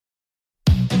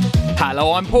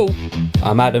Hello, I'm Paul.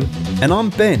 I'm Adam. And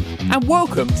I'm Ben. And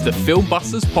welcome to the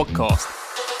Filmbusters podcast.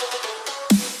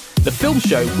 The film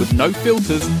show with no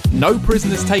filters, no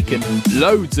prisoners taken,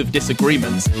 loads of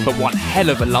disagreements, but one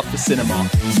hell of a love for cinema.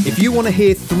 If you want to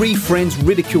hear three friends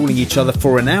ridiculing each other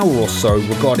for an hour or so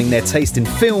regarding their taste in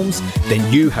films,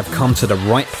 then you have come to the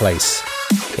right place.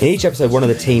 In each episode, one of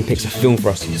the team picks a film for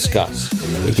us to discuss.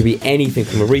 It could be anything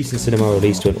from a recent cinema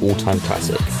release to an all-time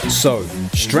classic. So,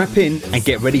 strap in and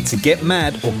get ready to get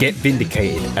mad or get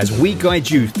vindicated as we guide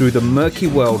you through the murky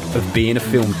world of being a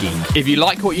film geek. If you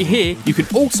like what you hear, you can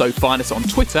also find us on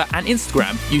Twitter and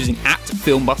Instagram using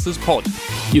 @FilmbustersPod.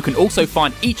 You can also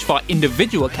find each of our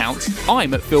individual accounts.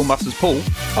 I'm at Filmbusters Paul.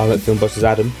 I'm at Filmbusters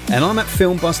Adam. And I'm at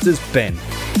Filmbusters Ben.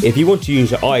 If you want to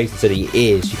use your eyes instead of your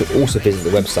ears, you can also visit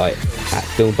the website at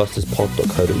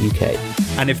filmbusterspod.co.uk.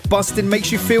 And if busting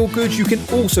makes you feel good, you can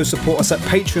also support us at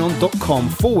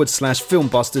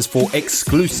patreon.com/filmbusters for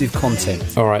exclusive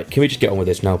content. Alright, can we just get on with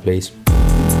this now, please?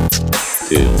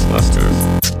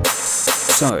 Filmbusters.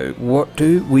 So, what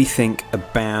do we think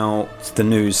about the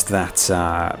news that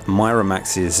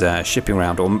Miramax is shipping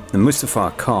around, or the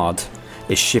Mustafar card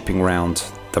is shipping around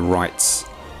the rights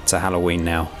to Halloween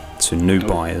now to new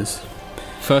buyers?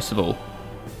 First of all,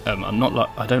 I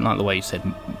don't like the way you said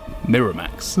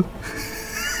Miramax.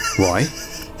 Why?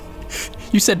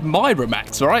 You said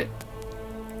Miramax, right?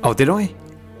 Oh, did I?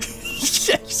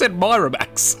 Yeah, you said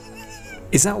Miramax.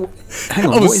 Is that? Hang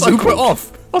on, I what was is so it put called?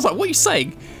 off. I was like, what are you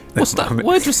saying? What's that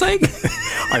word you're saying?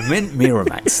 I meant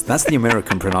Miramax. That's the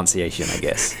American pronunciation, I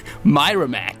guess.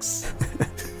 Miramax.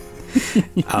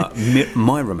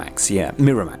 Miramax, yeah,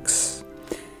 Miramax.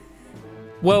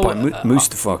 Well, By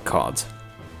Mustafar card.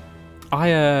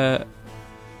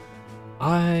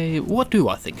 What do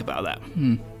I think about that?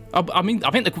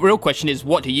 I think the real question is,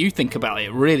 what do you think about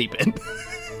it, really, Ben?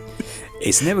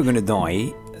 It's never going to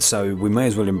die, so we may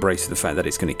as well embrace the fact that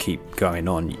it's going to keep going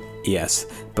on. Yes,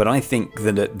 but I think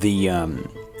that the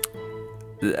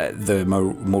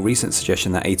more recent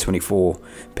suggestion that A24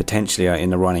 potentially are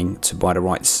in the running to buy the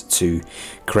rights to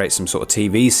create some sort of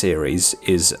TV series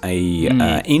is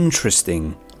a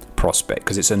interesting prospect,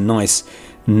 because it's a nice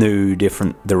new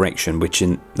different direction, which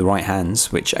in the right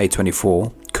hands, which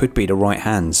A24 could be the right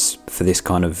hands for this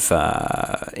kind of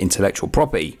intellectual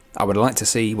property. I would like to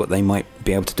see what they might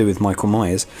be able to do with Michael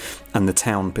Myers and the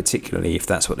town, particularly if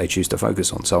that's what they choose to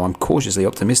focus on. So I'm cautiously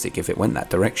optimistic if it went that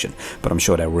direction, but I'm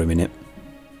sure they'll ruin it.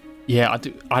 Yeah,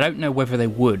 I don't know whether they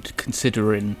would,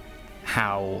 considering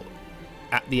how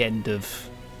at the end of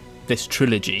this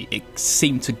trilogy it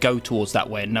seemed to go towards that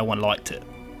way and no one liked it.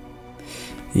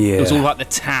 Yeah, it was all about the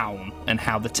town and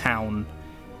how the town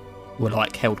were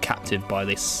like held captive by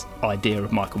this idea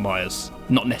of Michael Myers,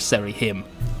 not necessarily him.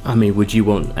 I mean, would you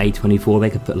want A24? They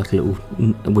could put like a little,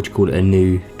 what do you call it, a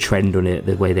new trend on it,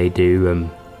 the way they do.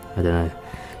 I don't know.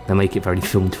 They make it very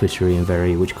film twittery and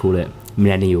very, what do you call it,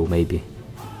 millennial maybe.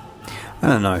 I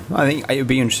don't know. I think it would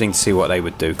be interesting to see what they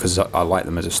would do, because I like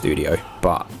them as a studio.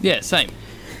 But yeah, same.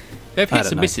 They've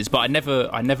hits and misses, but I never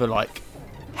like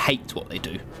hate what they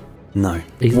do. No,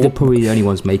 they're probably the only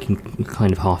ones making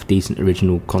kind of half decent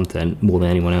original content more than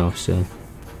anyone else. So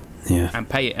yeah, and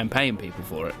paying people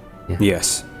for it. Yeah.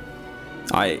 Yes,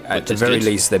 at the very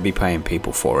least they'd be paying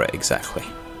people for it. Exactly.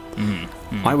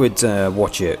 I would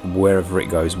watch it wherever it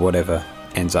goes, whatever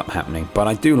ends up happening. But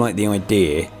I do like the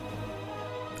idea.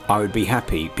 I would be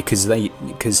happy because I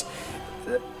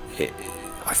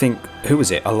think, who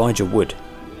was it? Elijah Wood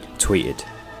tweeted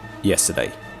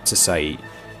yesterday to say,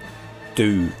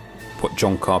 do what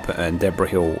John Carpenter and Deborah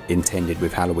Hill intended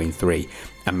with Halloween 3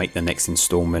 and make the next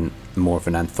instalment more of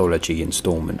an anthology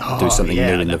instalment. Do something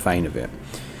new in the vein of it.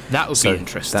 That would be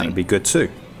interesting. That would be good too.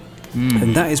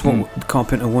 And that is what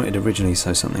Carpenter wanted originally,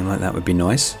 so something like that would be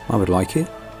nice. I would like it.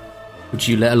 Would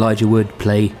you let Elijah Wood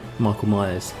play Michael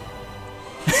Myers?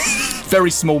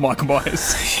 Very small Michael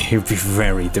Myers. He would be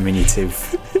very diminutive.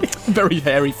 Very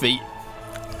hairy feet.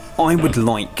 I would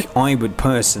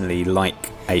personally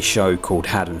like a show called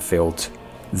Haddonfield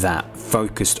that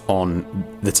focused on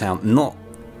the town, not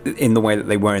in the way that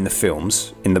they were in the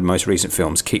films, in the most recent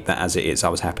films. Keep that as it is. I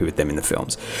was happy with them in the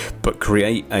films, but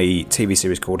create a TV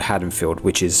series called Haddonfield,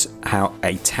 which is how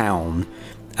a town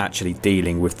actually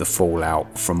dealing with the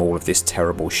fallout from all of this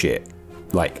terrible shit.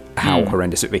 Like how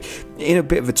horrendous it would be, in a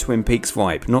bit of a Twin Peaks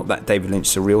vibe. Not that David Lynch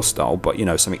surreal style, but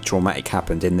something traumatic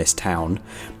happened in this town,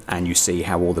 and you see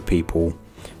how all the people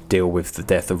deal with the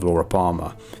death of Laura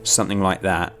Palmer. Something like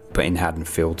that, but in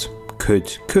Haddonfield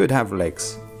could have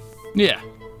legs. Yeah.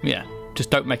 Just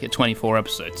don't make it 24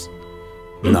 episodes.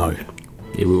 No,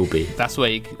 it will be. That's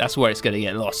where it's going to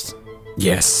get lost.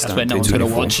 Yes, that's where no one's going to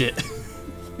watch it.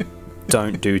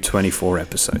 don't do 24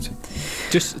 episodes.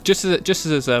 Just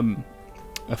as a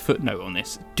footnote on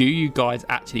this, do you guys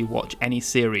actually watch any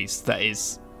series that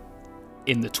is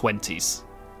in the 20s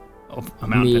of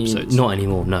amount of episodes? Not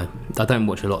anymore, no. I don't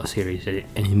watch a lot of series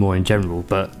anymore in general,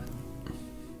 but...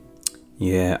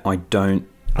 Yeah, I don't...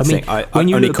 when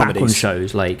you only look back on comedies.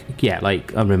 shows, I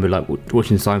remember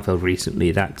watching Seinfeld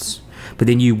recently, but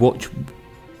then you watch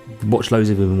loads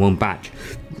of them in one batch,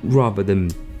 rather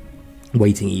than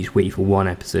waiting each week for one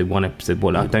episode.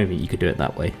 Well, I don't think you could do it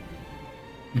that way.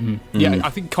 Mm-hmm. Yeah, I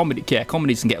think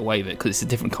comedies can get away with it because it's a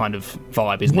different kind of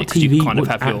vibe, isn't What it? 'Cause TV, you kind of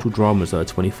what have actual dramas are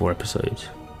 24 episodes?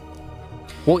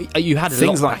 Well, you had a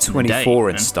Things lot like back in the 24 day,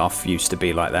 and man. stuff used to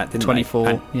be like that, didn't 24,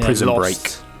 they? And Prison Lost,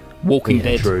 Break. Walking Yeah,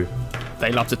 Dead. true.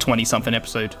 They loved a 20-something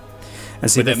episode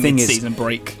And see, with the a thing is, mid-season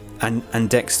break. and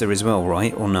Dexter as well,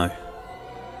 right? Or no?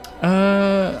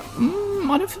 I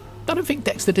don't think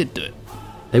Dexter did do it.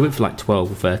 They went for like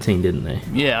 12 or 13, didn't they?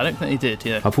 Yeah, I don't think they did.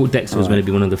 Yeah. I thought Dexter was meant to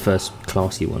be one of the first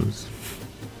classy ones.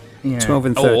 Yeah. 12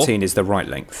 and 13 is the right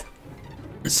length.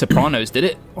 Sopranos did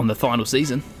it on the final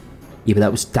season. Yeah,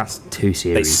 but that's two They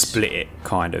series. split it,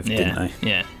 kind of, didn't they?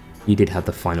 Yeah. You did have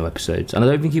the final episodes, and I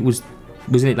don't think it was.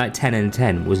 Wasn't it like 10 and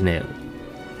 10? Wasn't it?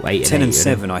 8 10 and 8, and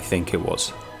 7, I think it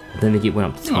was. I don't think it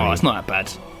went up to 20. Oh, it's not that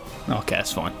bad. Okay,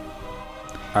 that's fine.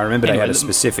 I remember Anyway, they had a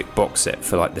specific box set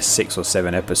for like the 6 or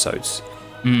 7 episodes.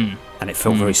 Mm. And it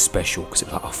felt very special because it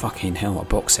was like, oh, fucking hell, a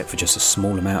box set for just a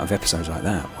small amount of episodes like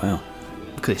that. Wow.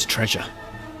 Because it's treasure.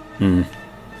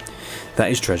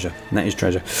 That is treasure. That is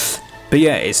treasure. But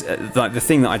yeah, it's like the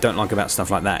thing that I don't like about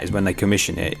stuff like that is when they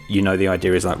commission it, you know, the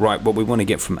idea is like, right, well, we want to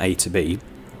get from A to B.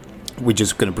 We're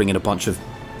just going to bring in a bunch of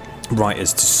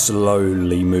writers to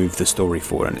slowly move the story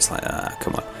forward. And it's like,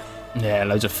 come on. Yeah,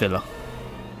 loads of filler.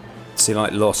 See,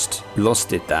 like Lost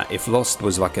did that. If Lost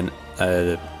was like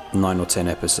a 9 or 10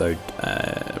 episode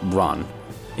run,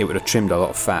 it would have trimmed a lot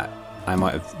of fat. I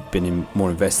might have been more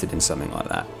invested in something like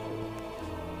that.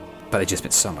 But they just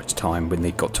spent so much time when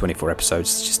they got 24 episodes.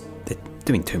 It's just they're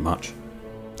doing too much.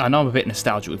 I know I'm a bit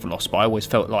nostalgic with Lost, but I always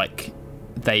felt like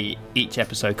each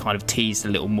episode kind of teased a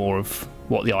little more of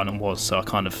what the island was, so I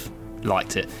kind of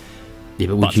liked it. Yeah,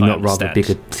 but would you not rather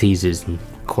bigger teasers and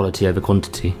quality over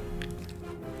quantity?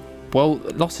 Well,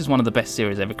 Lost is one of the best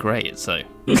series ever created, so...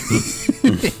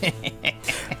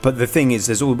 But the thing is,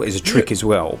 there's always a trick as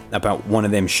well about one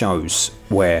of them shows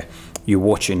where you're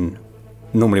watching...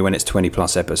 Normally when it's 20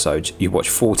 plus episodes, you watch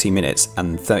 40 minutes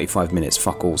and 35 minutes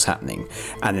fuck all's happening.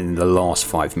 And then in the last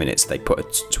 5 minutes, they put a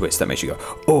twist that makes you go,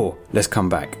 oh, let's come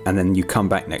back. And then you come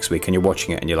back next week and you're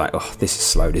watching it and you're like, oh, this is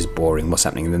slow, this is boring, what's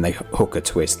happening? And then they hook a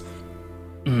twist.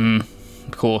 Of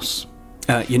course.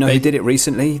 You know who did it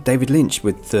recently? David Lynch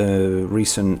with the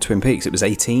recent Twin Peaks. It was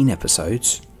 18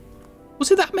 episodes.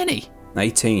 Was it that many?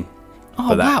 18.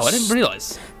 Oh, wow, I didn't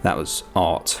realise. That was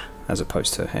art as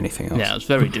opposed to anything else. Yeah, it was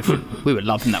very different. We were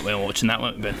loving that when we were watching that,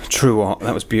 weren't we, Ben? True art.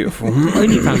 That was beautiful. I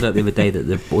only found out the other day that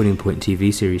the Boiling Point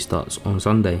TV series starts on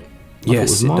Sunday. I thought it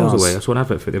was miles away. I saw an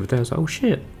advert for it the other day. I was like, oh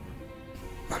shit.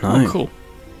 I know. Oh, cool.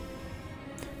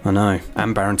 I know.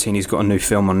 And Barantini's got a new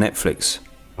film on Netflix.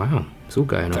 Wow, it's all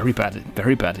going on. Very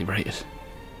badly rated.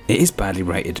 It is badly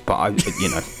rated, but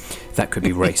that could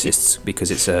be racists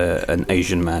because it's an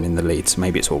Asian man in the lead. So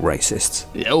maybe it's all racists.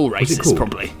 Yeah, all racist,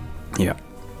 probably. Yeah.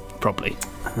 Probably.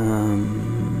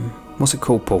 What's it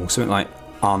called, Paul? Something like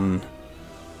I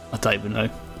don't even know.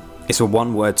 It's a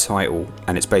one-word title,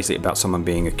 and it's basically about someone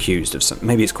being accused of something.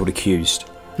 Maybe it's called Accused.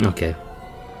 Okay,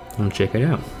 I'll check it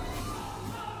out.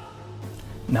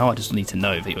 Now I just need to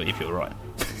know if you're right.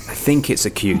 I think it's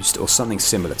Accused or something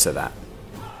similar to that.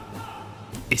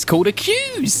 It's called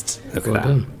Accused. Look at Well that.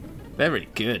 done. Very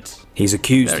good. He's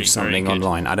accused Very, of something very good.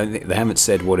 online. I don't think they haven't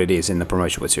said what it is in the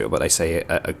promotional material, but they say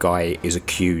a guy is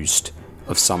accused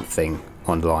of something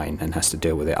online and has to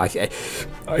deal with it.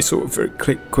 I saw a very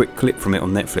quick clip from it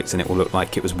on Netflix, and it will look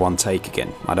like it was one take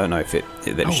again. I don't know if it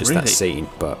was just really? that scene,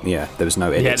 but yeah, there was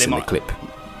no edits in the clip.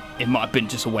 It might have been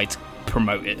just a way to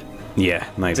promote it. Yeah,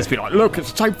 maybe. Just be like, look,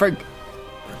 it's the same thing.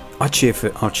 I'll cheer for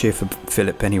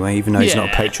Philip anyway, even though he's not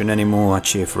a patron anymore. I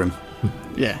cheer for him.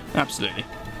 Yeah, absolutely.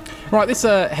 Right, let's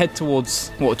head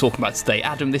towards what we're talking about today.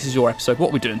 Adam, this is your episode.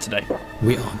 What are we doing today?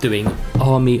 We are doing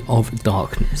Army of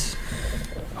Darkness,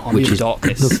 Army of is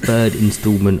Darkness. the third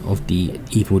instalment of the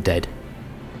Evil Dead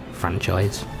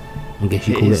franchise. I guess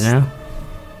you It call is. it now.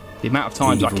 The amount of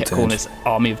times I Evil kept Dead. calling this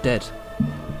Army of Dead.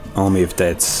 Army of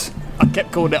Deads. I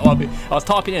kept calling it Army. I was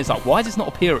typing in, it's like, why is this not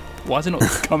appearing? Why is it not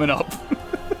coming up?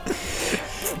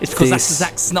 It's because that's the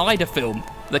Zack Snyder film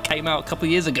that came out a couple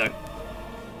of years ago.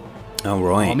 Oh,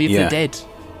 right. Army of the Dead.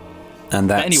 And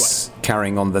that's anyway.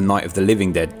 carrying on the Night of the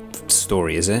Living Dead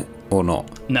story, is it? or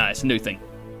not? No, it's a new thing.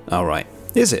 All right.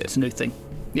 Is It's it? a new thing.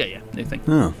 Yeah, new thing.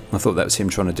 Oh, I thought that was him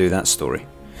trying to do that story.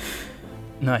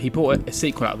 No, he brought a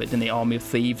sequel out of it, didn't he? Army of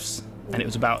Thieves, and it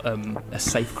was about a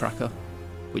safecracker,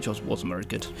 which wasn't very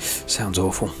good. Sounds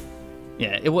awful.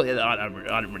 Yeah, it was. I don't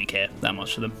really care that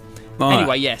much for them. All Anyway,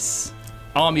 right. yes,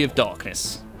 Army of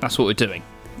Darkness. That's what we're doing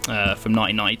from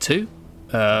 1992.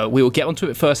 We will get onto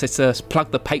it first. Let's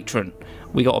plug the Patreon.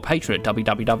 We got a Patreon at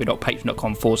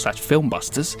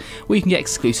www.patreon.com/filmbusters, where you can get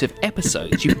exclusive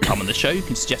episodes. You can come on the show, you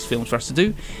can suggest films for us to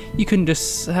do, you can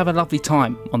just have a lovely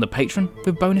time on the Patreon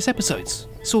with bonus episodes.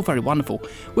 It's all very wonderful.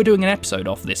 We're doing an episode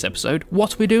after this episode.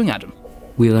 What are we doing, Adam?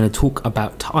 We're going to talk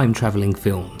about time-travelling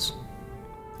films.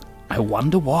 I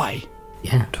wonder why.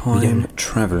 Yeah. Time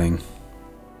travelling.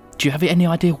 Do you have any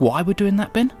idea why we're doing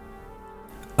that, Ben?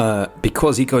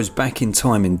 Because he goes back in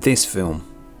time in this film.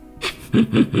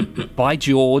 By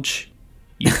George,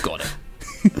 you've got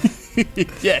it.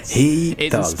 Yes, He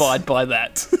it's does. inspired by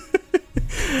that.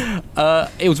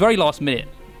 It was very last minute,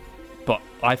 but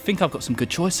I think I've got some good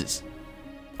choices.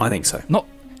 I think so. Not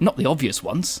the obvious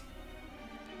ones.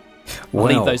 I'll Well,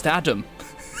 leave those to Adam.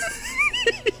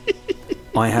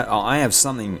 I have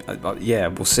something. Yeah,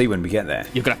 we'll see when we get there.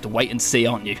 You're gonna have to wait and see,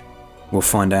 aren't you? We'll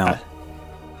find out.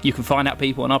 You can find out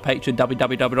people on our Patreon,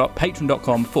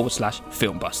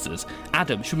 www.patreon.com/filmbusters.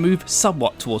 Adam, should we move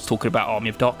somewhat towards talking about Army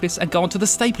of Darkness and go on to the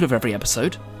staple of every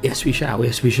episode? Yes, we shall.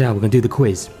 Yes, we shall. We're going to do the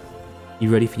quiz. You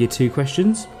ready for your 2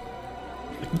 questions?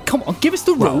 Come on, give us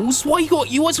the rules. Why you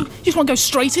just want to go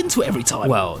straight into it every time?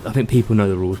 Well, I think people know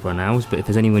the rules by now, but if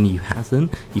there's anyone who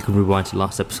hasn't, you can rewind to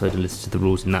last episode and listen to the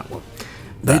rules in that one.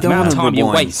 They the amount of time you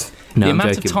rewind. waste. No, the I'm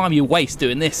amount joking. of time you waste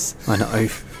doing this. I know.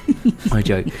 I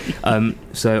joke.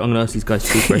 So I'm going to ask these guys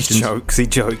 2 He questions. jokes. He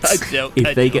jokes.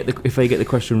 If they get the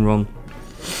question wrong,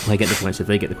 I get the points. If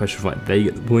they get the question right, they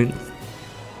get the points.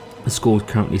 The scores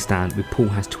currently stand with Paul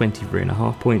has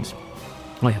 23.5 points,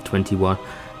 I have 21,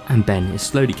 and Ben is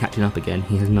slowly catching up again.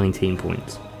 He has 19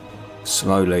 points.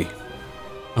 Slowly.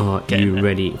 Are Getting you there.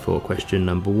 ready for question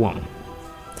number 1?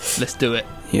 Let's do it.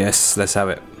 Yes, let's have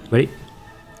it. Ready?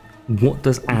 What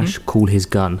does Ash call his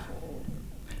gun?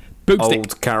 Boomstick.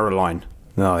 Old Caroline.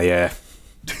 Oh, yeah.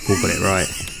 Paul got it right.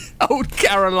 Old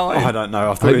Caroline. I don't know.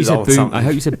 I I thought hope, it was old something. I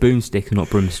hope you said boomstick and not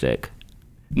broomstick.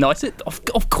 No, I said,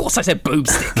 of course I said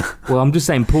boomstick. Well, I'm just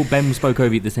saying, Ben spoke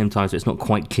over you at the same time, so it's not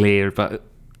quite clear, but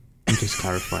I'm just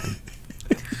clarifying.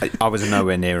 I was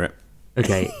nowhere near it.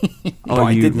 Okay. But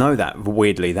I did know that.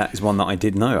 Weirdly, that is one that I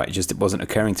did know. It wasn't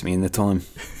occurring to me in the time.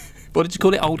 What did you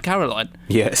call it? Old Caroline?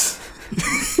 Yes.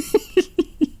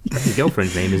 That's your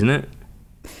girlfriend's name, isn't it?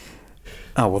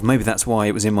 Oh, well, maybe that's why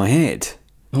it was in my head.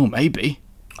 Oh, maybe.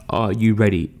 Are you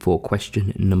ready for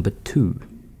question number 2?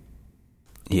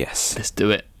 Yes. Let's do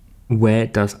it. Where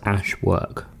does Ash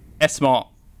work? S-Smart.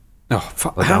 Oh,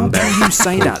 fuck. Well How done, Ben. do you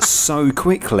say that so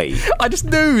quickly? I just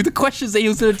knew the questions that he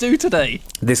was going to do today.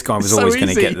 This guy was So always going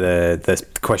to easy. get the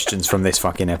questions from this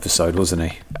fucking episode, wasn't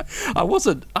he? I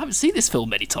haven't seen this film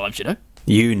many times, you know.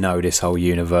 You know this whole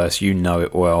universe. You know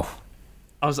it well.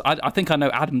 I think I know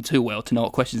Adam too well to know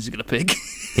what questions he's going to pick.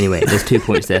 Anyway, there's 2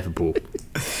 points there for Paul.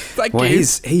 Thank Well, you.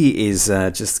 he is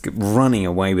just running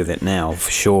away with it now, for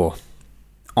sure.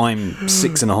 I'm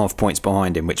 6.5 points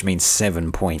behind him, which means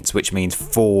 7 points, which means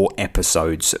 4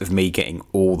 episodes of me getting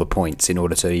all the points in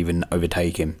order to even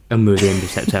overtake him. And we're at the end of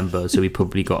September, so we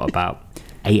probably got about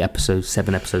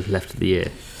 7 episodes left of the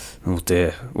year. Oh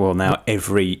dear. Well, now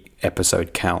every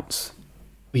episode counts.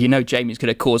 You know Jamie's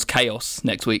going to cause chaos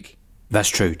next week. That's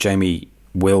true. Jamie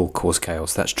will cause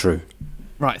chaos. That's true.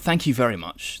 Right, thank you very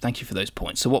much. Thank you for those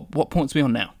points. So what points are we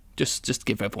on now? Just to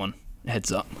give everyone a heads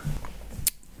up.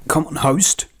 Come on,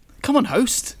 host. Come on,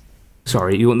 host.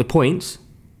 Sorry, you want the points?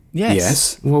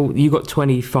 Yes. Well, you got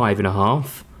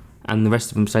 25.5, and the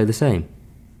rest of them say the same.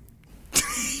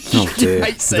 Oh dear.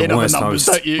 hate saying other numbers,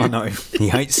 don't you? I know. He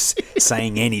hates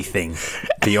saying anything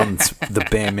beyond the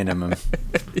bare minimum.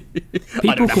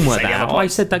 People have can to work say that the out. other I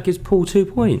ones. said that gives Paul 2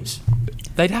 points.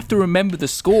 They'd have to remember the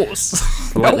scores.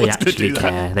 Well, No they one's gonna actually do that.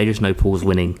 care. They just know Paul's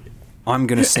winning. I'm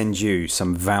going to send you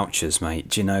some vouchers, mate.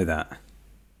 Do you know that?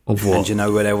 Of And what? do you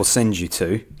know where they will send you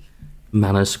to?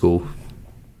 Manor School.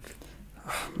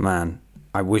 Man,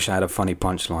 I wish I had a funny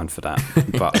punchline for that.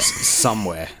 But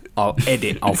somewhere, I'll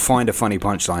find a funny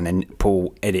punchline and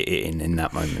Paul edit it in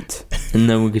that moment. And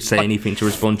no one could say anything to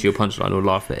respond to your punchline or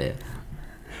laugh at it.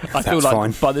 I feel That's like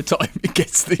fine. by the time it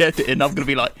gets to the editing, I'm going to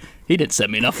be like, he didn't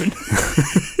send me nothing.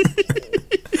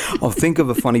 I'll think of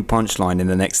a funny punchline in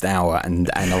the next hour and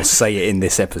I'll say it in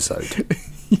this episode.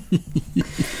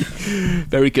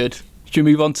 Very good. Should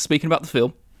we move on to speaking about the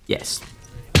film? Yes.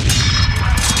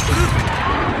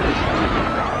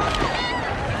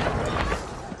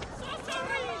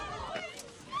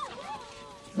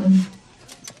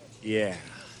 Yeah.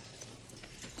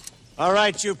 All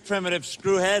right, you primitive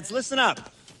screwheads, listen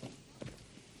up.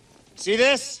 See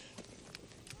this?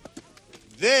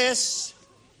 This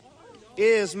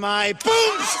is my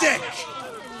boomstick.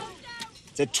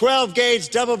 It's a 12-gauge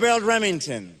double-barreled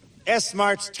Remington.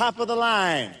 S-Mart's top of the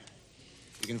line.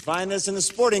 You can find this in the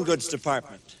sporting goods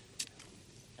department.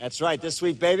 That's right, this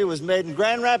sweet baby was made in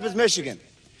Grand Rapids, Michigan.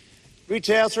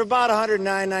 Retails for about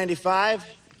 $109.95.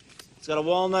 It's got a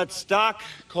walnut stock,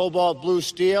 cobalt blue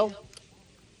steel,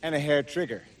 and a hair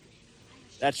trigger.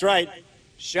 That's right,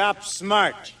 shop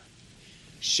smart.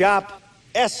 Shop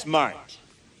S-Mart.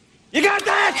 You got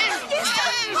that?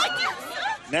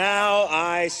 Now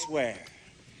I swear,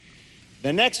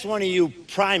 the next one of you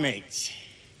primates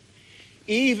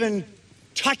even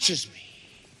touches me.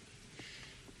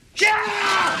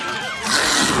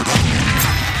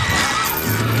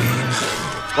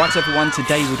 Right, everyone,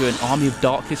 today we're doing Army of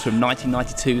Darkness from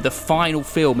 1992, the final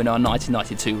film in our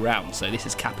 1992 round, so this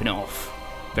is capping it off.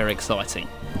 Very exciting.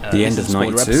 The end of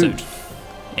 92? The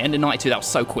end of 92, that was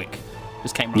so quick.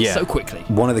 Just came around so quickly.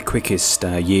 One of the quickest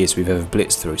years we've ever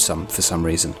blitzed through for some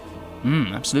reason.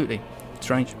 Absolutely.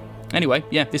 Strange. Anyway,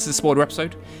 yeah, this is a spoiler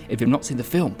episode. If you've not seen the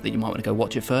film, then you might want to go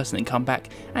watch it first and then come back,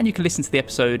 and you can listen to the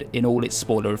episode in all its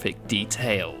spoilerific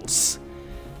details.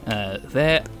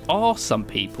 There are some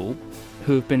people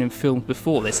who have been in films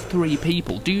before. There's 3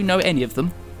 people. Do you know any of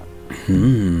them?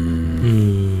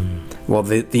 Well,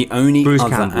 the only Bruce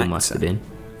other Campbell actor... must have been.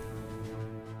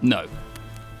 No.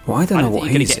 Well, I don't know what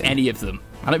think you're he's going to get in. any of them.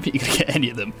 I don't think you're going to get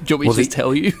any of them. Do you want me to just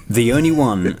tell you? The only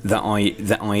one that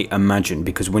I imagine,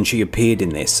 because when she appeared in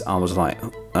this, I was like,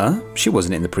 she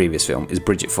wasn't in the previous film, is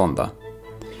Bridget Fonda.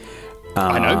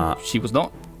 I know, she was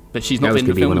not. But she's That not was in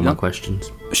the going to be film. one of my no? questions.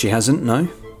 She hasn't, no?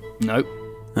 No.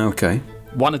 Okay.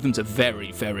 One of them's a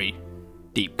very, very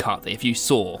deep cut that if you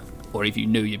saw, or if you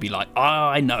knew, you'd be like,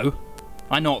 I know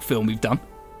what film we've done.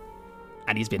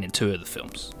 And he's been in 2 of the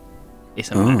films.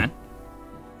 It's a man.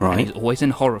 Right. And he's always in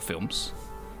horror films.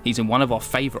 He's in one of our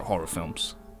favourite horror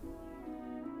films,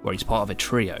 where he's part of a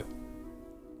trio.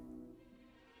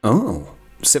 Oh.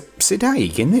 Sid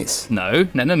Haig in this? No,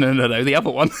 the other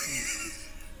one.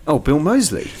 Oh, Bill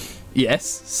Moseley? Yes,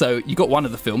 so you got one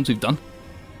of the films we've done.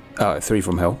 3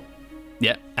 from Hell.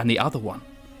 Yeah, and the other one.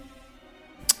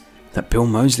 That Bill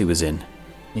Moseley was in.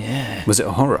 Yeah. Was it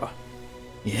a horror?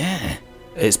 Yeah.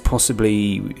 It's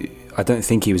possibly... I don't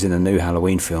think he was in the new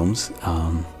Halloween films.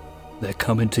 They're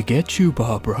coming to get you,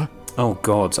 Barbara. Oh,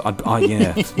 God.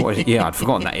 Yeah. I'd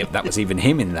forgotten that was even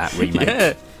him in that remake.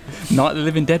 Yeah. Night of the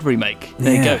Living Dead remake.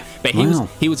 There you Yeah. go. But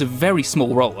he was a very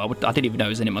small role. I didn't even know he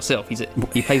was in it myself. He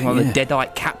plays one of the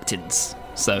Deadite captains.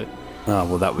 So... Oh,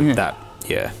 well, that.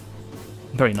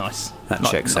 Very nice. That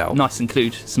checks out. Nice to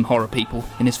include some horror people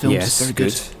in his films. Yes, very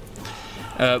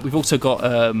good. We've also got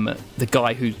the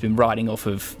guy who's been riding off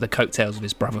of the coattails of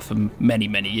his brother for many,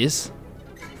 many years.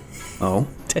 Oh.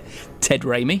 Ted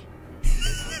Raimi.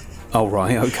 Oh,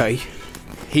 right, okay.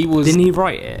 He was... Didn't he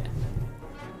write it?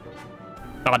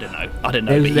 I don't know.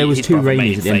 There There was his 2 brother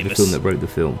made Raimis at him the end of the famous. film that wrote the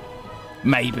film.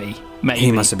 Maybe.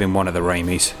 He must have been one of the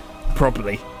Raimis.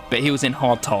 Probably. But he was in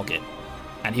Hard Target.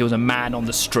 And he was a man on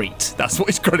the street. That's what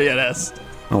he's credited as.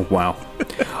 Oh, wow.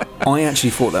 I actually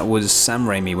thought that was Sam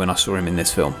Raimi when I saw him in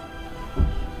this film.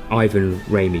 Ivan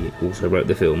Raimi also wrote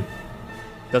the film.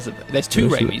 There's 2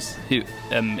 Raimis who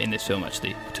in this film,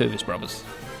 actually. 2 of his brothers.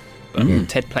 But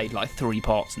Ted played like 3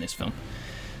 parts in this film.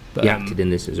 But, He acted in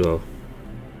this as well.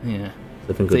 Yeah.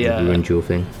 I think I ruined your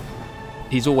thing.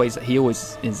 He always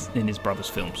is in his brother's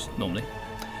films, normally.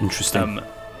 Interesting.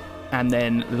 And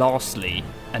then lastly,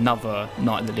 another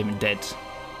Night of the Living Dead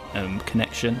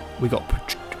connection. We got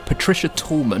Patricia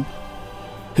Tallman,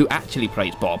 who actually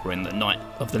plays Barbara in the Night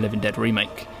of the Living Dead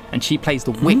remake, and she plays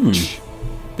the witch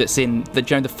that's in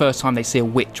the first time they see a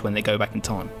witch when they go back in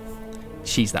time.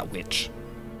 She's that witch.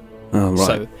 Oh, right.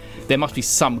 So there must be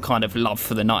some kind of love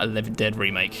for the Night of the Living Dead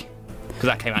remake, because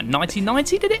that came out in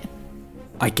 1990, did it?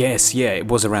 I guess, yeah, it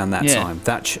was around that time.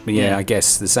 I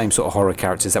guess the same sort of horror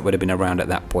characters that would have been around at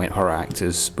that point, horror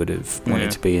actors would have wanted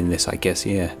to be in this, I guess,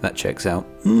 yeah, that checks out.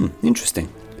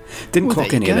 Interesting. Didn't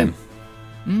clock any of them.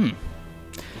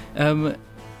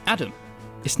 Adam,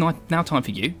 it's now time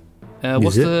for you.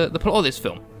 What's the plot of this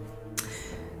film?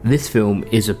 This film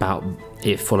is about...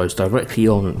 It follows directly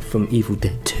on from Evil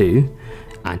Dead 2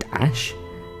 and Ash.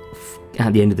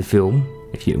 At the end of the film,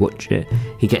 if you watch it,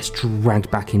 he gets dragged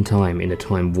back in time in a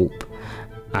time warp.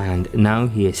 And now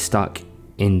he is stuck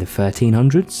in the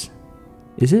 1300s.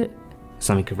 Is it?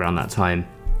 Something around that time.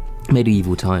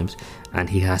 Medieval times. And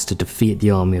he has to defeat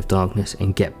the Army of Darkness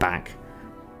and get back.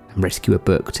 And rescue a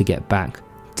book to get back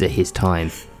to his time.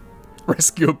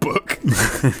 rescue a book.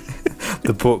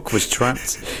 The book was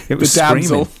trapped. It The was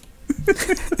damsel.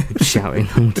 screaming. Shouting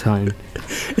all the time.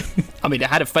 I mean, it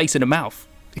had a face and a mouth.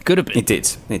 It could have been. It did.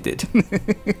 It did.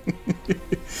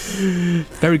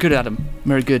 Very good, Adam.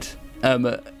 Very good.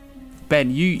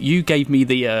 Ben, you gave me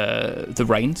the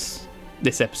reins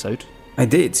this episode. I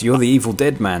did. You're the Evil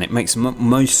Dead man. It makes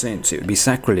most sense. It would be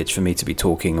sacrilege for me to be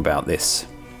talking about this.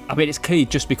 I mean, it's clearly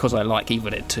just because I like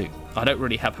Evil Dead 2. I don't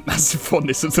really have a massive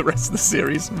fondness of the rest of the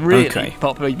series, really, Okay.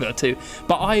 apart from Evil Dead 2.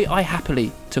 But I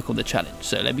happily took on the challenge.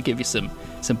 So let me give you some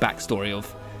backstory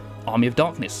of Army of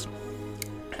Darkness.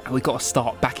 And we got to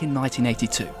start back in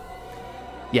 1982.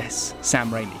 Yes,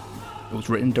 Sam Raimi. It was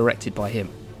written and directed by him.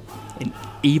 In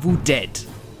Evil Dead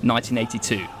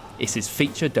 1982. It's his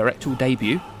feature directorial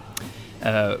debut.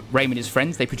 Raimi and his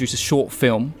friends, they produced a short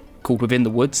film called Within the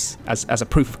Woods as a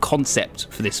proof of concept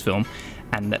for this film,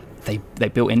 and they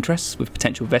built interests with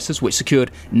potential investors, which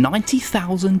secured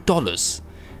 $90,000. So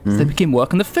they began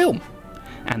work on the film,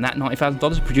 and that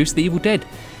 $90,000 produced The Evil Dead.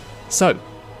 So,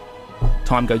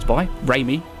 time goes by,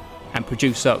 Raimi and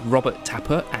producer Robert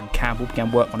Tapper and Campbell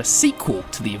began work on a sequel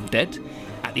to The Evil Dead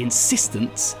at the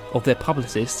insistence of their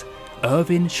publicist,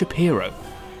 Irvin Shapiro.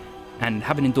 And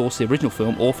having endorsed the original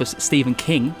film, author Stephen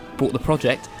King brought the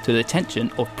project to the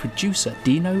attention of producer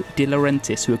Dino De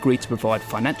Laurentiis, who agreed to provide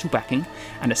financial backing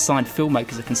and assigned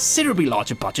filmmakers a considerably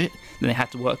larger budget than they had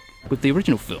to work with the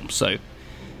original film. So,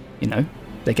 you know,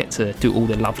 they get to do all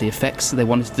the lovely effects that they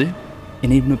wanted to do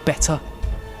in even a better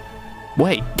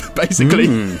way,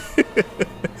 basically.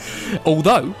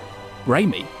 Although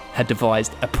Raimi had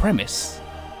devised a premise,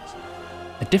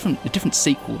 a different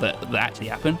sequel that actually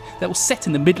happened, that was set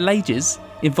in the Middle Ages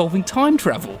involving time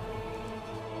travel.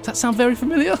 Does that sound very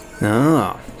familiar?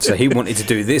 So he wanted to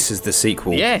do this as the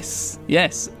sequel. Yes.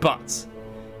 But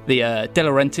the De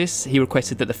Laurentiis, he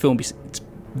requested that the film be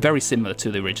very similar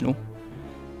to the original,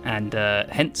 and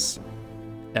hence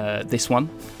this one,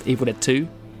 Evil Dead 2,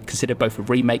 considered both a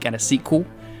remake and a sequel,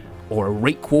 or a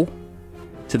requel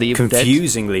to the Evil Dead.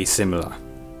 Confusingly similar.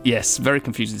 Yes, very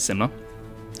confusingly similar.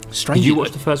 Did Strangely, you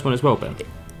watch the first one as well, Ben?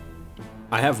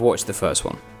 I have watched the first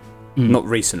one. Not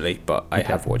recently, but I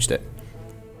have watched it.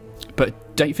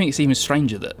 But don't you think it's even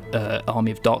stranger that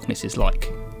Army of Darkness is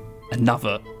like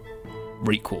another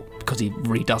requel because he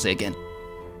redoes it again?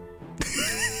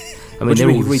 I mean, What do they're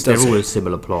you all, mean he they're redoes all it? a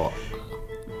similar plot.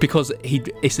 Because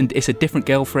it's a different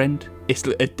girlfriend.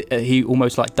 He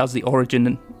almost like does the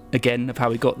origin again of how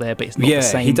he got there, but it's not the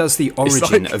same. He does the It's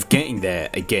origin like- of getting there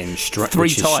again Three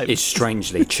times. It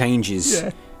strangely changes.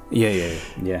 Yeah.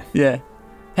 Yeah.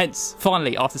 Hence,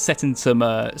 finally, after setting some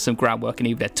groundwork in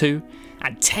Evil Dead 2,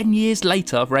 and 10 years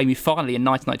later, Raimi finally in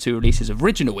 1992 released his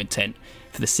original intent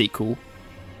for the sequel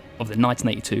of the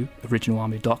 1982 original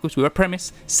Army of Darkness, with a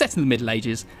premise set in the Middle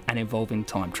Ages and involving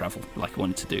time travel, like he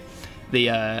wanted to do.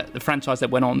 The franchise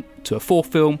that went on to a fourth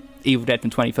film, Evil Dead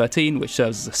from 2013, which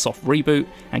serves as a soft reboot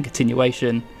and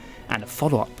continuation, and a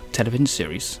follow-up television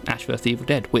series, Ash vs. Evil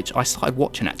Dead, which I started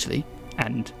watching actually,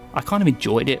 and I kind of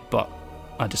enjoyed it, but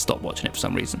I just stopped watching it for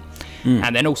some reason.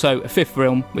 And then also a fifth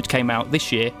film, which came out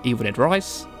this year, Evil Dead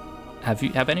Rise. Have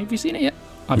any of you seen it yet?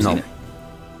 I've No. seen it.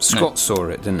 Scott saw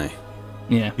it, didn't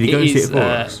he? Yeah. Did you go and see it for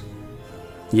us?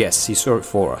 Yes, he saw it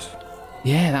for us.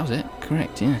 Yeah, that was it.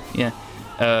 Correct. Yeah.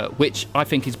 Which I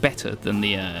think is better than the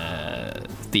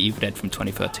Evil Dead from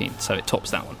 2013. So it tops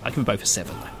that one. I give them both a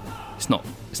 7 though. It's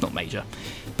not major.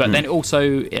 But then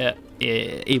also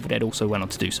Evil Dead also went on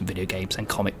to do some video games and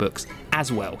comic books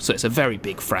as well. So it's a very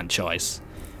big franchise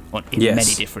in Yes.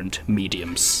 many different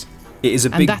mediums. It is a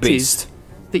And big that beast. is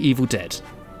The Evil Dead.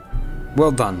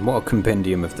 Well done. What a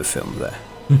compendium of the film there.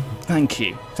 Thank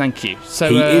you. So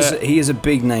He is a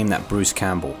big name, that Bruce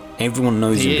Campbell. Everyone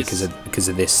knows He him is. because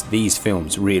of these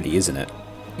films, really, isn't it?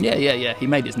 Yeah. He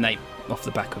made his name off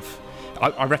the back of.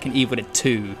 I reckon Evil Dead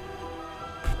 2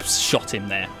 shot him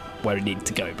there where he needed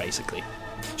to go, basically.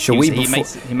 Shall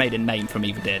He made a name from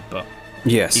Evil Dead, but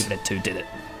Yes. Evil Dead 2 did it.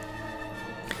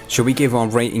 Shall we give our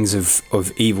ratings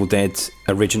of Evil Dead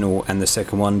original and the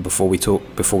second one before we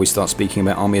start speaking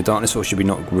about Army of Darkness, or should we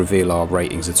not reveal our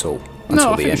ratings at all until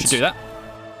I the think end? we should do that.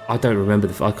 I don't remember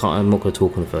I'm not going to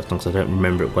talk on the first one because I don't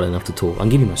remember it well enough to talk. I can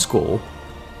give you my score,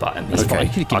 but That's Okay. fine.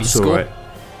 You could give I you a saw score. it.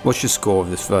 What's your score of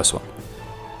this first one?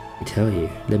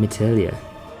 Let me tell you.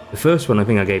 The first one, I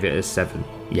think I gave it a 7.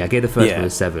 Yeah, I gave the first one a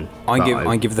 7.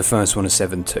 I give the first one a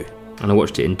 7 too. And I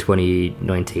watched it in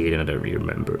 2019 and I don't really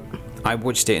remember it. I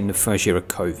watched it in the first year of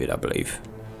COVID, I believe,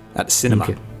 at the cinema.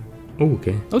 Okay. Oh,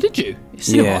 okay. Oh, did you?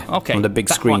 Cinema? Yeah, Okay. on the big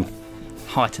That screen. might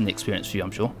heighten the experience for you,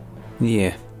 I'm sure.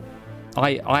 Yeah.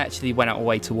 I actually went out of my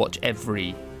way to watch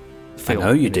every film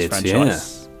know you in this did,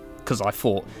 franchise. Because because I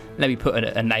thought, let me put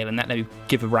a nail in that. Let me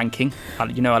give a ranking. I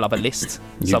love a list,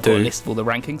 so I've got a list of all the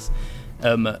rankings.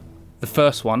 The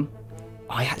first one,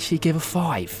 I actually give a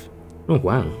 5. Oh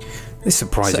wow, it's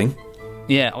surprising. So,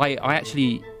 yeah,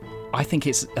 I think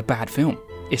it's a bad film.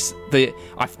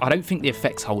 I don't think the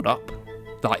effects hold up.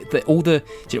 Like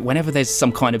whenever there's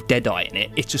some kind of dead eye in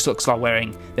it, it just looks like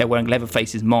they're wearing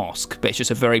Leatherface's mask, but it's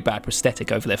just a very bad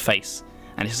prosthetic over their face,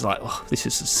 and it's just like, oh, this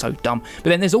is so dumb. But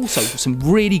then there's also some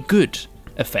really good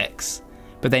effects,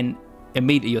 but then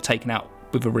immediately you're taken out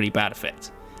with a really bad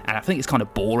effect, and I think it's kind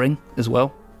of boring as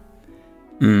well.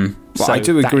 Well, So I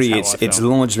do agree. that is how I It's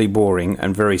felt. largely boring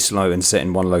and very slow and set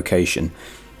in one location.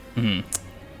 And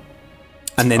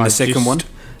then the I've second one.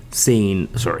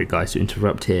 Sorry guys to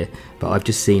interrupt here, but I've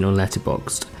just seen on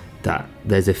Letterboxd that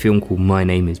there's a film called My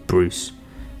Name is Bruce,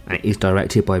 and it is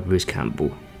directed by Bruce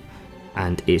Campbell.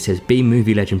 And it says,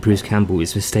 B-movie legend Bruce Campbell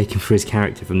is mistaken for his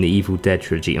character from the Evil Dead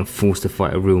trilogy and forced to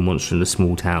fight a real monster in a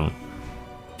small town.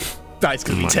 That is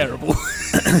going to be terrible.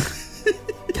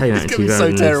 Came out in It's gonna be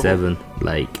so 2007.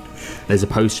 Like, there's a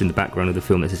poster in the background of the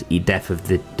film that says Death of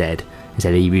the Dead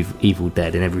instead of Evil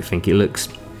Dead and everything. He looks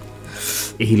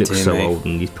Dear so me. old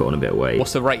and he's put on a bit of weight.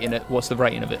 What's the rating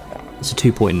of it? It's a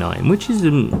 2.9, which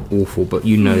isn't awful, but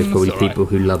there's probably it's alright. people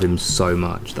who love him so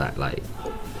much that, like,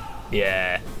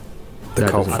 Yeah, The that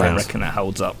cult doesn't I don't fans. reckon that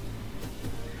holds up.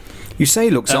 You say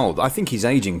he looks old. I think he's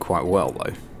aging quite well,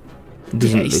 though.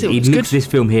 doesn't Yeah, he still he looks looks good. this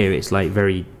film here, it's like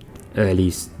very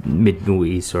early, mid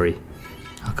noughties, sorry.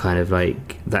 Kind of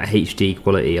like that HD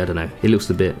quality, I don't know. It looks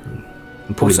a bit.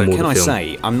 Probably Also, more can the I film.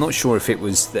 say, I'm not sure if it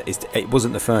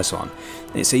wasn't the first one.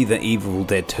 It's either Evil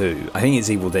Dead 2. I think it's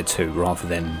Evil Dead 2 rather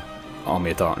than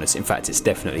Army of Darkness. In fact, it's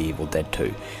definitely Evil Dead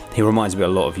 2. He reminds me a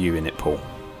lot of you in it, Paul.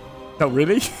 Oh,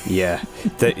 really? Yeah,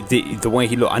 the way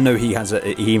he look. I know he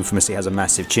infamously has a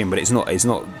massive chin, but it's not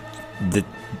the.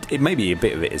 It may be a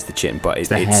bit of it is the chin, but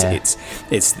the hair. it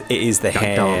is the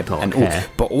hair, dark and hair.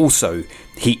 but also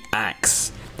he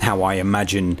acts how I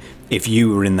imagine if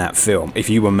you were in that film, if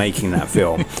you were making that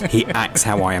film, he acts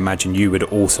how I imagine you would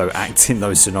also act in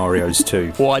those scenarios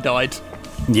too. Wide-eyed.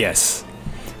 Yes,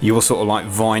 your sort of like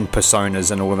Vine personas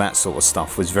and all of that sort of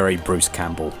stuff was very Bruce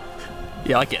Campbell.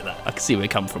 Yeah, I get that. I can see where you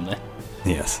come from there.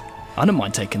 Yes, I don't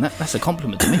mind taking that. That's a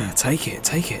compliment to me. take it.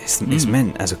 It's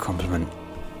meant as a compliment.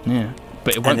 Yeah,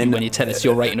 but it won't then- be when you tell us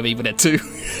your rating of Evil Dead 2.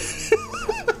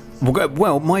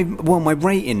 Well, my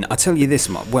rating. I tell you this,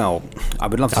 well, I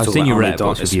would love to I've talk seen about your Army of Letterboxd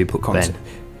Darkness review, concept. Ben.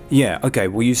 Yeah, okay.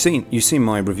 Well, you've seen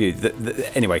my review.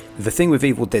 Anyway, the thing with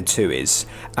Evil Dead 2 is,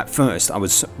 at first, I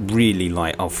was really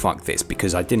like, oh fuck this,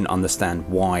 because I didn't understand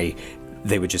why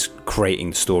they were just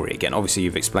creating the story again. Obviously,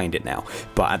 you've explained it now,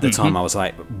 but at the time, I was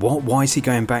like, what? Why is he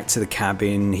going back to the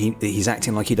cabin? He's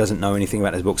acting like he doesn't know anything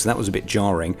about his books, and that was a bit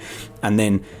jarring. And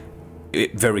then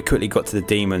it very quickly got to the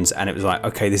demons, and it was like,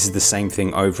 okay, this is the same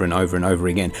thing over and over and over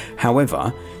again.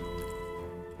 However,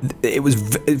 it was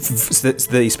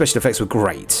the special effects were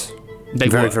great. They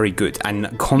very, were. very good,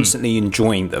 and constantly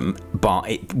enjoying them. But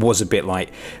it was a bit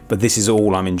like, but this is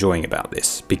all I'm enjoying about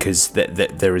this, because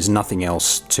there is nothing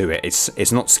else to it.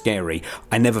 It's not scary.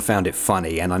 I never found it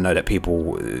funny, and I know that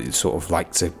people sort of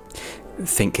like to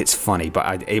think it's funny,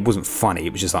 but it wasn't funny.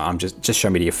 It was just like, I'm just show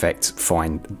me the effect.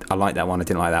 Fine, I like that one. I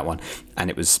didn't like that one, and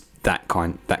it was that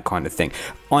kind of thing.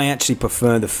 I actually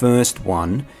prefer the first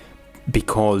one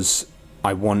because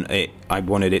I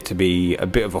wanted it to be a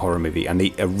bit of a horror movie, and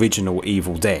the original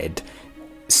Evil Dead,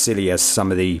 silly as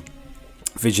some of the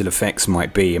visual effects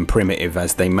might be and primitive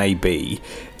as they may be,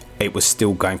 it was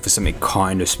still going for something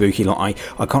kind of spooky. Like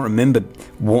I can't remember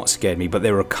what scared me, but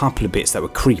there were a couple of bits that were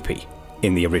creepy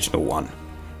in the original one.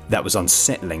 That was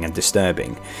unsettling and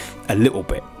disturbing, a little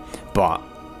bit, but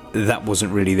that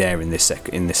wasn't really there in this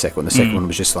second one. The second one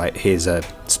was just like, here's a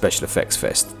special effects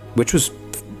fest, which was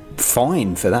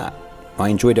fine for that. I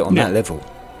enjoyed it on that level.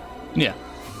 Yeah,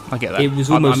 I get that. It was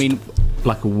almost I mean,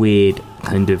 like a weird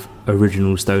kind of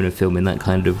original stoner film in that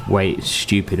kind of way. It's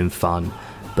stupid and fun,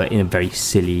 but in a very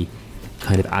silly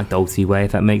kind of adulty way,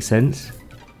 if that makes sense.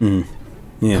 Yeah.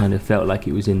 Kind of felt like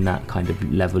it was in that kind of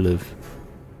level of,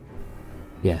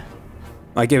 yeah.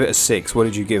 I give it a 6. What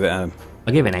did you give it?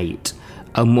 I gave it an 8.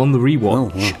 On the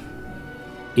rewatch,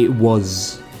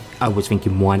 I was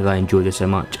thinking, why did I enjoy this so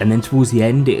much? And then towards the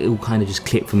end, it all kind of just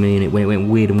clicked for me, and it went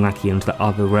weird and wacky into the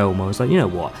other realm. I was like, you know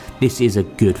what? This is a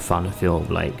good, fun film.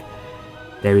 Like,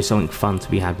 there is something fun to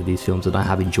be had with these films, and I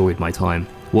have enjoyed my time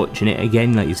watching it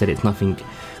again. Like you said, it's nothing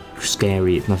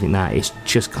scary, it's nothing that. It's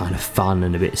just kind of fun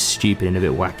and a bit stupid and a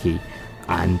bit wacky.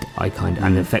 And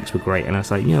and the effects were great. And I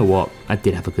was like, you know what? I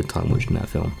did have a good time watching that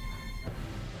film.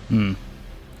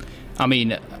 I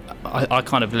mean, I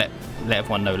kind of let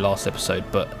everyone know last episode,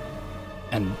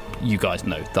 and you guys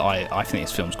know that I think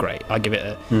this film's great. I give it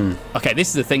a... Okay, this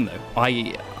is the thing, though.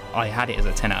 I had it as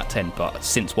a 10 out of 10, but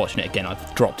since watching it again,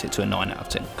 I've dropped it to a 9 out of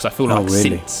 10. Because I feel like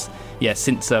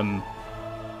since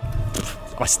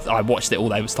I watched it all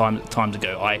those times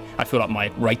ago, I feel like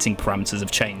my rating parameters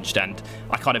have changed, and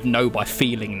I kind of know by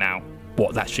feeling now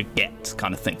what that should get,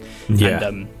 kind of thing. Yeah.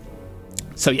 And,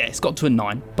 so yeah, it's got to a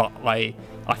 9, but I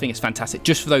think it's fantastic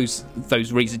just for those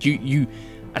reasons.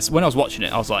 When I was watching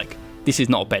it, I was like, this is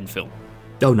not a Ben film.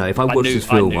 Oh no, if I watched this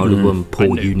film, I would have gone,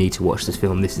 Paul, you need to watch this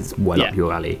film. This is well up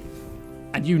your alley.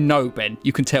 And Ben,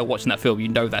 you can tell watching that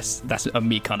film, that's a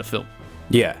me kind of film.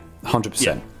 Yeah, 100%.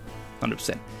 Yeah,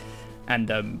 100%. And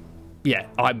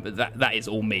that is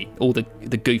all me. All the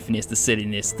goofiness, the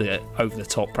silliness, the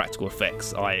over-the-top practical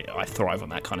effects. I thrive on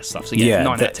that kind of stuff. So 9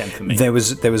 out of 10 for me. There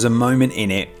was a moment in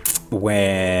it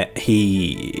where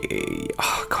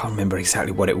I can't remember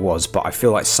exactly what it was, but I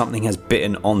feel like something has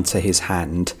bitten onto his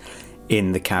hand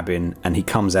in the cabin, and he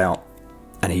comes out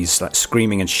and he's like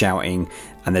screaming and shouting,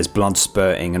 and there's blood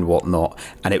spurting and whatnot,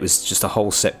 and it was just a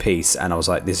whole set piece, and I was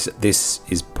like, this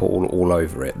is Paul all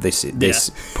over it.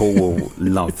 This Paul will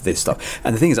love this stuff.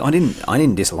 And the thing is, I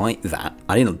didn't dislike that.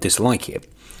 I didn't dislike it.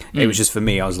 It was just, for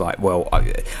me, I was like, well,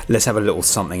 let's have a little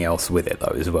something else with it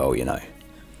though as well, you know.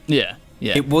 Yeah.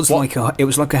 It was like a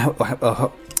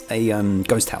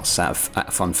ghost house at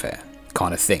a fun fair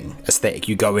kind of thing, aesthetic.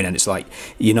 You go in and it's like,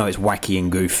 you know, it's wacky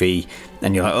and goofy,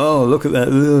 and you're like, oh, look at that,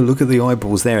 look at the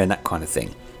eyeballs there, and that kind of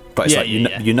thing. But it's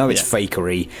you know it's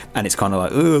fakery, and it's kind of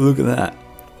like, oh, look at that.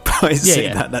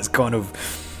 But that's kind of,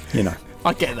 you know.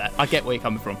 I get that. I get where you're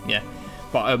coming from. Yeah,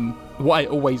 but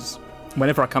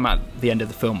whenever I come out at the end of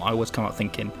the film, I always come out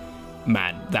thinking,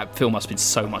 man, that film must have been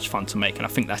so much fun to make. And I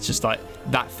think that's just like,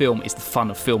 that film is the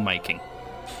fun of filmmaking.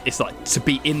 It's like, to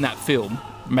be in that film,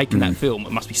 making that film,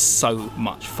 it must be so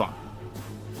much fun.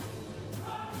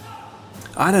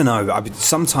 I don't know.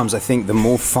 Sometimes I think the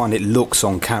more fun it looks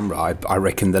on camera, I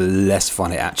reckon the less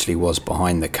fun it actually was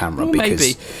behind the camera. Well,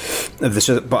 because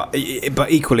but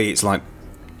equally, it's like,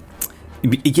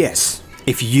 yes,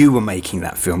 if you were making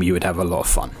that film, you would have a lot of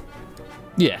fun.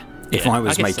 Yeah. If I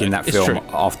was making that film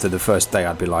after the first day,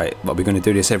 I'd be like, "Are we going to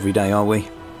do this every day? Are we?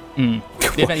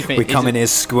 If anything, we come in here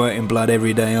squirting blood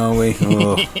every day, are we?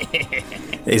 Oh.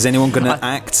 Is anyone going to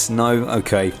act? No.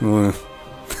 Okay.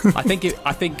 I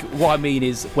think what I mean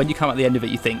is, when you come at the end of it,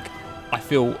 you think, I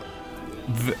feel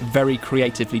very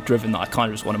creatively driven, that I kind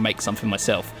of just want to make something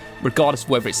myself, regardless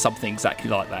of whether it's something exactly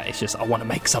like that. It's just, I want to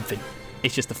make something.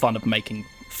 It's just the fun of making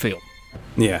film.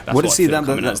 Yeah. Well, see,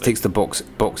 that ticks the box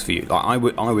for you. Like,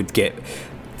 I would get,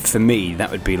 for me,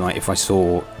 that would be like if I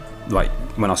saw, like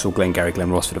when I saw Glenn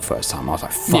Ross for the first time, I was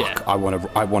like, fuck, yeah. I want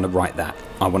to write that.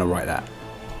 I want to write that.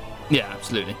 Yeah,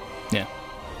 absolutely. Yeah,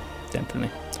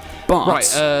 definitely. But right,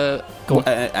 go on.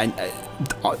 And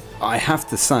I have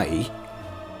to say,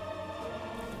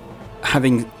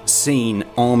 having seen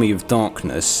Army of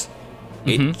Darkness,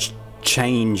 it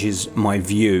changes my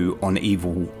view on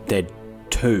Evil Dead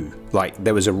 2. Like,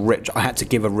 there was I had to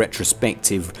give a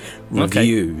retrospective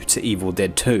review to Evil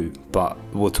Dead 2, but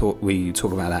we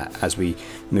talk about that as we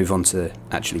move on to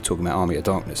actually talking about Army of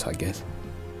Darkness, I guess.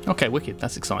 Okay, wicked.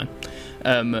 That's exciting.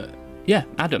 Yeah,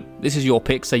 Adam, this is your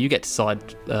pick, so you get to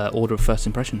decide order of first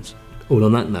impressions. All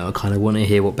on that note, I kind of want to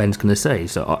hear what Ben's going to say,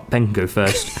 so Ben can go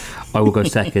first, I will go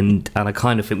second, and I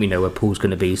kind of think we know where Paul's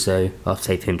going to be, so I'll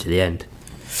save him to the end.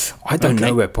 I don't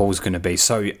know where Paul's going to be.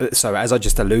 So as I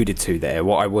just alluded to there,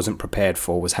 what I wasn't prepared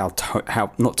for was how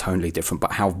not tonally different,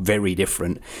 but how very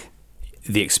different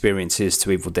the experience is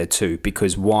to Evil Dead 2.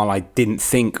 Because while I didn't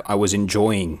think I was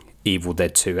enjoying Evil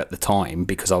Dead 2 at the time,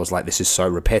 because I was like, this is so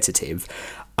repetitive,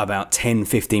 about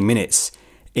 10-15 minutes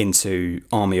into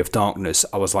Army of Darkness,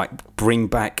 I was like, bring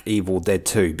back Evil Dead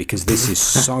 2, because this is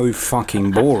so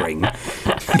fucking boring.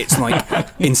 It's like,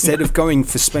 instead of going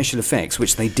for special effects,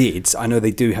 which they did, I know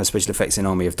they do have special effects in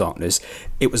Army of Darkness,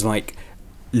 it was like,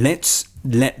 let's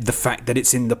let the fact that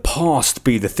it's in the past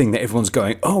be the thing that everyone's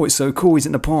going, oh, it's so cool, he's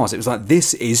in the past. It was like,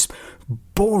 this is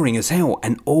boring as hell,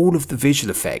 and all of the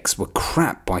visual effects were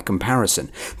crap by comparison.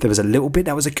 There was a little bit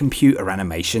that was a computer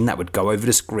animation that would go over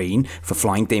the screen for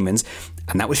flying demons,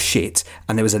 and that was shit.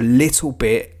 And there was a little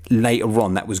bit later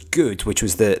on that was good, which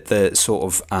was the sort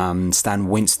of Stan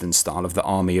Winston style of the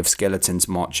army of skeletons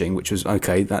marching, which was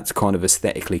okay, that's kind of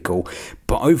aesthetically cool.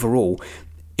 But overall,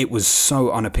 it was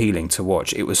so unappealing to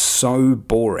watch. It was so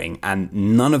boring, and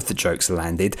none of the jokes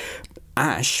landed.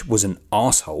 Ash was an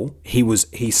asshole.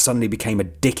 He suddenly became a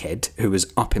dickhead who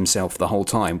was up himself the whole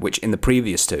time, which in the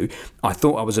previous two, I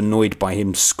thought I was annoyed by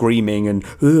him screaming and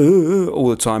all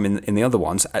the time in the other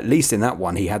ones. At least in that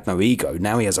one, he had no ego.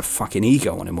 Now he has a fucking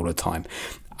ego on him all the time.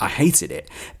 I hated it.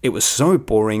 It was so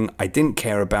boring. I didn't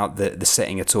care about the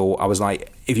setting at all. I was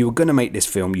like, if you were going to make this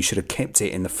film, you should have kept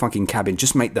it in the fucking cabin.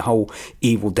 Just make the whole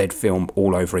Evil Dead film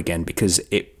all over again, because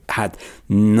it had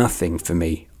nothing for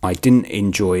me. I didn't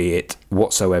enjoy it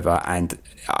whatsoever, and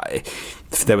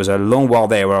there was a long while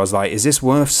there where I was like, is this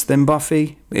worse than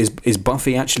Buffy? Is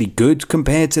Buffy actually good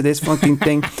compared to this fucking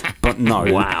thing? But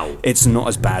no, Wow. It's not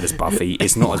as bad as Buffy.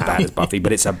 It's not as bad as Buffy,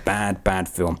 but it's a bad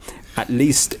film. At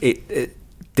least it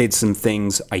did some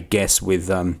things, I guess,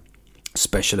 with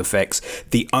special effects.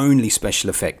 The only special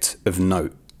effect of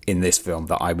note in this film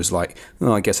that I was like,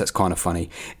 oh, I guess that's kind of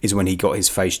funny, is when he got his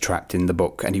face trapped in the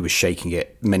book and he was shaking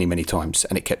it many, many times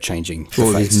and it kept changing the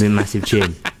Or face. his massive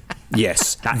chin.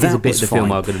 Yes, That is a bit of the film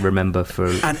fine. I'm going to remember for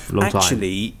a long time.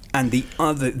 Actually, and the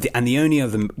only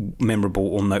other memorable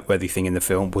or noteworthy thing in the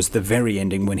film was the very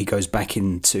ending when he goes back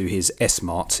into his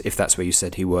S-Mart, if that's where you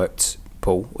said he worked,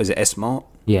 Paul. Was it S-Mart?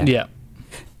 Yeah. Yeah.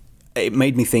 It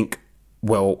made me think,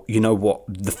 well, you know what?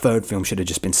 The third film should have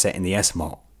just been set in the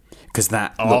S-Mart, because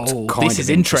that looked kind this of is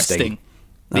interesting.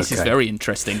 This is Okay. very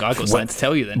interesting. I've got something to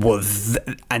tell you then. Well,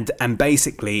 and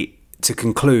basically, to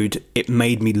conclude, it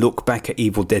made me look back at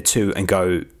Evil Dead 2 and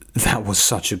go, that was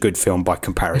such a good film by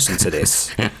comparison to this.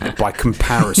 By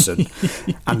comparison.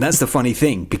 And that's the funny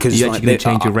thing, because Are you like, actually going to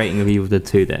change your rating of Evil Dead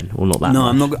 2 then? Or not that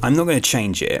no, much? I'm not going to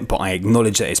change it, but I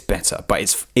acknowledge that it's better. But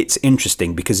it's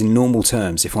interesting, because in normal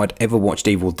terms, if I'd ever watched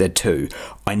Evil Dead 2,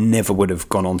 I never would have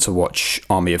gone on to watch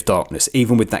Army of Darkness.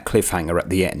 Even with that cliffhanger at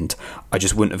the end, I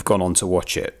just wouldn't have gone on to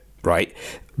watch it, right?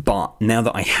 But now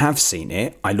that I have seen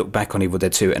it, I look back on Evil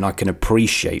Dead 2 and I can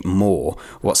appreciate more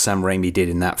what Sam Raimi did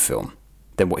in that film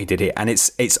than what he did here. And it's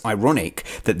ironic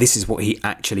that this is what he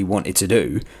actually wanted to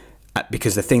do,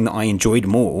 because the thing that I enjoyed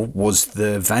more was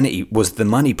the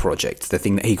money project, the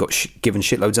thing that he got given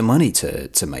shitloads of money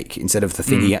to make, instead of the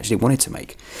thing he actually wanted to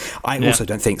make. I also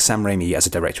don't think Sam Raimi as a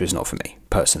director is not for me,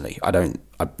 personally.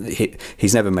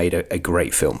 He's never made a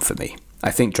great film for me.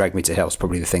 I think Drag Me to Hell is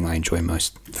probably the thing I enjoy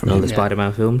most from All him. the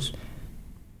Spider-Man films?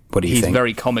 What do you He's think?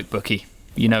 very comic booky.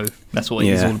 You know, that's what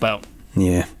he's Yeah. all about.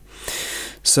 Yeah.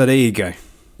 So there you go.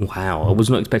 Wow, I was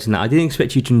not expecting that. I didn't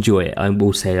expect you to enjoy it. I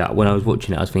will say that when I was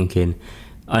watching it, I was thinking,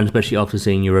 and especially after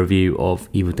seeing your review of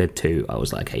Evil Dead 2, I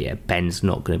was like, okay, yeah, Ben's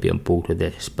not going to be on board with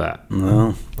this, but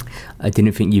Well, I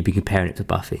didn't think you'd be comparing it to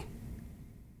Buffy.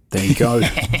 there you go.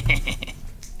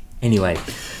 Anyway,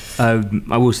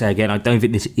 I will say again, I don't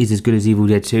think this is as good as Evil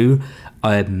Dead 2.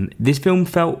 This film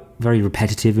felt very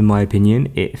repetitive, in my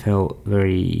opinion. It felt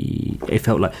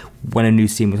like when a new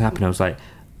scene was happening, I was like,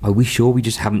 are we sure we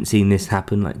just haven't seen this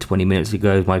happen like 20 minutes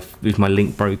ago? Is my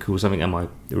link broke or something? Am I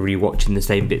rewatching the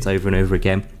same bits over and over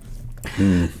again?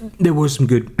 There was some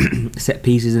good set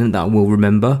pieces in it that I will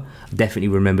remember. I definitely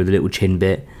remember the little chin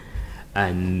bit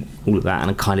and all of that,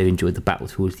 and I kind of enjoyed the battle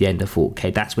towards the end. I thought,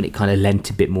 okay, that's when it kind of lent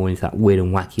a bit more into that weird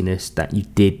and wackiness that you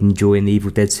did enjoy in the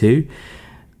Evil Dead 2,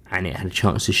 and it had a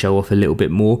chance to show off a little bit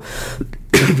more.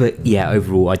 But yeah,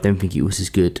 overall, I don't think it was as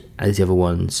good as the other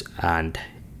ones, and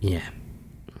yeah,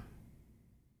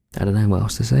 I don't know what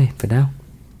else to say for now.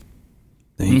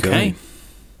 There you Okay.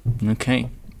 go. Okay.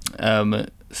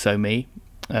 So me,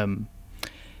 I'm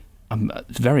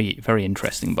very, very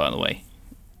interesting, by the way.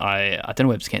 I don't know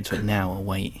whether to get into it now or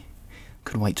wait.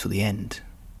 Could wait till the end.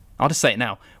 I'll just say it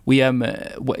now. So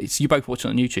you both watch it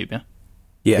on YouTube, yeah?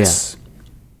 Yes.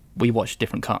 We watch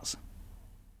different cuts.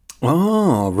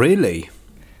 Oh, really?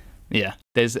 Yeah.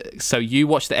 So you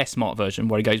watch the S-Mart version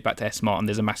where he goes back to S-Mart and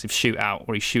there's a massive shootout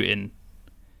where he's shooting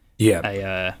Yeah.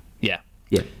 yeah.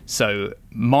 Yeah. So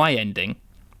my ending,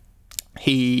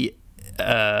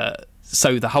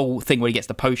 so the whole thing where he gets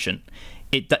the potion,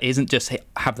 it isn't just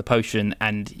have the potion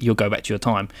and you'll go back to your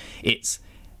time. It's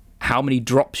how many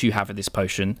drops you have of this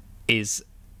potion is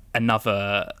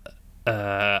another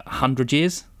 100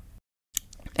 years.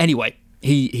 Anyway,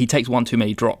 he takes one too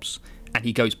many drops and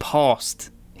he goes past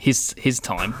his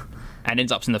time and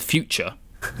ends up in the future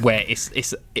where it's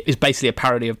basically a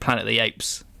parody of Planet of the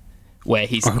Apes, where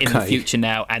he's in the Okay. future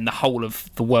now and the whole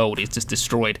of the world is just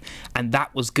destroyed, and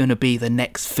that was going to be the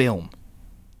next film.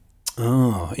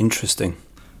 Oh, interesting.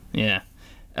 Yeah.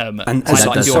 And I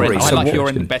so- like sorry, your, I so like what- your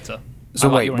ending better. So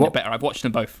I like wait, your ending what- better. I've watched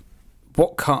them both.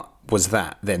 What cut was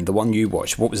that then? The one you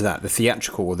watched? What was that? The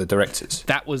theatrical or the director's?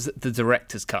 That was the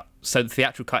director's cut. So the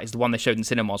theatrical cut is the one they showed in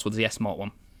cinemas, was the S-Mart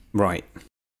one. Right.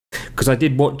 because I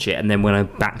did watch it, and then when I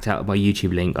backed out of my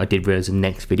YouTube link, I did realise the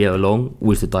next video along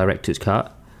was the director's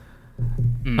cut.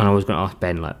 And I was going to ask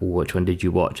Ben, like, well, which one did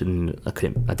you watch? And I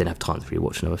didn't have time to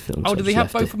rewatch another film. Oh, so did they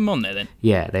have both of them on there then?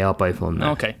 Yeah, they are both on there.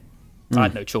 Oh, okay. I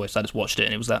had no choice. I just watched it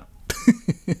and it was that.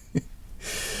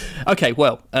 Okay,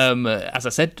 well, as I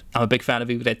said, I'm a big fan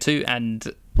of Evil Dead 2,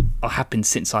 and I have been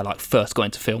since I first got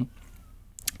into film.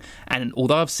 And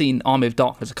although I've seen Army of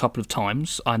Darkness a couple of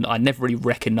times, I never really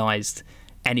recognised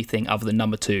anything other than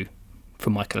number 2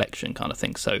 from my collection kind of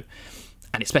thing. So,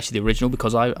 and especially the original,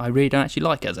 because I really don't actually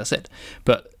like it, as I said.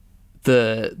 But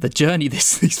the journey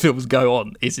these films go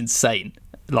on is insane.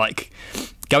 Like,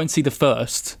 go and see the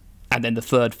first and then the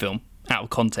third film out of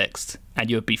context,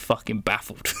 and you would be fucking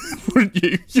baffled, wouldn't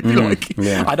you? You'd be like,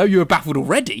 yeah. I know you were baffled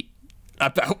already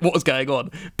about what was going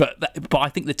on, but I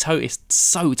think the tone is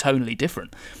so tonally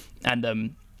different,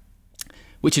 and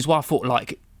which is why I thought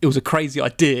it was a crazy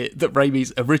idea that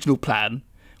Raimi's original plan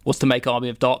was to make Army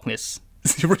of Darkness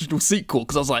the original sequel,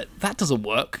 because I was like, that doesn't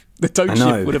work. The tone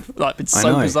shift would have been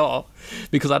so bizarre,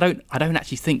 because I don't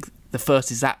actually think the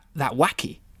first is that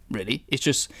wacky. Really,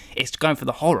 it's going for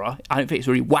the horror. I don't think it's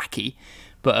really wacky,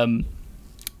 but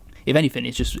if anything,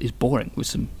 it's boring with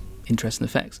some interesting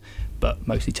effects, but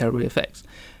mostly terrible effects.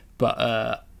 But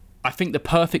I think the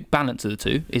perfect balance of the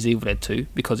two is Evil Dead 2,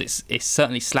 because it's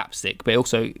certainly slapstick, but it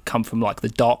also come from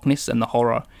the darkness, and the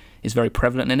horror is very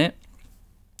prevalent in it.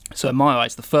 So in my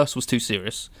eyes, the first was too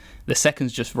serious, the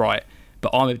second's just right, but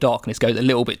Army of Darkness goes a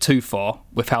little bit too far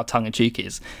with how tongue-in-cheek it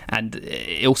is, and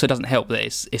it also doesn't help that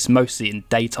it's mostly in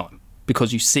daytime,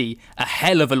 because you see a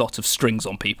hell of a lot of strings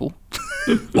on people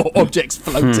or objects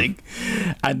floating,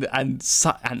 and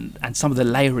some of the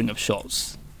layering of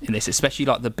shots in this, especially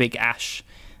the big ash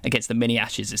against the mini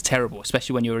ashes, is terrible,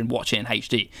 especially when you're watching it in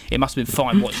HD. It must have been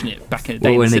fine watching it back in the day.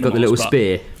 Well, when the they got the little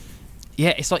spear.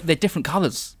 Yeah, it's they're different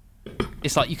colours.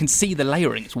 It's you can see the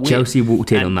layering. It's weird. Chelsea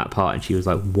walked in on that part and she was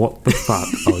like, what the fuck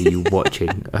are you watching?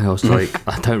 And I was like,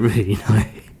 I don't really know.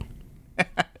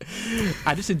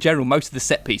 And just in general, most of the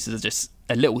set pieces are just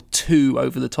a little too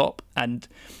over the top, and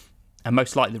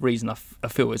most likely the reason I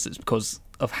feel is it's because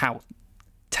of how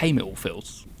tame it all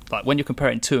feels. When you're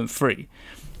comparing 2 and 3,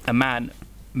 a man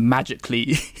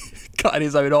magically cutting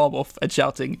his own arm off and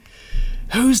shouting,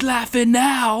 "Who's laughing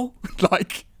now?"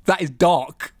 That is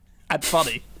dark and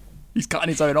funny. He's cutting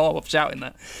his own arm off shouting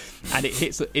that, and it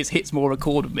hits more a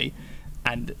chord with me.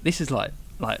 And this is like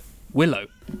Willow,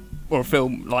 or a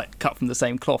film cut from the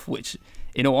same cloth, which,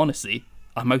 in all honesty,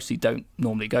 I mostly don't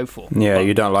normally go for. Yeah,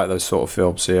 you don't like those sort of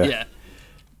films, yeah. Yeah,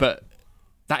 but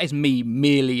that is me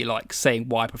merely saying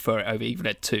why I prefer it over Evil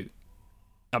Dead 2.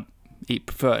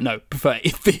 Prefer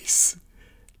this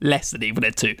less than Evil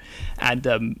Dead 2,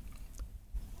 and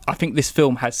I think this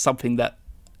film has something that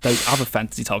those other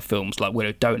fantasy type films like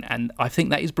Willow don't, and I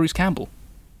think that is Bruce Campbell.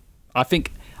 I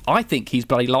think he's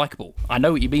bloody likeable. I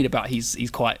know what you mean about he's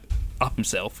quite up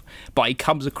himself, but he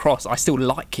comes across, I still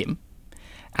like him,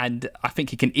 and I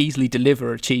think he can easily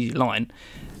deliver a cheesy line,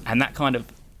 and that kind of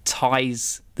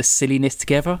ties the silliness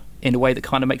together in a way that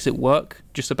kind of makes it work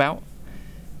just about.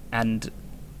 And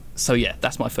so yeah,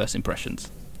 that's my first impressions.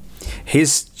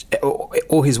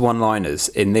 All his one-liners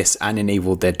in this and in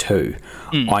Evil Dead 2,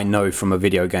 I know from a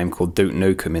video game called Duke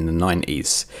Nukem in the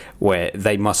 90s, where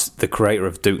the creator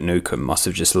of Duke Nukem must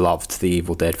have just loved the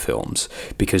Evil Dead films,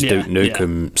 because Duke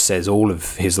Nukem says all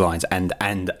of his lines,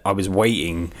 and I was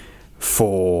waiting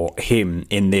for him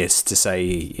in this to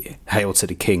say "Hail to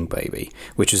the King, baby,"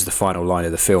 which is the final line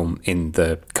of the film in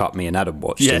the cut me and Adam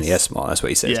watched in the S-Mart. That's what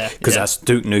he says, because that's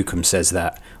Duke Nukem says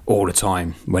that all the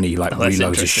time when he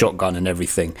reloads his shotgun and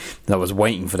everything. I was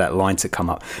waiting for that line to come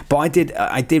up, but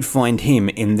I did find him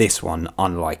in this one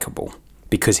unlikable,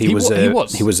 because he was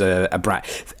a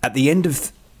brat. At the end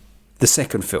of the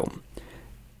second film,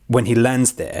 when he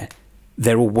lands there,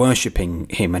 they're all worshipping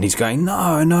him, and he's going,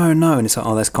 no, no, no, and it's like,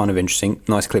 oh, that's kind of interesting,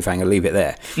 nice cliffhanger, leave it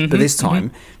there. But this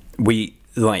time, he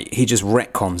just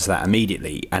retcons that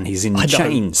immediately, and he's in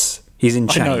chains. He's in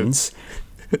chains,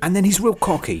 and then he's real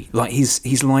cocky,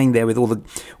 he's lying there with all the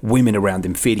women around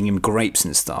him, feeding him grapes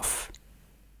and stuff.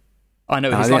 I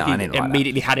know, he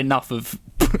immediately had enough of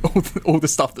all the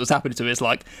stuff that was happening to him. It's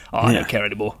like, oh, I don't care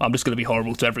anymore. I'm just going to be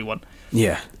horrible to everyone.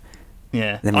 Yeah.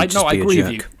 Yeah. I agree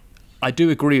with you. I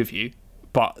do agree with you.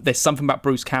 But there's something about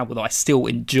Bruce Campbell that I still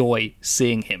enjoy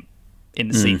seeing him in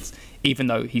the scenes, even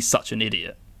though he's such an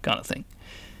idiot, kind of thing.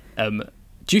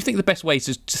 Do you think the best way is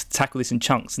to just tackle this in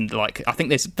chunks? And I think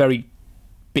there's very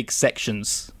big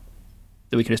sections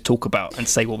that we can just talk about and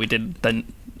say what we did.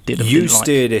 You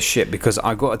steer this shit, because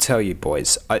I got to tell you,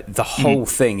 boys, the whole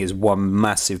thing is one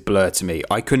massive blur to me.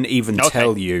 I couldn't even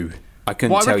tell you I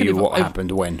couldn't Well, I tell reckon you if- what if-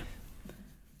 happened when.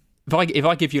 If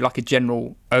I give you like a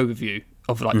general overview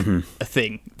of like a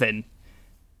thing, then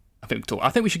I think we can talk. I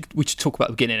think we should talk about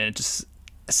the beginning and just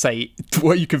say,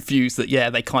 were you confused that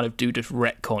they kind of do just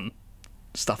retcon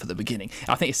stuff at the beginning?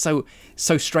 I think it's so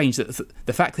strange that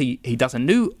the fact that he does a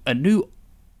new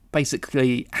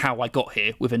basically How I Got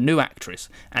Here with a new actress,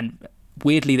 and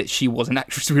weirdly that she was an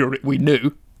actress we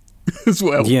knew as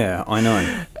well. Yeah, I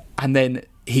know. And then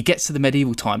he gets to the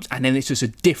medieval times, and then it's just a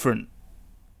different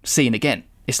scene again.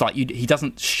 It's like he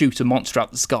doesn't shoot a monster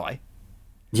out the sky.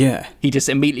 Yeah. He just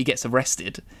immediately gets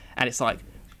arrested, and it's like,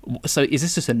 so is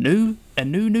this just a new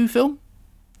film?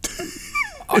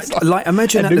 Like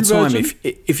imagine a at the new time version?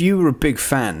 if you were a big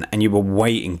fan and you were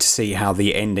waiting to see how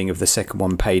the ending of the second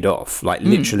one paid off, like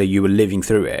literally you were living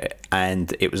through it,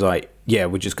 and it was like, yeah,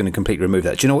 we're just going to completely remove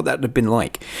that. Do you know what that would have been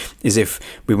like? Is if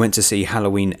we went to see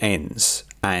Halloween Ends,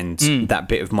 and that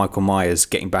bit of Michael Myers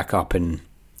getting back up and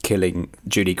killing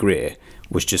Judy Greer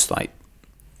was just like,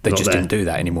 they Not just there. didn't do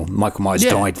that anymore. Michael Myers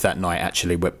died that night,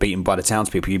 actually, beaten by the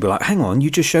townspeople. You'd be like, hang on, you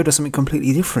just showed us something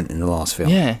completely different in the last film.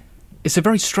 Yeah, it's a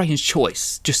very strange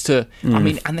choice. Just to, I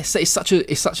mean, and it's such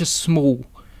a small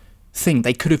thing.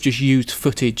 They could have just used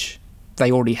footage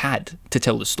they already had to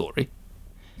tell the story,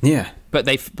 Yeah. but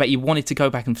he wanted to go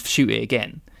back and shoot it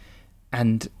again,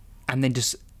 and then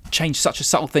just change such a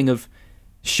subtle thing of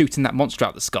shooting that monster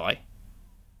out the sky.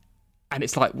 And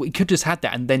it's like, we could just had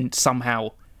that, and then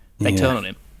somehow they turn on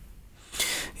him.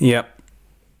 Yep.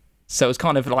 So it's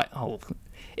kind of like,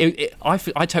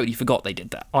 I totally forgot they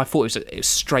did that. I thought it was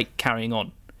straight carrying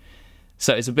on.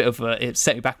 So it's a bit of it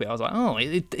set me back a bit. I was like,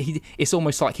 it's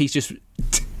almost like he's just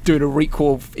doing a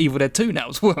recall of Evil Dead 2 now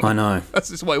as well. I know. That's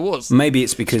just what it was. Maybe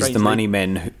it's because Strangely. the Money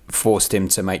Men forced him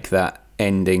to make that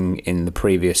ending in the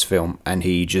previous film, and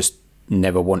he just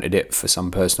never wanted it for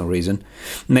some personal reason.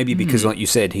 Maybe because, like you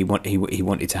said, he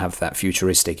wanted to have that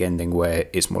futuristic ending where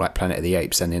it's more like Planet of the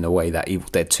Apes, and in a way that Evil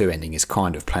Dead 2 ending is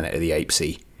kind of Planet of the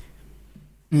Apes-y.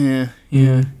 Yeah.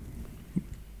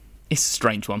 It's a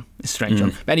strange one.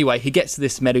 But anyway, he gets to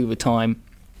this medieval time.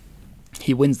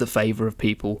 He wins the favour of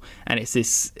people, and it's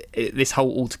this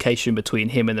whole altercation between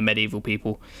him and the medieval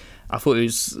people. I thought it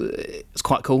was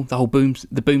quite cool. The whole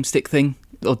boomstick thing.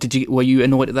 Or were you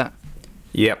annoyed at that?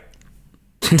 Yep.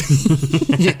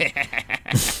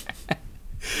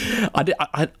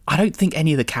 I don't think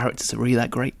any of the characters are really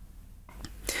that great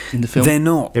in the film. They're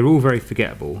not. They're all very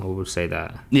forgettable, I will say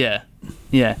that. Yeah,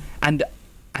 and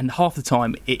half the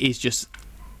time it is just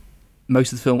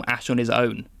most of the film Ash on his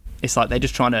own. It's like they're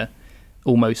just trying to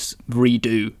almost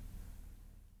redo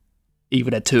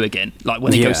Evil Dead 2 again. Like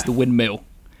when he goes to the windmill,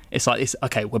 it's like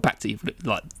okay, we're back to Evil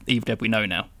Dead we know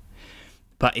now.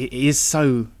 But it is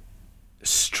so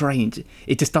strange.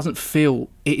 It just doesn't feel.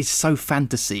 It is so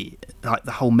fantasy, like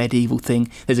the whole medieval thing.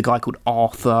 There's a guy called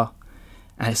Arthur,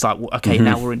 and it's like, okay,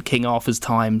 now we're in King Arthur's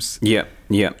times. Yep.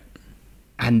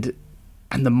 And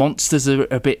the monsters are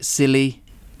a bit silly,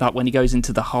 like when he goes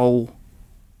into the hole.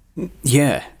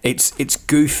 Yeah, it's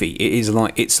goofy. It's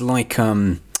like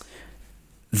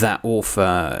that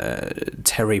author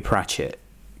Terry Pratchett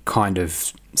kind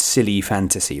of silly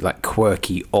fantasy, like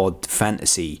quirky, odd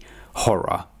fantasy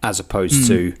horror, as opposed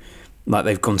to like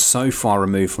they've gone so far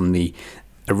removed from the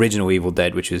original Evil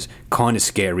Dead, which is kind of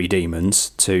scary demons,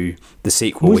 to the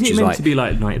sequel, Wasn't which it is meant like to be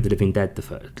like Night of the Living Dead, the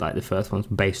first ones,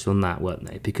 based on that, weren't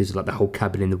they? Because like the whole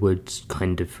cabin in the woods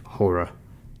kind of horror.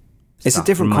 it's a stuff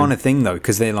different remind- kind of thing though,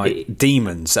 because they're like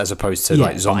demons as opposed to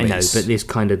like zombies. I know, but it's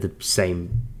kind of the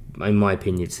same. In my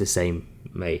opinion, it's the same,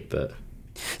 mate. But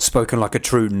Spoken like a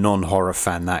true non-horror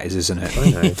fan, that is, isn't it? I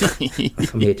know.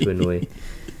 I'm here to annoy.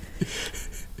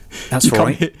 That's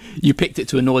right. You picked it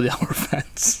to annoy the horror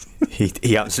fans.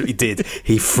 He absolutely did.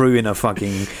 He threw in a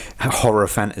fucking horror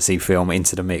fantasy film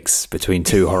into the mix between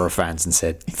two horror fans and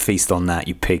said, "Feast on that,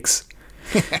 you pigs."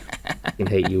 I can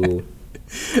hate you all.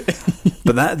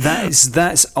 But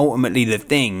that's ultimately the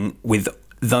thing with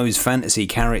those fantasy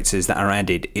characters that are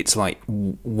added. It's like,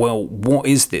 well, what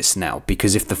is this now?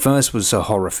 Because if the first was a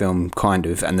horror film, kind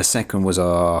of, and the second was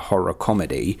a horror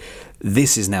comedy,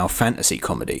 this is now fantasy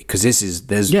comedy. Because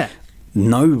there's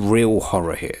no real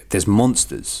horror here. There's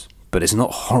monsters, but it's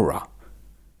not horror.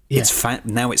 Yeah.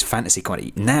 Now it's fantasy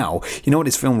comedy. Now, you know what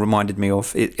this film reminded me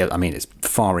of? I mean, it's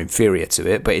far inferior to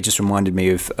it, but it just reminded me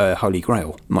of Holy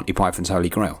Grail, Monty Python's Holy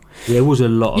Grail. There was a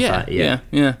lot of that. Yeah.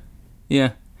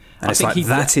 And it's like,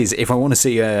 if I want to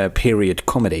see a period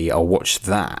comedy, I'll watch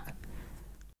that.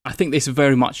 I think this is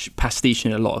very much pastiche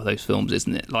in a lot of those films,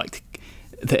 isn't it? Like,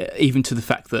 even to the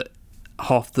fact that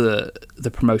half the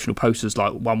promotional posters,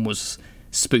 like one was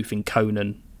spoofing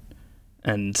Conan,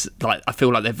 And like, I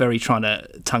feel like they're very trying to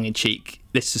tongue in cheek.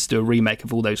 Let's just do a remake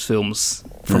of all those films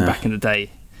from back in the day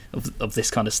of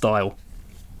this kind of style,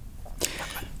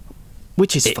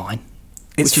 which is fine.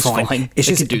 It's fine. It's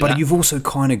They just, can do but that. you've also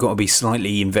kind of got to be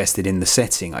slightly invested in the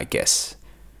setting, I guess.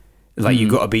 Like you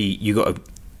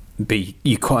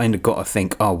kind of got to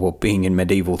think, oh well, being in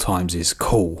medieval times is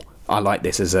cool. I like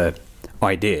this as a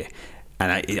idea,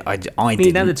 and I I mean,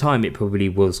 didn't. at the time, it probably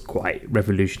was quite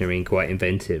revolutionary and quite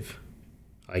inventive.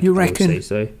 You I would reckon? say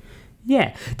so.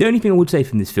 Yeah. The only thing I would say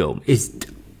from this film is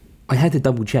I had to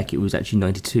double check it was actually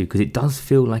 92 because it does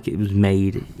feel like it was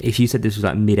made. If you said this was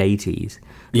like mid 80s, like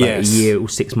Yes. a year or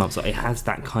 6 months, like it has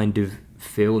that kind of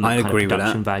feel. And that I kind agree of with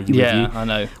production that. value. Yeah, with you. I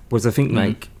know. Whereas I think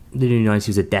like the new 90s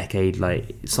was a decade.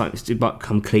 Like science did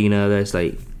become cleaner. There's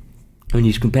like. When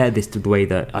you compare this to the way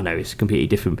that, I know it's a completely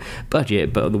different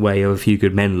budget, but the way A Few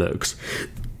Good Men looks,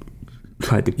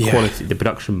 like the quality, the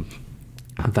production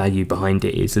value behind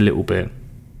it is a little bit,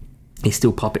 it's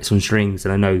still puppets on strings,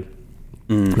 and I know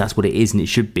that's what it is and it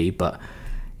should be, but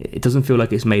it doesn't feel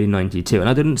like it's made in 92. And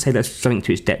I didn't say that's something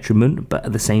to its detriment, but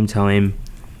at the same time,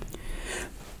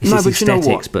 it's No, its but you know what?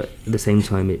 aesthetics, but at the same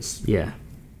time, it's, yeah.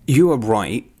 You are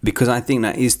right, because I think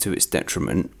that is to its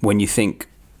detriment when you think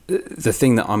the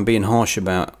thing that I'm being harsh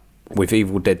about with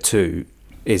Evil Dead 2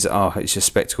 is, it's just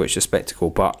spectacle.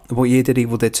 But what year did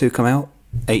Evil Dead 2 come out?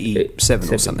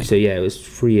 87 or something. So yeah, it was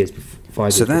 3 years,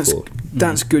 5 So years before.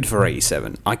 that's good for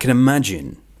 87. I can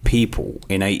imagine people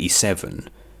in 87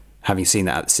 having seen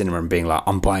that at the cinema and being like,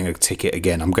 I'm buying a ticket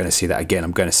again, I'm going to see that again,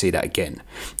 I'm going to see that again.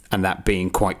 And that being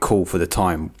quite cool for the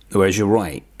time. Whereas you're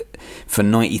right, for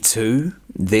 92,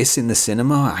 this in the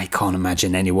cinema, I can't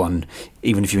imagine anyone,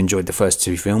 even if you enjoyed the first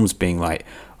two films, being like,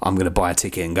 I'm going to buy a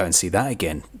ticket and go and see that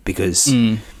again, because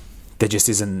there just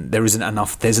isn't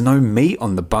enough, there's no meat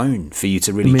on the bone for you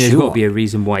to really I mean, there's chew got to on. be a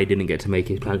reason why he didn't get to make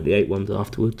his Planet of the Apes ones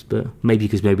afterwards, but maybe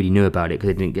because nobody knew about it because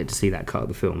they didn't get to see that cut of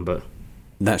the film. But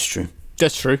That's true.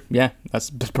 That's true. Yeah,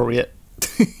 that's probably it.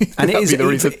 And it That'd is, be the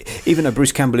reason. even though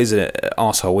Bruce Campbell is an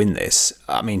arsehole in this,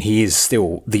 I mean, he is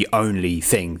still the only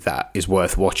thing that is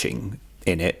worth watching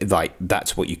in it. Like,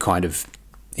 that's what you kind of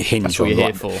hinge That's what on. you're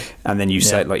like- here for. And then you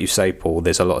say, Yeah. like you say, Paul,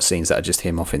 there's a lot of scenes that are just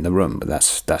him off in the room, but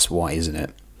that's why, isn't it?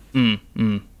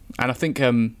 And I think,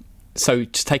 so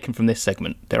just taken from this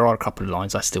segment, there are a couple of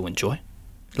lines I still enjoy.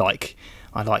 Like,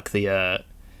 I like the,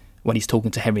 when he's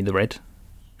talking to Henry the Red,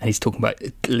 and he's talking about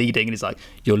leading, and he's like,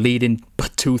 you're leading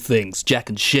but two things, Jack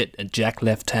and shit, and Jack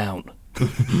left town.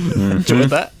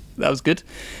 Enjoyed that. That was good.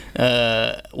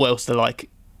 What else do I like?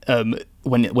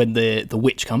 When the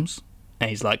witch comes,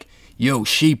 and he's like, yo,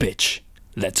 she bitch,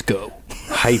 let's go.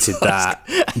 Hated that.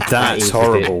 That That's is a bit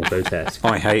horrible. grotesque.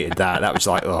 I hated that. That was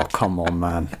like, oh, come on,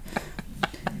 man.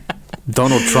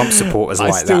 Donald Trump supporters I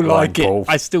like still that like line, it. Paul.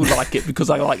 I still like it because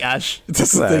I like Ash.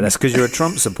 That's the Well, thing. that's because you're a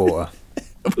Trump supporter.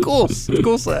 Of course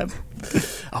I am.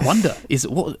 I wonder, is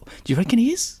it what? Do you reckon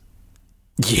he is?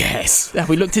 Yes. Have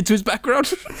we looked into his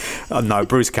background? Oh, no,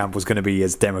 Bruce Campbell's going to be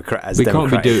as Democrat as We can't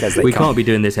be Democratic as they we come. can't be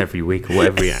doing this every week or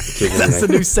whatever he acts. That's the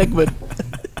new segment.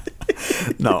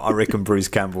 No, I reckon Bruce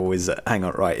Campbell is. Hang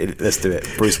on, right? Let's do it.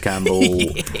 Bruce Campbell,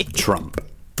 Trump.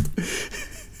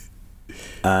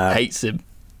 Hates him.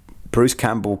 Bruce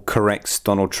Campbell corrects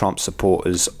Donald Trump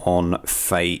supporters on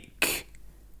fake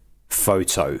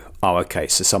photo. Oh, okay.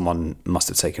 So someone must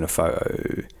have taken a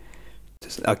photo.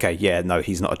 Okay, yeah, no,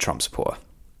 he's not a Trump supporter.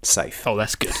 Safe. Oh,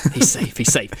 that's good. He's safe.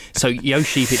 He's safe. So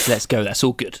Yoshi, it's let's go. That's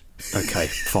all good. Okay,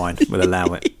 fine. We'll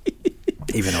allow it.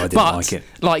 Even though I didn't But like it.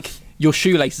 like your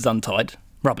shoelace is untied.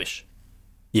 Rubbish.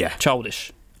 Yeah.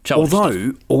 Childish. Stuff.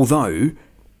 Although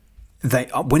they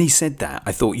when he said that,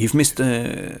 I thought you've missed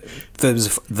the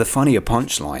funnier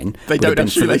punchline. They would don't have been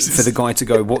have shoelaces. for the guy to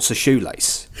go, "What's a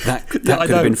shoelace?" That Yeah, could I have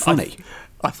know. been funny.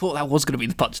 I thought that was going to be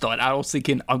the punchline. I was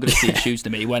thinking, I'm going to see his shoes to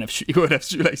me. He won't have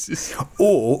shoelaces.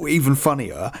 Or even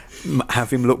funnier, have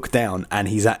him look down and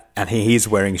he is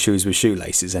wearing shoes with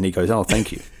shoelaces, and he goes, "Oh,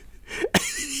 thank you,"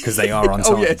 because they are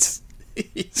untied. Oh, yes.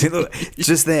 See, look,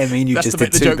 just there, me and you That's just to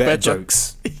did make the two joke better better.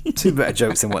 jokes. Two better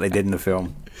jokes than what they did in the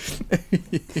film.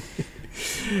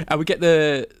 And we get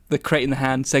the crate in the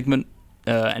hand segment,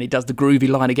 and he does the groovy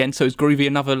line again. So is groovy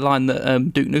another line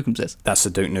that Duke Nukem says? That's the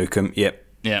Duke Nukem. Yep.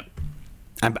 Yeah.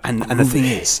 And the thing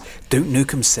is, Duke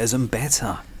Nukem says them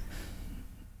better.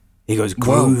 He goes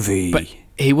groovy. But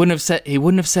he wouldn't have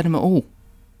said them at all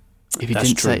if he That's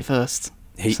didn't say true. it first.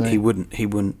 He So- wouldn't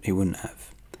have.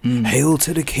 Hail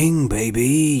to the king,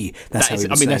 baby. That's how he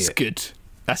would say that's it. good.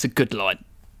 That's a good line.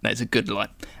 That's a good line.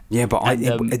 Yeah, but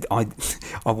And,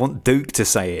 I want Duke to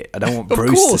say it. I don't want Of Bruce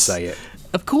to course. say it.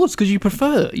 Of course, because you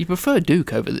prefer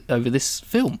Duke over this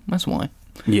film. That's why.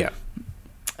 Yeah.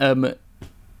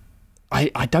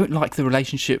 I don't like the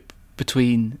relationship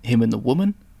between him and the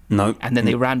woman. No. And then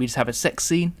they randomly just have a sex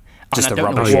scene. Just and a I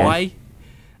don't know rubbish one. why.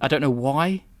 I don't know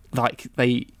why. Like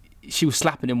she was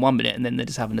slapping him 1 minute and then they're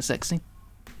just having a sex scene.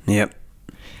 Yep.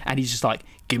 And he's just like,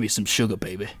 "Give me some sugar,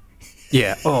 baby."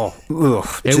 Yeah. Oh.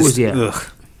 Ugh. It was, yeah.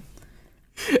 Ugh.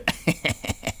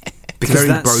 It's a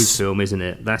very bros film, isn't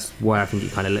it? That's why I think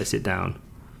it kind of lets it down.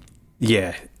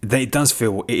 Yeah, it does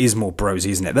feel it is more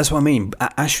brosy, isn't it? That's what I mean.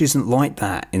 Ash isn't like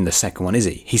that in the second one, is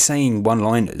he? He's saying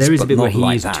one-liners. There is but a bit not where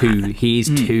like that. he's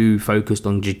too focused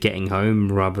on just getting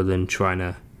home rather than trying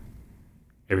to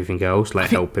everything else, like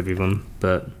help everyone.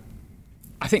 But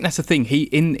I think that's the thing. He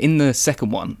in the second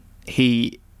one,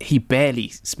 he barely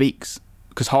speaks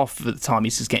because half of the time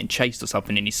he's just getting chased or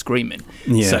something and he's screaming.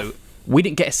 Yeah. So we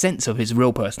didn't get a sense of his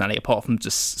real personality apart from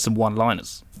just some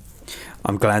one-liners.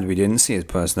 I'm glad we didn't see his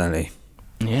personality.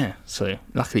 Yeah. So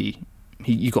luckily,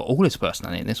 you got all his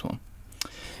personality in this one.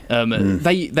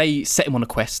 They set him on a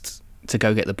quest to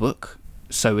go get the book.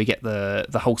 So we get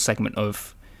the whole segment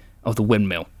of the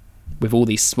windmill with all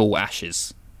these small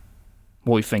ashes.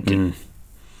 What are you thinking?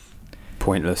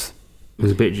 Pointless. it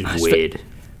was a bit just weird.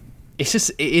 It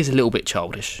is a little bit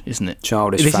childish, isn't it?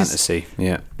 Childish fantasy.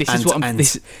 This is what I'm.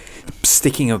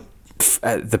 Sticking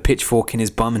the pitchfork in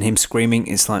his bum and him screaming.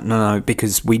 It's like no,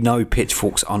 because we know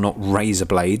pitchforks are not razor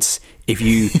blades. If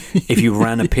you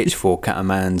ran a pitchfork at a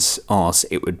man's arse,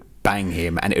 it would bang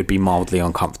him and it would be mildly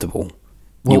uncomfortable.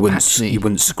 Well, you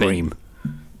wouldn't scream.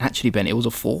 Ben, it was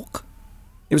a fork.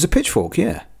 It was a pitchfork,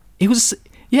 yeah. It was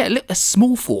a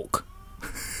small fork.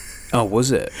 Oh,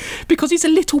 was it? Because he's a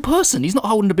little person. He's not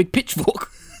holding a big pitchfork.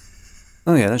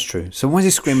 Oh yeah, that's true. So why is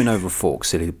he screaming over a fork,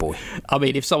 silly boy? I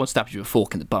mean, if someone stabs you with a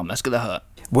fork in the bum, that's gonna hurt.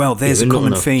 Well, there's a not common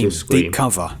enough theme: to scream. deep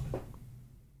cover.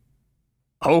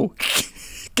 Oh,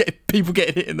 people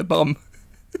getting hit in the bum.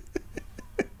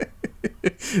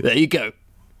 There you go.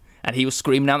 And he was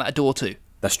screaming out that door too.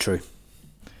 That's true.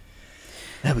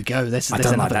 There we go. There's I don't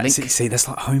like another that. link. See, that's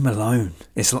like Home Alone.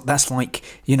 That's like,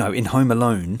 in Home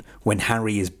Alone when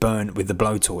Harry is burnt with the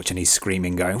blowtorch and he's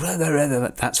screaming, going,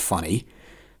 that's funny.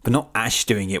 But not Ash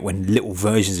doing it when little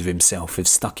versions of himself have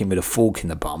stuck him with a fork in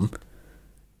the bum.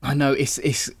 I know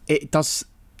it does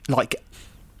like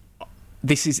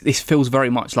this feels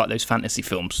very much like those fantasy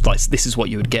films. Like this is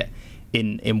what you would get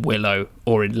in Willow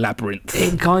or in Labyrinth.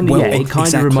 It kind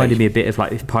of reminded me a bit of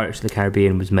like if Pirates of the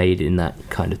Caribbean was made in that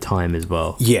kind of time as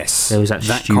well. Yes, there was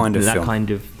that kind of film. kind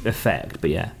of effect.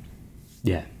 But yeah.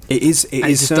 It is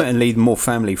certainly more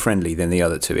family friendly than the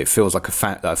other two. It feels like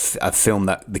a film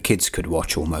that the kids could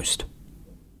watch almost.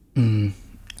 And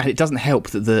it doesn't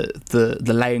help that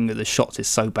the layering of the shots is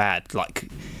so bad. Like,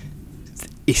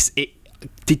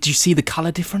 did you see the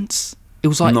color difference? It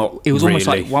was like almost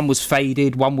like one was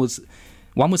faded, one was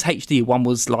HD, one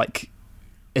was like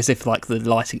as if like the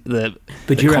lighting, the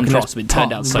contrast had been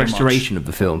turned out so much. Restoration of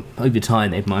the film over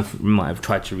time, they might have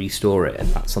tried to restore it, and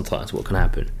that's sometimes what can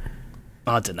happen.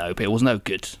 I don't know, but it was no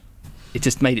good. It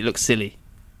just made it look silly.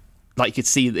 Like you could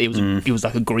see that it was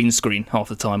like a green screen half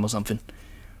the time or something.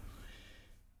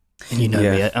 And you know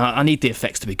me, I need the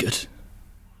effects to be good.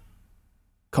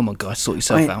 Come on, guys, sort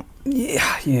yourself out.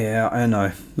 Yeah, I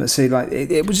know. But see, like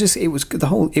it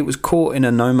was caught in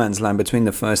a no man's land between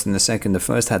the first and the second. The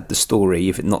first had the story,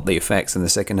 if not the effects, and the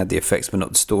second had the effects but not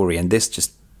the story. And this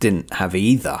just didn't have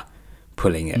either.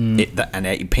 Pulling it, and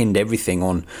it pinned everything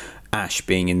on Ash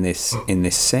being in this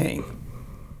setting.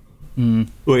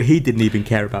 Well, he didn't even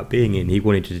care about being in. He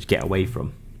wanted to just get away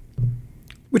from.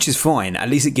 Which is fine. At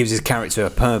least it gives his character a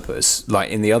purpose. Like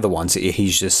in the other ones,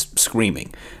 he's just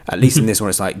screaming. At least in this one,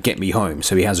 it's like, get me home.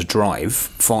 So he has a drive.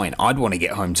 Fine. I'd want to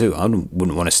get home too. I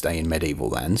wouldn't want to stay in medieval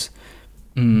lands.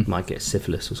 Might get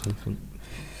syphilis or something.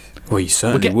 Well, you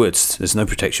certainly would. There's no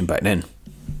protection back then.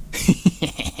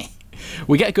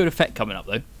 We get a good effect coming up,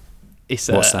 though. It's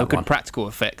a good practical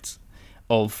effect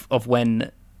of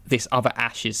when this other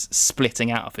Ash is splitting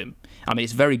out of him. I mean,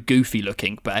 it's very goofy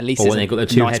looking, but at least it's when they got the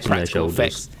two heads on their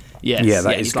shoulders. Yes, yeah,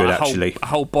 that is good, like actually. A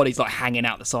whole body's like hanging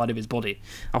out the side of his body.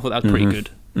 I thought that was pretty good.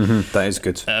 Mm-hmm. That is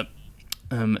good.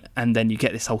 And then you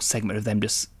get this whole segment of them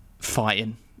just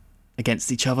fighting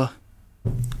against each other.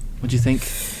 What do you think?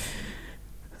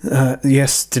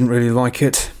 Yes, didn't really like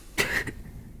it.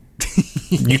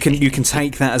 You can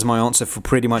take that as my answer for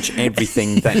pretty much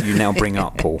everything that you now bring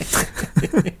up, Paul.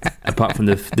 Apart from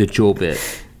the jaw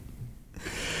bit.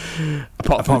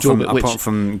 Apart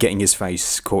from getting his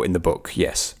face caught in the book,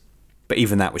 yes. But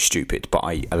even that was stupid, but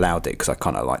I allowed it because I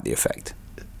kind of liked the effect.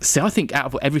 See, I think out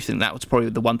of everything, that was probably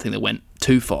the one thing that went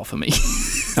too far for me.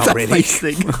 Oh, really? Face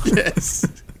thing. Yes.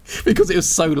 Because it was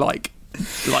so like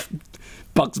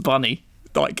Bugs Bunny.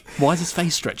 Like, why is his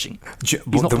face stretching?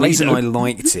 But not the reason Play-Doh. I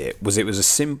liked it was it was a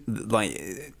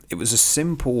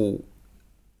simple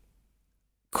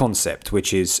concept,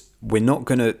 which is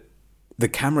the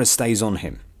camera stays on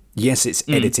him. Yes, it's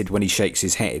edited when he shakes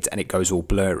his head and it goes all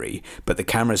blurry, but the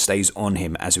camera stays on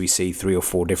him as we see 3 or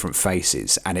 4 different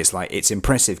faces, and it's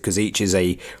impressive because each is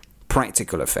a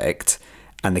practical effect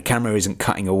and the camera isn't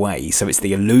cutting away, so it's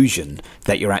the illusion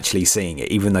that you're actually seeing it,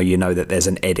 even though you know that there's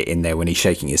an edit in there when he's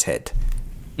shaking his head.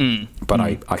 But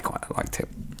I quite liked it.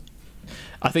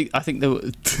 I think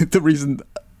the reason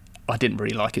I didn't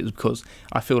really like it was because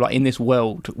I feel like in this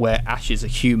world where Ash is a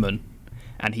human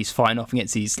and he's fighting off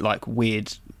against these like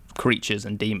weird creatures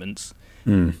and demons,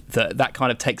 that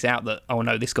kind of takes out that, oh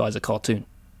no, this guy's a cartoon.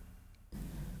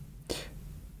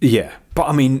 Yeah, but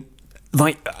I mean,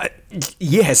 like,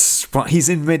 yes, but he's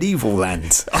in medieval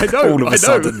land. I know, all of a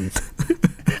sudden.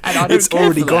 And I don't It's care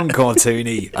already for gone that.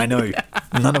 cartoony. I know.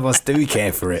 None of us do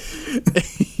care for it.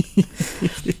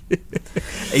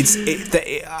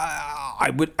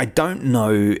 I don't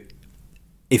know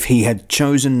if he had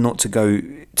chosen not to go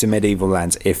to medieval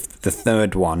lands, if the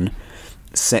third one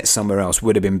set somewhere else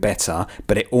would have been better,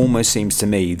 but it almost seems to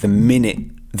me the minute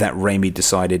that Raimi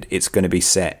decided it's going to be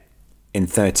set in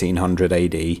 1300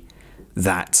 AD,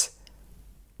 that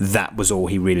was all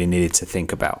he really needed to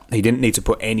think about. He didn't need to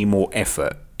put any more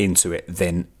effort into it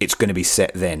than it's going to be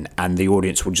set then, and the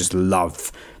audience will just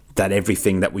love that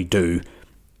everything that we do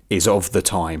is of the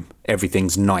time.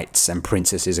 Everything's knights and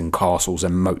princesses and castles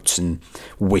and moats and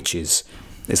witches.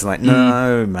 It's like,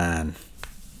 no, man.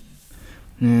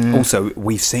 Also,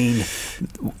 we've seen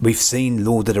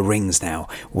Lord of the Rings now.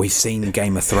 We've seen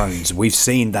Game of Thrones. We've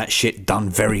seen that shit done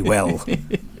very well.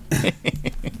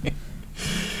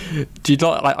 Do you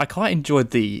like? I quite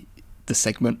enjoyed the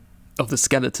segment of the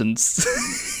skeletons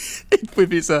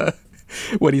with his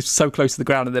when he's so close to the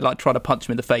ground and they're like trying to punch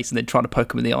him in the face and then trying to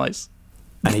poke him in the eyes.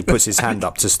 And he puts his hand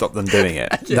up to stop them doing it.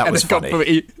 Yeah, That was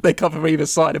funny. They come from either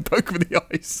side and poke him in the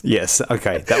eyes. Yes,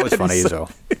 okay, that was funny as well.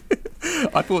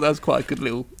 I thought that was quite a good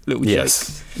little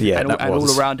Yes, joke. yeah, and that all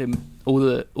was. around him, all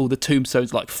the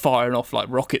tombstones like firing off like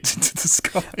rockets into the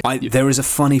sky. There is a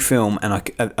funny film and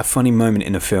a funny moment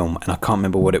in a film, and I can't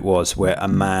remember what it was, where a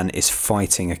man is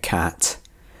fighting a cat,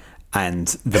 and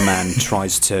the man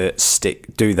tries to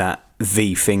do that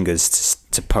V fingers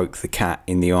to poke the cat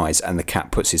in the eyes, and the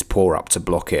cat puts his paw up to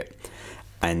block it.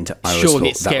 And I always Surely thought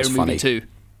it's that was Scary funny. Movie too.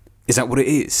 Is that what it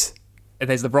is? And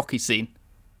there's the Rocky scene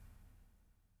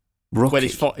Rocky.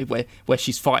 where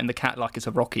she's fighting the cat like it's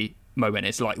a Rocky moment.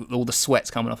 It's like all the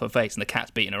sweat's coming off her face and the cat's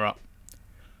beating her up.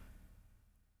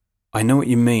 I know what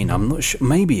you mean. I'm not sure.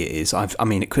 Maybe it is. I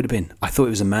mean, it could have been. I thought it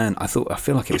was a man. I feel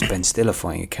like it was Ben Stiller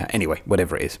fighting a cat. Anyway,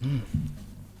 whatever it is.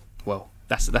 Well,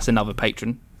 that's another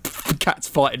patron. Cats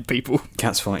fighting people.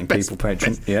 Cats fighting people,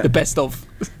 patron. Yeah. The best of.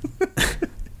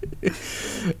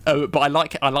 But I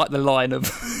like the line of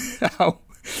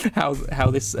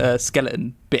how this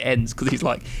skeleton bit ends, because he's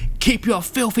like, "Keep your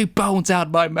filthy bones out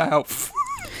of my mouth."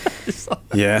 Like,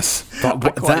 Yes, I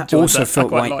but quite that enjoyed also that. I felt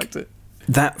quite like liked it.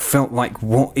 that felt like,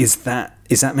 what is that?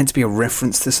 Is that meant to be a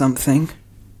reference to something?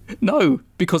 No,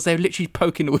 because they're literally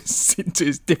poking into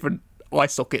his different eye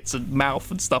sockets and mouth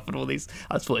and stuff and all these.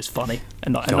 I just thought it was funny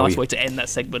and a nice way to end that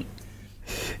segment.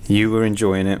 You were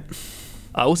enjoying it.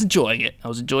 I was enjoying it. I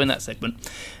was enjoying that segment.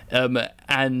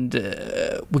 And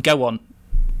we go on.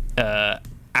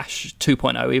 Ash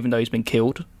 2.0, even though he's been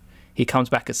killed, he comes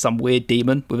back as some weird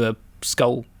demon with a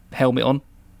skull helmet on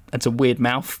and some weird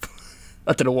mouth.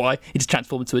 I don't know why. He just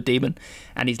transformed into a demon.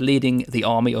 And he's leading the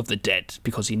army of the dead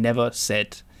because he never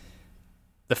said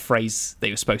the phrase that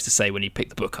he was supposed to say when he picked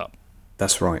the book up.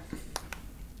 That's right.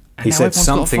 And He now said everyone's got to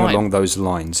something fight. along those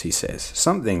lines, he says.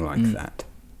 Something like that.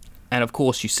 And of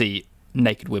course, you see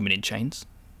naked women in chains.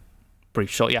 Brief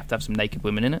shot, you have to have some naked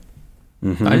women in it.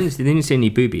 Mm-hmm. I didn't see any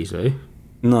boobies though.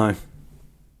 No.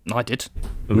 I did.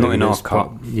 Or Not maybe in our there's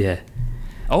cut. Yeah,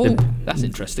 Oh, that's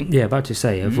interesting. yeah. About to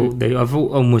say, I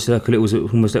thought almost like it was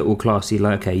almost like all classy.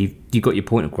 Like, okay, you got your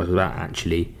point across without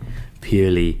actually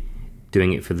purely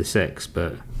doing it for the sex.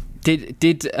 But Did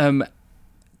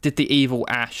the evil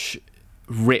Ash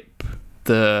rip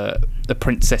the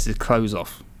princess's clothes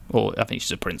off? Or I think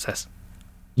she's a princess.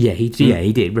 yeah, he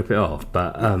did rip it off.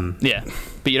 But Yeah,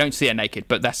 but you don't see her naked.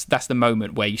 But that's the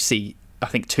moment where you see, I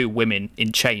think, 2 women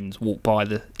in chains walk by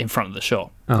in front of the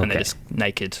shop, and they're okay. just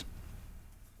naked.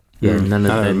 yeah, none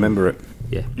of I them. don't remember it.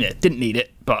 Yeah, Yeah, didn't need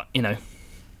it, but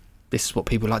this is what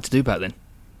people like to do back then.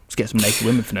 Just get some naked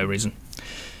women for no reason.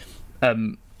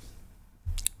 Then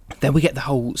we get the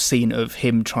whole scene of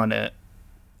him trying to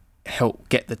help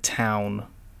get the town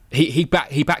he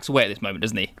backs away at this moment,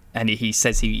 doesn't he? And he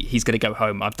says he's going to go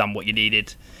home. I've done what you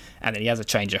needed. And then he has a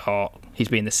change of heart. He's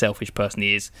being the selfish person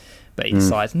he is. But he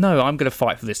decides, no, I'm going to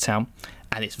fight for this town.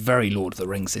 And it's very Lord of the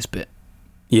Rings, this bit.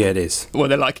 Yeah, it is. Well,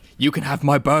 they're like, you can have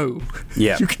my bow.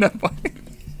 Yeah. You can have my...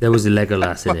 There was a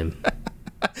Legolas in him.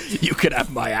 You can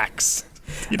have my axe.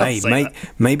 Hey,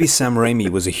 maybe Sam Raimi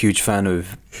was a huge fan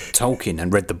of Tolkien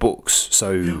and read the books,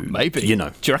 so Maybe. you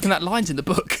know. Do you reckon that line's in the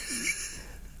book?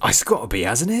 It's got to be,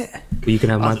 hasn't it? But you can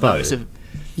have my bow.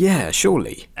 Yeah,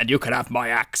 surely. And you can have my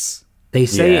axe. They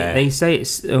say Yeah. They say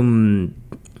it's.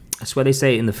 I swear they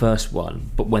say it in the first one,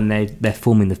 but when they're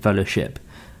forming the Fellowship.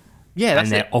 Yeah, that's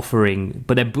and they're it. offering,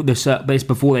 but it's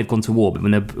before they've gone to war. But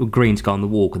when they're agreeing to go on the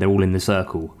walk, and they're all in the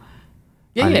circle.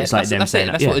 Yeah, and yeah, it's like that's, them that's saying,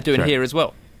 it. That's yeah, what they're doing correct. here as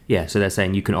well. Yeah, so they're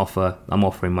saying I'm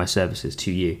offering my services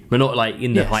to you, but not like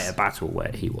in the Yes. height of battle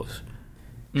where he was,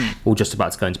 or just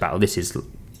about to go into battle. This is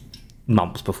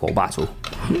months before battle.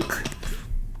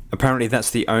 Apparently, that's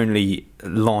the only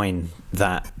line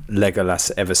that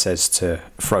Legolas ever says to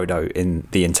Frodo in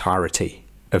the entirety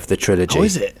of the trilogy. Oh,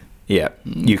 is it? Yeah,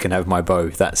 you can have my bow.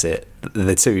 That's it.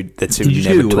 The two Did you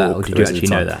never do all talk. that, or did you the rest of the actually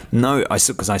know time. that? No,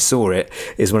 because I saw it.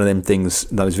 It's one of them things,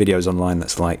 those videos online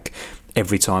that's like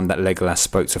every time that Legolas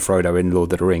spoke to Frodo in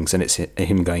Lord of the Rings, and it's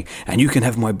him going, "And you can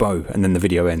have my bow," and then the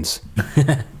video ends.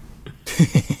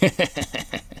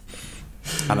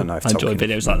 I don't know if I enjoy Tolkien-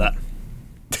 videos like that.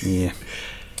 Yeah.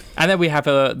 And then we have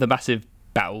the massive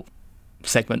battle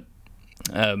segment.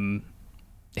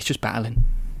 It's just battling.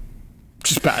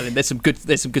 Just battling. There's some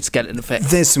good skeleton effects.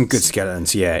 There's some good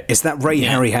skeletons, yeah. It's that Ray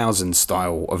Yeah. Harryhausen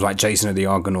style of like Jason of the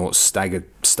Argonauts staggered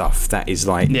stuff that is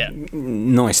like Yeah.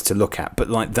 nice to look at. But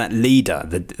like that leader,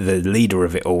 the leader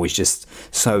of it all is just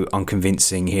so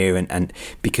unconvincing here, and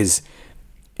because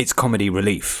it's comedy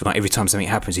relief. Like every time something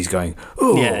happens, he's going,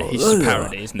 "Oh, Yeah, he's just a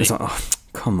parody, isn't he? It's like, oh,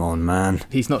 come on, man.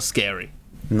 He's not scary.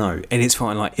 No, and it's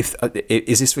fine. Like, if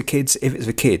is this for kids? If it's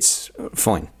for kids,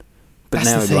 fine. But That's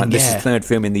now, the thing, like, this is yeah. the third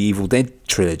film in the Evil Dead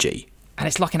trilogy. And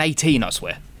it's like an 18, I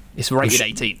swear. It's rated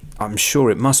 18. I'm sure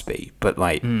it must be, but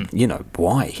like, you know,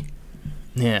 why?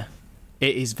 Yeah.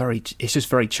 It's just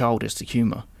very childish, the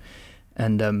humour.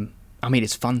 And, I mean,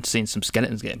 it's fun seeing some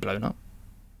skeletons getting blown up.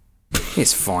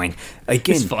 It's fine.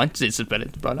 Again, It's fine seeing some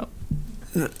skeletons blown up.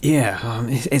 yeah,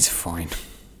 it's fine.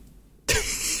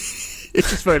 It's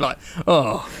just very like,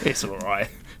 oh, it's all right.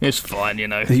 It's fine, you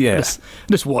know. Yeah.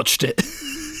 Just watched it.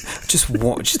 Just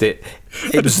watched it.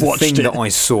 It was just the watched thing it. that I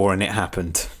saw, and it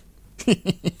happened.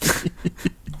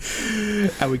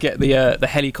 And we get the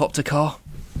helicopter car.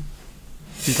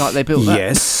 It's like they built that.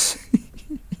 Yes,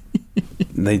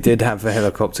 they did have a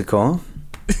helicopter car.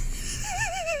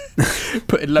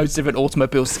 Putting loads of different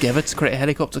automobiles together to create a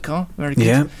helicopter car. Very good.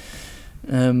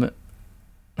 Yeah,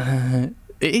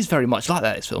 It is very much like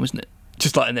that, this film, isn't it?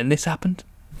 Just like, and then this happened.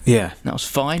 yeah. That was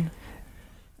fine.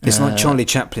 It's like Charlie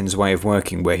Chaplin's way of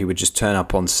working, where he would just turn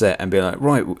up on set and be like,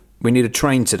 "Right, we need a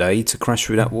train today to crash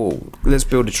through that wall. Let's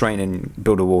build a train and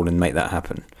build a wall and make that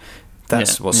happen."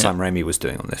 That's Yeah, what yeah. Sam Raimi was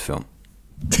doing on this film.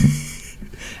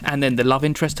 And then the love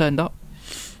interest turned up,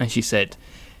 and she said,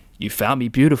 "You found me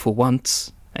beautiful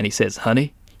once." And he says,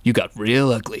 "Honey, you got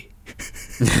real ugly."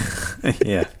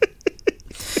 Yeah.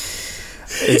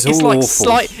 It's all like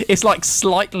awful. it's like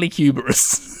slightly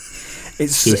humorous.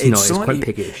 It's It's not. It's slightly- quite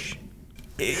piggish.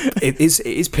 It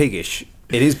is piggish.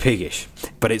 It is piggish,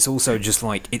 but it's also just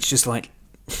like it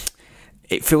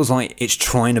feels like it's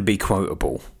trying to be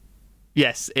quotable,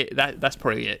 Yes, that's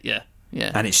probably it. Yeah,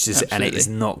 yeah. and it's just and absolutely. it's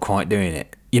not quite doing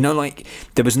it. You know, like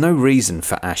there was no reason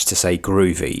for Ash to say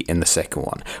groovy in the second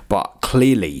one, but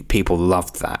clearly people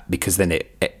loved that because then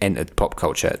it entered pop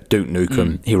culture. Duke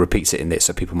Nukem, he repeats it in this,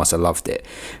 so people must have loved it.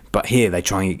 But here they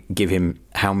try and give him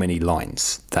how many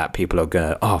lines that people are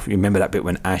gonna. Oh, remember that bit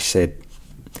when Ash said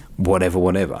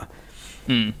whatever.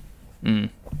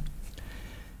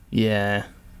 Yeah,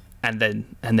 and then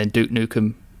Duke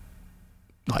Nukem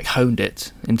like honed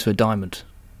it into a diamond.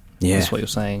 Yeah, That's what you're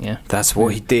saying. Yeah, that's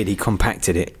what he did. He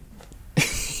compacted it.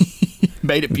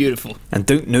 made it beautiful. And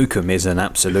Duke Nukem is an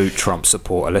absolute Trump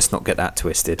supporter. Let's not get that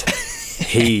twisted.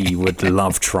 He would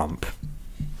love Trump.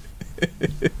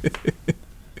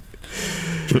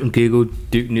 Google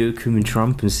Duke Nukem and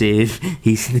Trump and see if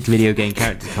he's the video game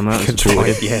character come out and support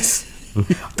it. Yes.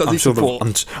 Does I'm he sure,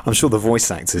 support? I'm sure the voice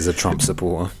actor is a Trump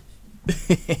supporter.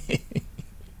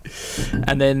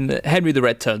 And then Henry the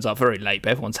Red turns up very late,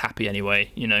 but everyone's happy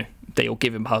anyway. You know, they all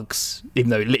give him hugs, even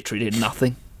though he literally did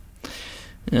nothing.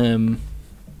 And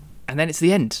then it's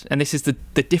the end, and this is the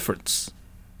difference.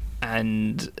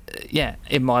 And yeah,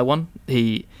 in my one,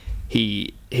 he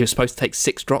he was supposed to take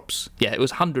 6 drops. Yeah, it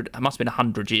was 100. It must have been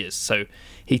 100 years. So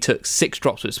he took 6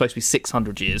 drops. It was supposed to be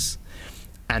 600 years,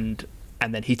 and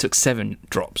then he took 7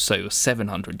 drops. So it was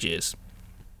 700 years.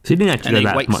 So you didn't actually And go then he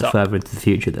that much wakes up. further into the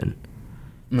future then?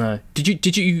 No.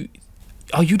 Did you?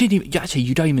 Oh, you didn't even. Actually,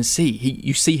 you don't even see.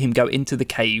 You see him go into the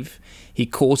cave. He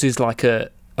causes like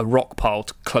a rock pile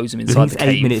to close him I inside think the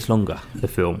it's cave. 8 minutes longer, the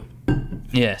film.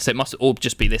 Yeah, so it must all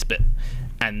just be this bit,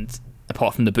 and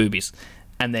apart from the boobies,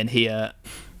 and then he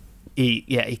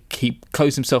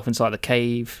closes himself inside the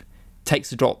cave,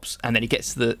 takes the drops, and then he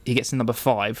gets to number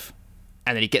 5,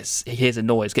 and then he hears a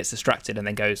noise, gets distracted, and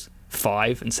then goes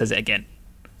 5 and says it again,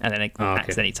 and then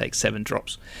accidentally takes 7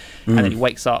 drops, and then he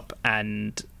wakes up,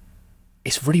 and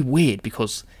it's really weird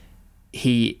because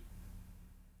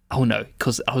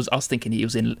because I was thinking he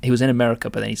was in America,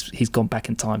 but then he's gone back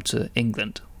in time to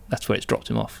England. That's where it's dropped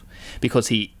him off, because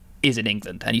he is in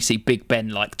England, and you see Big Ben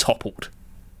like toppled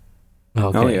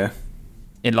Okay. Oh yeah.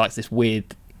 in like this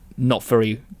weird, not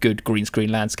very good green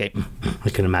screen landscape. I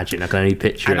can imagine. I can only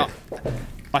picture And it.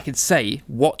 I can say,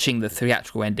 watching the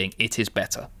theatrical ending, it is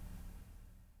better.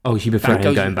 Oh, you prefer that him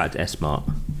goes- going back to S-Mart?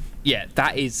 Yeah,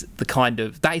 that is the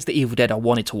Evil Dead I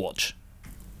wanted to watch.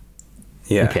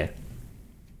 Yeah. Okay.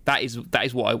 That is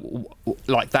what I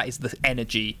like. That is the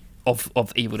energy of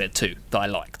Evil Dead 2 that I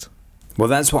liked. Well,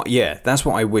 that's what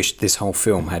I wish this whole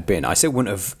film had been. I still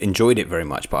wouldn't have enjoyed it very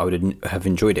much, but I would have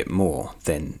enjoyed it more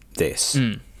than this.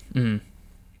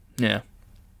 Yeah.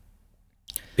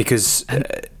 Because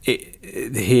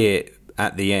here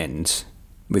at the end,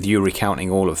 with you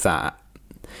recounting all of that,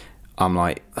 I'm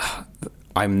like,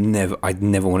 I'd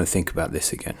never want to think about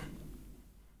this again.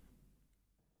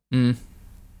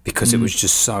 Because it was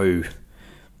just so...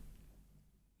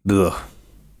 Ugh.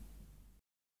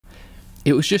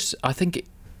 It was just, I think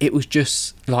it was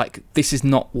just like, this is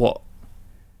not what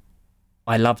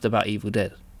I loved about Evil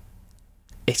Dead.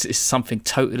 It's something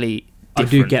totally I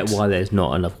different. do get why there's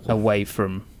not another one. Away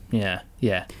from, yeah,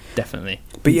 definitely.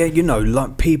 But yeah,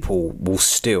 like people will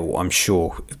still, I'm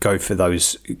sure, go for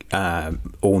those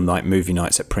all-night movie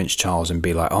nights at Prince Charles and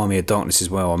be like, Army of Darkness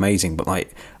is well amazing, but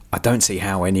like, I don't see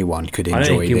how anyone could enjoy I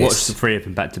don't think you watch this. the 3 of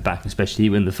them back to back, especially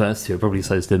when the first 2 are probably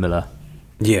so similar.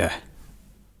 Yeah.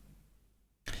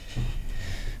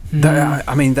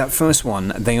 I mean, that first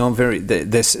one, they are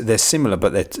they're similar,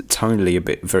 but they're tonally a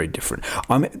bit very different.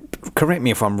 Correct me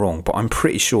if I'm wrong, but I'm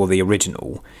pretty sure the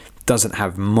original doesn't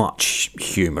have much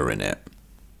humour in it.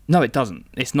 No, it doesn't.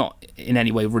 It's not in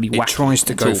any way really wacky. It tries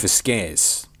to at go all. for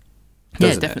scares. Yeah,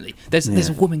 doesn't it? definitely. There's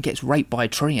a woman gets raped by a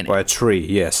tree in it. By a tree,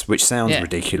 yes, which sounds Yeah.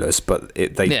 ridiculous, but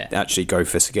they actually go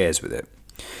for scares with it.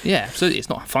 Yeah, absolutely. It's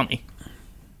not funny.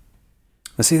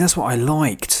 And see, that's what I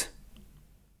liked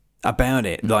about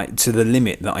it, like to the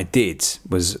limit that I did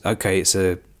was, okay, it's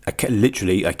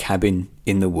literally a cabin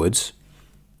in the woods,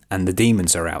 and the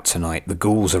demons are out tonight, the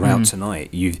ghouls are out tonight.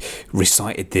 You've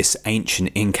recited this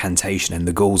ancient incantation and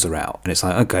the ghouls are out, and it's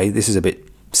like, okay, this is a bit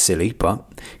silly but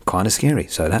kind of scary,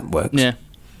 so that works. Yeah,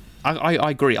 I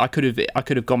agree. I could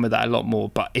have gone with that a lot more,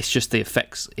 but it's just the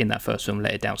effects in that first film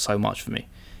let it down so much for me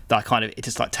that it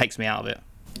just like takes me out of it.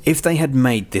 If they had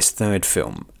made this third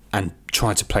film and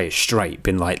tried to play it straight,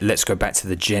 been like, let's go back to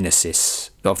the genesis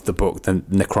of the book, the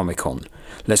Necronomicon,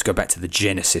 let's go back to the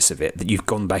genesis of it, that you've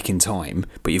gone back in time,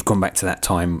 but you've gone back to that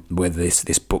time where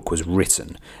this book was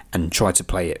written, and tried to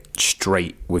play it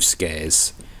straight with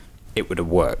scares, it would have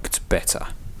worked better.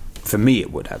 For me,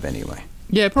 it would have anyway.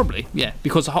 Yeah, probably. Yeah,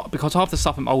 because half the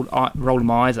stuff I'm rolling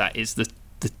my eyes at is the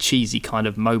cheesy kind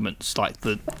of moments, like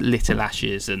the little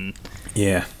ashes and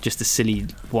Yeah. just the silly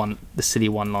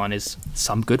one-liners.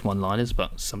 Some good one-liners,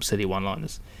 but some silly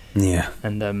one-liners. Yeah.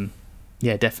 And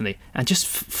yeah, definitely. And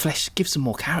just give some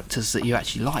more characters that you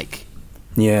actually like.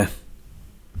 Yeah.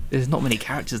 There's not many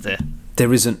characters there.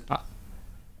 There isn't.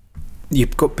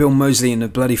 You've got Bill Moseley in a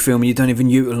bloody film and you don't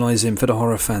even utilise him for the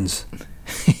horror fans.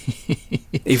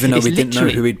 Even though we didn't know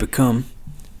who he'd become.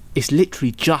 It's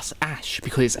literally just Ash,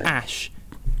 because it's Ash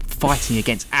fighting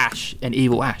against Ash and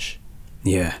evil Ash.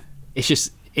 Yeah. It's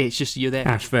just you're there.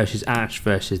 Ash versus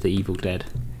the Evil Dead.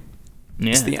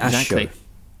 Yeah, It's the Ash exactly.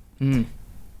 show.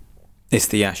 It's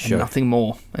the Ash And show. nothing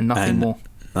more. And nothing more.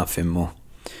 Nothing more.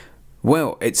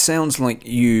 Well, it sounds like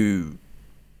you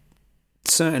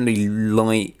certainly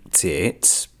liked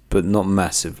it, but not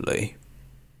massively.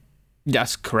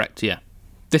 That's correct. Yeah.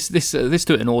 This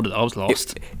do it in order. I was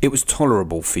lost. It was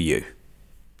tolerable for you.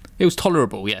 It was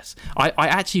tolerable. Yes. I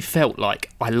actually felt like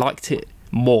I liked it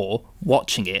more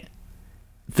watching it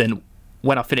than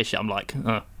when I finished it. I'm like,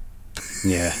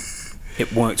 Yeah.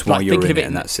 It worked while like you were thinking in of it,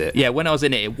 and that's it. Yeah. When I was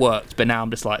in it, it worked. But now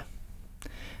I'm just like,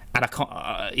 and I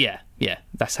can't. Yeah. Yeah,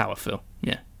 that's how I feel.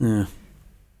 Yeah. Yeah.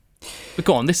 But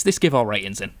go on, let's give our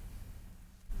ratings in.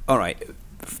 All right.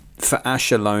 For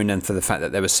Ash alone and for the fact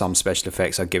that there were some special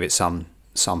effects, I'd give it some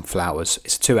flowers.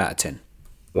 It's a 2 out of 10.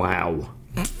 Wow.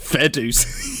 Fair dues.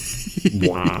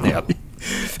 Wow. Yeah.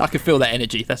 I can feel that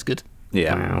energy. That's good.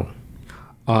 Yeah. Wow.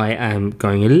 I am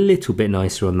going a little bit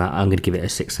nicer on that. I'm going to give it a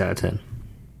 6 out of 10.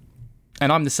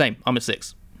 And I'm the same. I'm a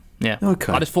 6. Yeah.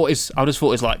 Okay. I just thought it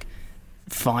was like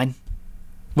fine.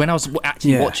 When I was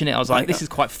actually watching it, I was like, this is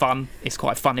quite fun. It's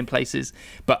quite fun in places,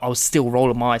 but I was still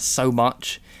rolling my eyes so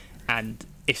much. And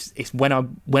it's when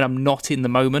I'm not in the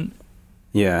moment.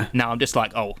 Yeah. Now I'm just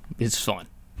like, oh, it's fine.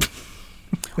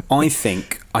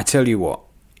 I tell you what,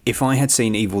 if I had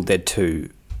seen Evil Dead 2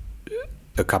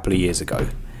 a couple of years ago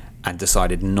and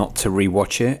decided not to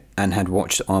rewatch it and had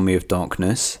watched Army of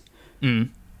Darkness,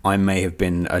 I may have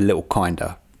been a little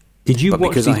kinder. Did you But watch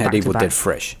because these I had back to Evil back Dead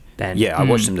fresh. then? Yeah, I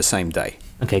watched them the same day.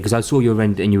 Okay, because I saw your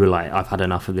end and you were like, I've had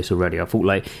enough of this already. I thought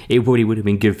like it probably would have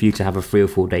been good for you to have a 3 or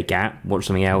 4 day gap, watch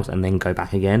something else, and then go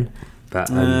back again.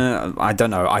 But I don't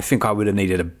know. I think I would have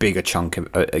needed a bigger chunk of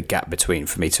a gap between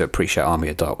for me to appreciate Army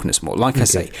of Darkness more. Like I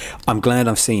say, I'm glad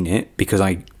I've seen it because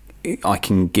I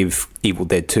can give Evil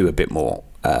Dead 2 a bit more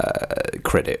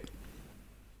credit.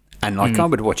 And like I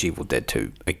would watch Evil Dead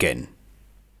 2 again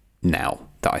now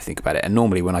that I think about it. And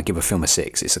normally when I give a film a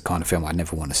 6, it's the kind of film I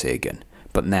never want to see again.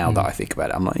 But now that I think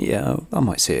about it, I'm like, yeah, I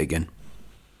might see it again.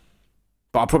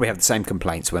 But I'll probably have the same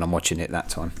complaints when I'm watching it that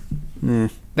time.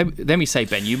 Let me say,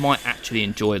 Ben, you might actually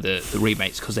enjoy the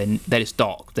remakes because they're just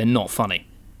dark. They're not funny.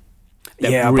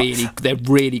 They're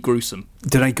really gruesome.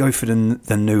 Do they go for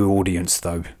the new audience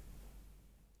though?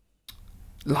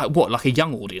 Like what? Like a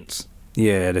young audience?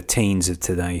 Yeah, the teens of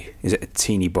today. Is it a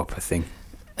teeny bopper thing?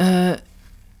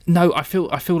 No, I feel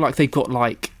like they've got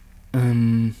like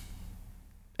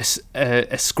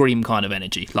a Scream kind of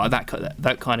energy, like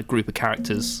that kind of group of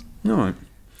characters. All right.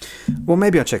 Well,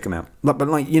 maybe I'll check them out. But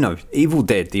like, you know, Evil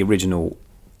Dead, the original,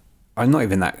 I'm not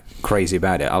even that crazy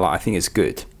about it. I think it's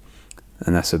good.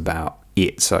 And that's about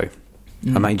it. So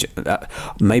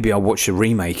maybe I'll watch the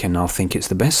remake and I'll think it's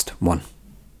the best one.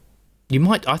 You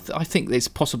might. I think it's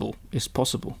possible. It's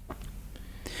possible.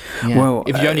 Yeah. Well,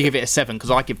 if you only give it a 7, because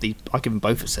I give them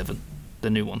both a 7, the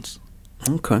new ones.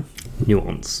 Okay.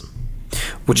 nuance.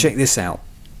 Well, check this out.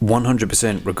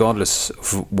 100%, regardless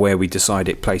of where we decide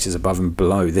it places above and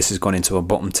below, this has gone into a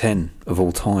bottom 10 of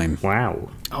all time.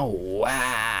 Wow. Oh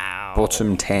wow!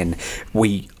 Bottom 10.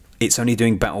 It's only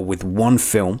doing battle with one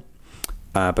film,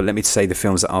 but let me say the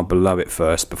films that are below it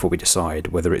first before we decide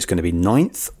whether it's going to be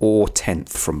 9th or 10th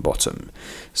from bottom.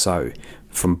 So,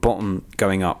 from bottom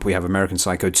going up, we have American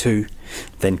Psycho 2,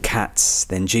 then Cats,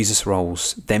 then Jesus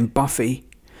Rolls, then Buffy,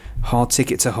 Hard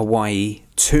Ticket to Hawaii,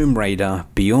 Tomb Raider,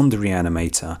 Beyond the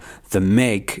Reanimator, The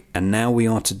Meg, and now we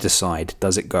are to decide,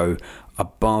 does it go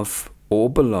above or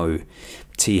below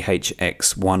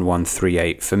THX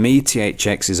 1138? For me,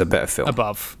 THX is a better film.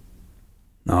 Above.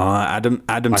 Adam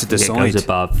I to think decide. it goes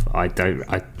above. I think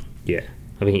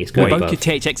it's We going both above. give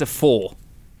THX a 4.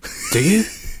 Do you?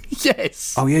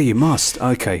 Yes. Oh yeah, you must.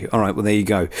 Okay, all right. Well, there you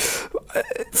go.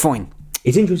 Fine.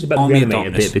 It's interesting about Army the of Reanimator a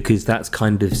Darkness. bit because that's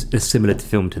kind of a similar to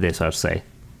film to this, I'd say.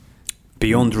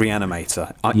 Beyond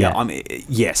Reanimator. Yeah. I mean,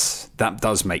 yes, that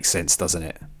does make sense, doesn't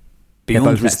it? They're Beyond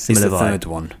both that is the similar vibe. third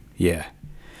one. Yeah.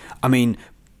 I mean,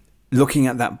 looking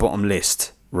at that bottom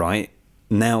list, right?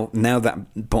 Now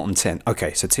that bottom 10.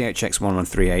 Okay, so THX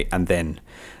 1138 and then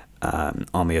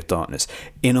Army of Darkness.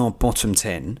 In our bottom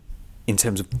 10, in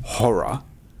terms of horror,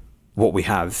 what we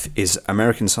have is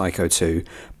American Psycho 2,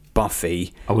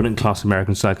 Buffy. I wouldn't class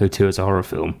American Psycho 2 as a horror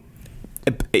film.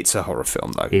 It's a horror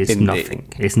film, though. It's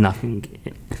nothing. It's nothing.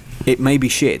 It may be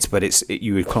shit, but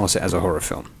you would class it as a horror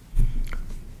film.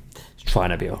 It's trying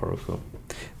to be a horror film.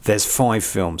 There's 5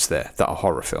 films there that are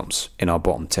horror films in our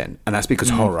bottom 10. And that's because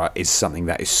horror is something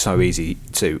that is so easy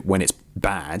to, when it's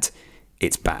bad,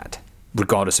 it's bad.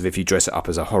 Regardless of if you dress it up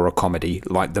as a horror comedy,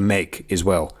 like The Meg as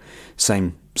well.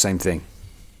 Same thing.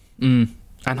 And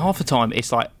half the time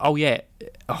it's like, oh yeah,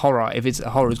 a horror. If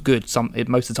a horror is good,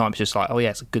 most of the time it's just like, oh yeah,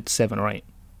 it's a good 7 or 8.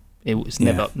 It's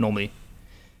never normally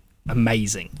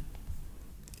amazing.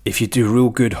 If you do real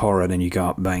good horror, then you go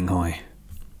up bang high.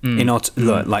 In our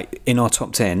in our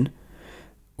top 10,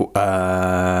 we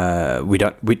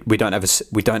don't have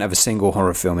a single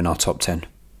horror film in our top 10.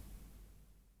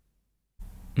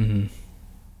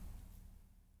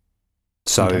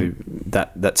 So Okay.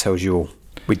 that tells you all.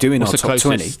 We do in What's our the top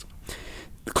closest? 20.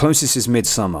 The closest is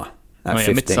Midsummer at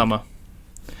 15. Midsummer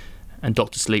and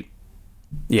Doctor Sleep.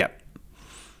 Yeah.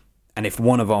 And if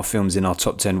one of our films in our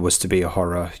top 10 was to be a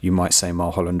horror, you might say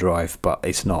Mulholland Drive, but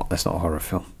it's not. That's not a horror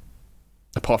film.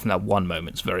 Apart from that one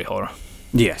moment, it's very horror.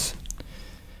 Yes,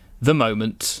 The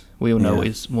moment, we all know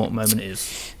Yeah. what moment it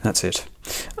is. that's it.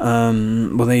 Well,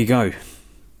 there you go.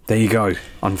 There you go.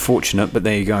 Unfortunate, but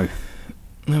there you go.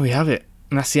 There we have it.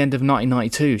 And that's the end of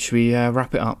 1992. Should we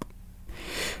wrap it up?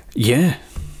 Yeah.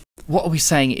 What are we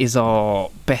saying is our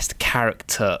best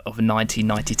character of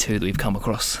 1992 that we've come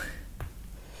across?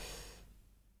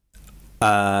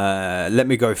 Let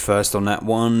me go first on that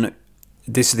one.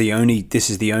 This is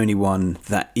the only one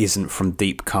that isn't from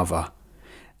Deep Cover,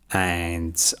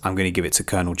 and I'm going to give it to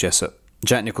Colonel Jessup.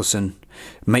 Jack Nicholson,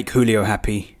 make Julio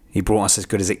happy. He brought us As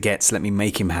Good As It Gets. Let me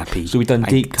make him happy. So we've done And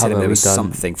Deep tell him Cover, there was we've done-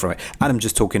 something from it. Adam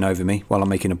just talking over me while I'm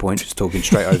making a point, just talking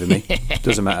straight over me.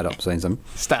 Doesn't matter that I'm saying something.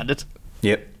 Standard.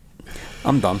 Yep.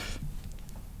 I'm done.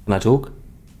 Can I talk?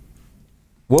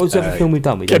 What was the other film we've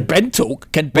done? Can Ben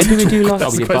talk? Can Ben What did we do talk? last?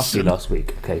 That's Oh, we the did Buffy question. last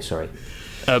week. Okay, sorry.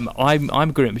 I'm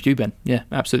agreeing with you, Ben. Yeah,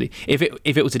 absolutely. If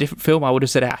it was a different film, I would have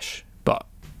said Ash, but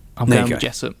I'm There you going with go.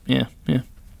 Jessup. Yeah.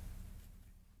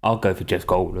 I'll go for Jeff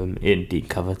Goldblum in Deep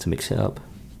Cover to mix it up.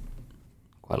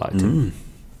 Quite liked him.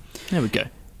 There we go.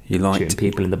 You Shooting liked.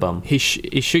 people in the bum. He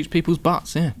shoots people's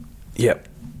butts. Yeah. Yep.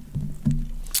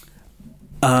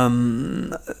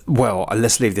 Well,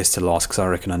 let's leave this to last because I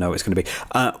reckon I know what it's going to be.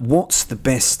 What's the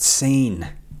best scene?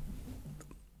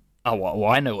 Oh, well,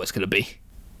 I know what it's going to be.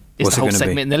 It's What's the it whole gonna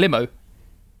segment be? in the limo.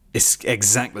 It's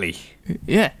exactly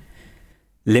Yeah.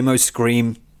 limo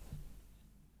scream,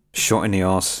 shot in the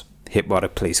arse, hit by the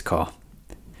police car.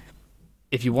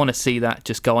 If you want to see that,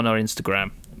 just go on our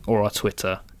Instagram or our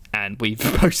Twitter, and we've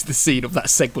posted the scene of that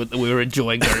segment that we were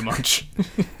enjoying very much.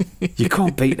 You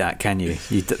can't beat that, can you?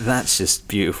 That's just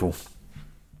beautiful.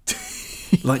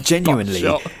 Like genuinely,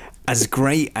 Shot. as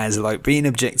great as like being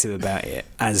objective about it,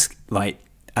 as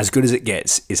Good As It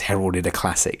Gets is heralded a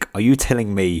classic. Are you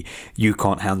telling me You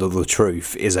Can't Handle the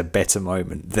Truth is a better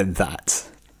moment than that?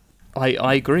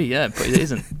 I agree, yeah, but it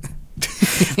isn't.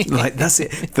 Like that's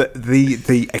it.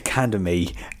 The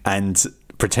Academy and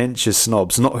pretentious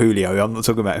snobs, not Julio, I'm not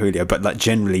talking about Julio, but like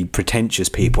generally pretentious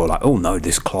people are like, oh no,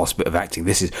 this class bit of acting,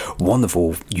 this is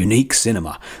wonderful, unique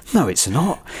cinema. No, it's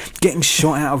not. Getting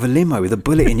shot out of a limo with a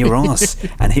bullet in your ass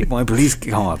and hit by a police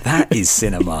car, that is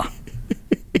cinema.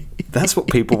 That's what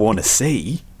people want to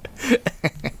see.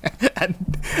 And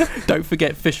don't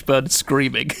forget Fishburne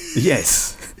screaming.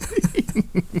 Yes.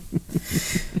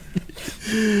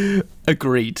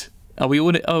 Agreed. Are we all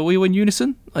in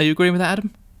unison? Are you agreeing with that,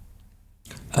 Adam?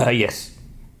 Yes.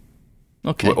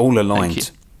 Okay. We're all aligned. Thank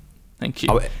you. Thank you.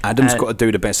 Oh, Adam's And- got to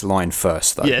do the best line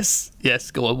first, though. Yes.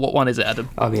 Go on. What one is it, Adam?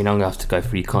 I mean, I'm going to have to go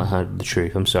for You Can't Handle the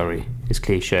Truth. I'm sorry. It's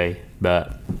cliche,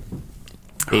 but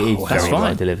it is well, that's very well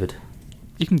fine. delivered.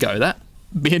 You can go with that.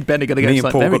 Me and Ben are going to go Me and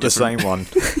something Paul very got the different. same one.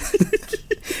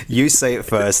 You say it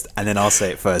first, and then I'll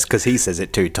say it first, because he says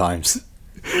it 2 times.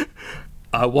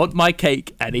 I want my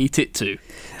cake and eat it too.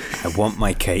 I want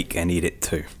my cake and eat it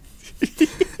too.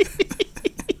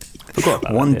 Forgot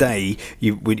about One that, day,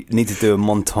 we need to do a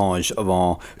montage of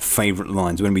our favourite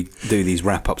lines. When we do these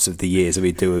wrap-ups of the years,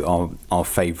 we do our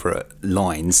favourite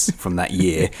lines from that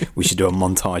year. We should do a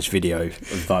montage video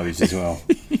of those as well.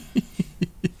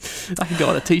 I can go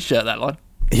on a t-shirt, that line.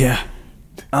 Yeah.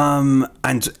 And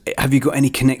have you got any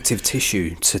connective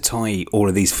tissue to tie all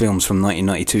of these films from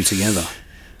 1992 together?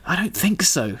 I don't think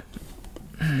so.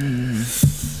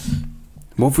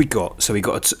 What have we got? So we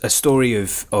got a story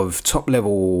of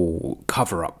top-level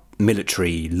cover-up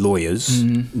military lawyers.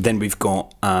 Then we've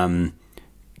got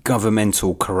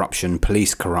governmental corruption,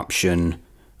 police corruption,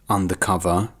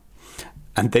 undercover.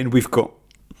 And then we've got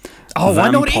Oh, I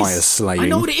know what it vampire is. slaying. I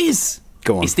know what it is.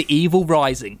 Go on. It's the evil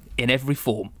rising in every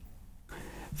form.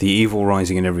 The evil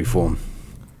rising in every form.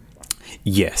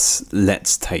 Yes,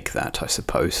 let's take that, I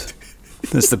suppose.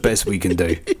 That's the best we can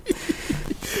do.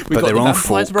 We've But got there the are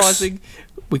vampires forks. rising.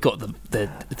 We got the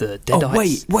deadites. Oh,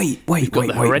 wait, We've got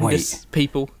the horrendous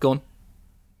people. Go on.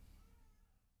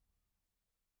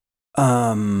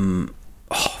 Oh,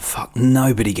 fuck.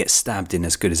 Nobody gets stabbed in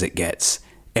As Good As It Gets.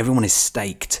 Everyone is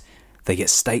staked. They get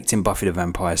staked in Buffy the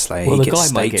Vampire Slayer. Well, He the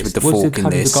gets guy might staked get. with the What's fork in how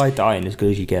does this. the guy dying as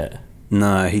good as you get?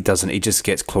 No, he doesn't. He just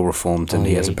gets chloroformed and Oh,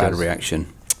 he yeah, has a he bad does.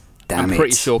 reaction. Damn I'm it.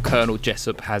 pretty sure Colonel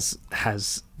Jessup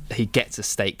he gets a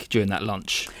steak during that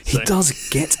lunch. He So- does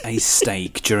get a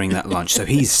steak during that lunch, so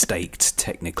he's staked,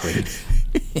 technically.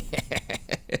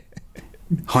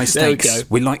 High There we stakes. go.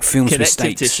 We like films with Connective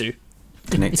stakes. tissue.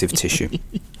 Connective tissue.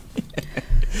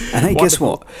 And hey, guess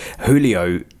what?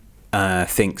 Julio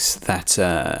thinks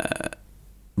that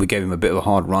we gave him a bit of a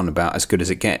hard run about As Good As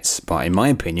It Gets, but in my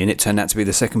opinion, it turned out to be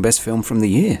the second best film from the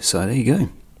year. So there you go.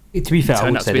 To be fair, I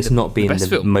Turned would out to say be it's the not been best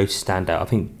the film. most standout. I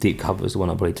think Deep Cover is the one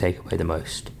I'll probably take away the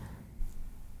most.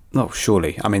 Oh,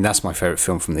 surely. I mean, that's my favourite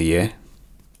film from the year.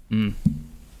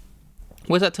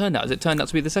 Where's that turned out? Has it turned out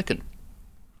to be the second?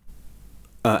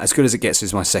 As Good as It Gets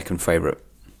is my second favourite.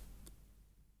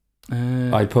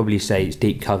 I'd probably say it's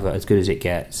Deep Cover, As Good as It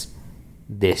Gets,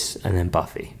 this, and then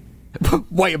Buffy.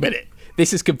 Wait a minute.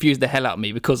 This has confused the hell out of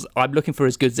me because I'm looking for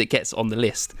As Good as It Gets on the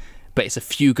list, but it's A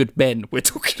Few Good Men we're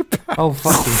talking about. Oh,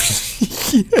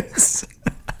 fucking Yes.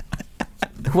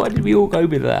 Why did we all go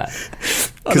with that?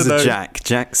 Because of Jack.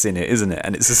 Jack's in it, isn't it?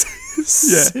 And it's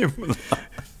similar.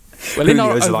 Well, in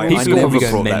our Julio's overall like, People I will never be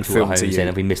going brought that mental film at home to you. saying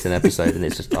have we missed an episode and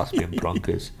it's just us being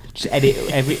blonkers. Just edit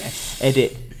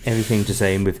everything to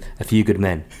saying with A Few Good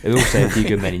Men. We all say A Few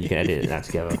Good Men and you can edit that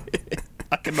together.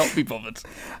 I cannot be bothered.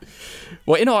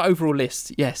 Well, in our overall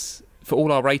list, yes, for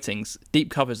all our ratings, Deep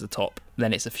Cover's the top,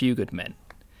 then it's A Few Good Men,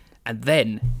 and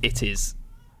then it is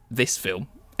this film,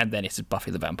 and then it's Buffy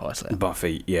the Vampire Slayer.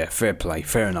 Buffy, yeah, fair play,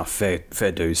 fair enough,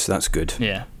 fair dues. That's good.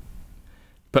 Yeah.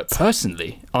 But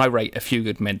personally, I rate A Few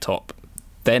Good Men top,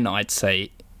 then I'd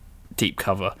say Deep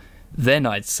Cover, then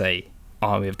I'd say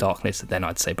Army of Darkness, and then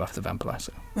I'd say Buffy the Vampire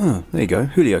Slayer. Oh, there you go.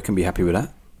 Julio can be happy with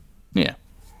that. Yeah.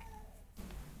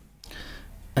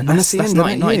 And that's that's the end of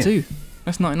that 1992.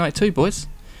 That's 1992, boys.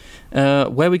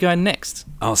 Where are we going next?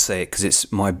 I'll say it because it's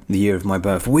the year of my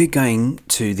birth. We're going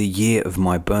to the year of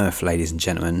my birth, ladies and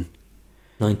gentlemen.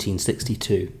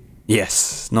 1962.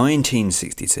 Yes,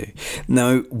 1962.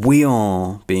 No, we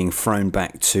are being thrown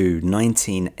back to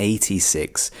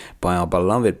 1986 by our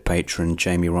beloved patron,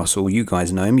 Jamie Russell. You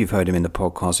guys know him. You've heard him in the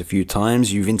podcast a few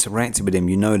times. You've interacted with him.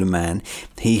 You know the man.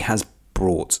 He has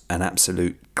brought an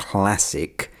absolute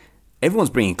classic. Everyone's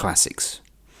bringing classics,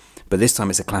 but this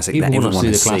time it's a classic People that want us everyone to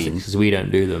do the has classics seen. because we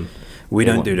don't do them. We They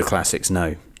don't want do the classics,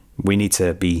 no. We need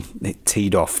to be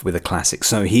teed off with a classic.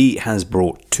 So he has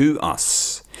brought to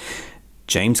us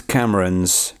James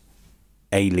Cameron's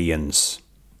Aliens.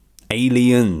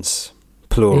 Aliens,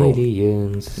 plural.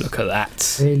 Aliens. Look at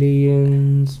that.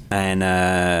 Aliens. And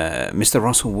Mr.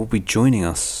 Russell will be joining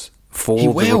us for He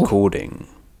the will. recording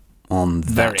on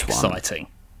that Very one. exciting.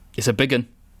 It's a big one.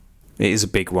 It is a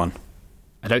big one.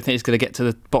 I don't think it's going to get to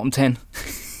the bottom 10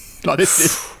 like this did.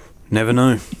 Never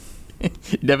know. You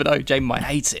never know. Jamie might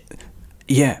hate it.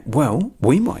 Yeah, well,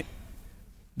 we might.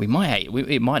 We might hate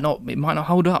it. It might not. It might not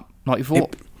hold up like you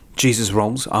thought. Jesus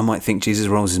Rolls, I might think Jesus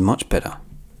Rolls is much better.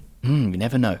 You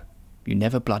never know. You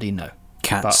never bloody know.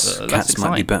 Cats, But, that's Cats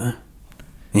might be exciting. better.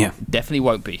 Yeah. Definitely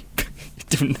won't be.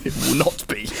 It will not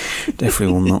be.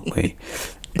 Definitely will not be.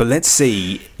 But let's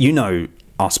see. You know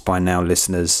us by now,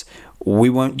 listeners.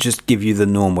 We won't just give you the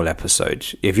normal episode.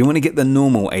 If you want to get the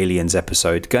normal Aliens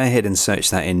episode, go ahead and search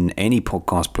that in any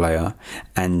podcast player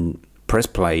and press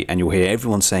play, and you'll hear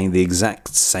everyone saying the exact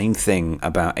same thing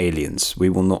about aliens. We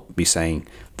will not be saying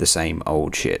the same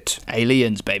old shit.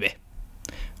 Aliens, baby.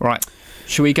 Right.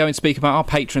 Should we go and speak about our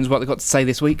patrons, what they've got to say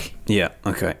this week? Yeah,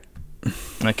 okay.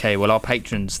 Okay, well, our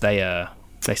patrons, they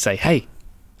say, hey,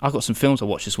 I've got some films I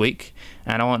watched this week,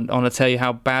 and I want to tell you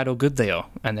how bad or good they are,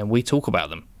 and then we talk about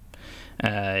them.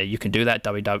 You can do that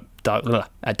at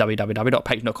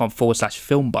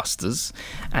www.patreon.com/filmbusters,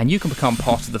 and you can become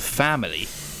part of the family,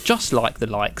 just like the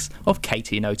likes of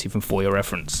Katie and Oti from For Your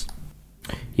Reference.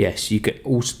 Yes, you can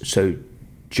also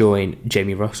join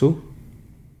Jamie Russell.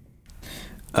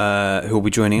 Who'll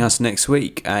be joining us next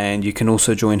week. And you can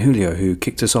also join Julio, who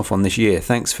kicked us off on this year.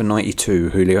 Thanks for 92,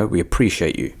 Julio. We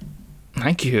appreciate you.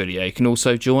 Thank you, Julio. You can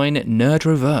also join Nerd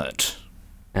Revert.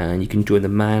 And you can join the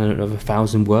Man of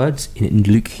 1,000 Words in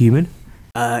Luke Human.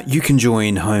 You can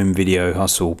join Home Video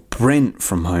Hustle, Brent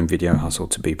from Home Video Hustle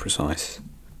to be precise.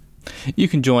 You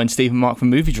can join Stephen Mark from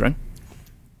Movie Drone.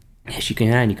 Yes, you can.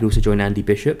 And you can also join Andy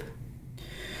Bishop.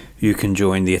 You can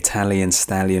join the Italian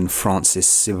stallion Francis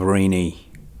Severini.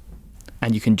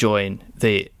 And you can join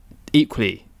the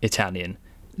equally Italian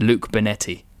Luke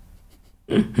Benetti.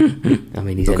 I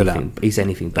mean, Look at that. he's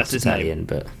anything but That's his name. Italian,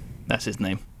 but That's his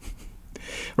name.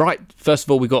 Right, first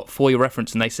of all, we got For Your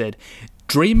Reference, and they said,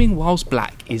 Dreaming Whilst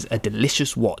Black is a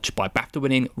delicious watch by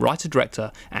BAFTA-winning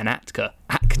writer-director and actor.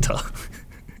 I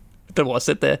don't know what I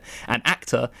said there. An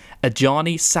actor,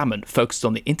 Ajani Salmon, focused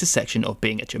on the intersection of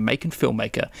being a Jamaican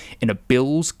filmmaker in a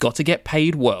bills gotta get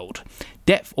paid world.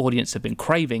 Depth audience have been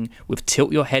craving with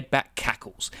tilt your head back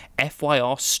cackles.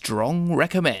 FYR, strong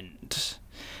recommend.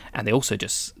 And they also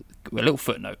just, a little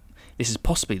footnote, this is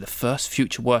possibly the first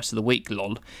future worst of the week,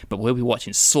 lol, but we'll be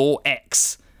watching Saw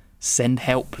X. Send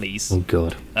help, please. oh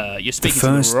god, You're speaking to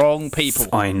the wrong people.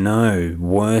 I know,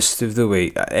 worst of the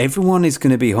week. Everyone is going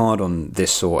to be hard on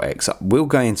this Saw X. We'll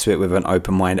go into it with an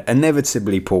open mind,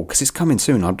 inevitably, Paul, because it's coming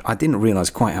soon. I didn't realise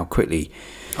quite how quickly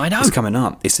I know. it's coming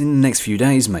up. It's in the next few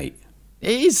days, mate.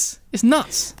 It is. It's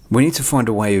nuts. We need to find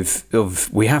a way of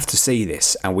we have to see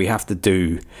this, and we have to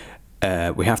do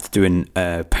an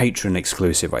patron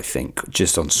exclusive, I think,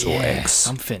 just on Saw X.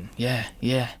 Something. Yeah.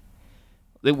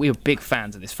 We're big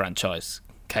fans of this franchise,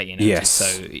 Katie and Yes.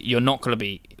 so we're not going to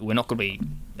be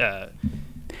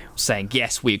saying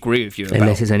yes, we agree with you about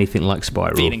Unless it's anything like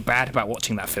Spiral. feeling bad about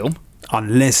watching that film.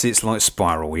 Unless it's like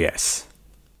Spiral, yes.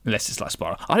 Unless it's like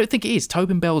Spiral. I don't think it is.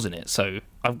 Tobin Bell's in it, so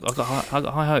I've got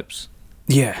high hopes.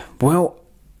 Yeah. Well,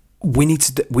 we need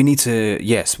to.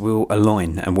 Yes, we'll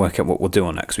align and work out what we'll do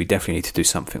on that, because we definitely need to do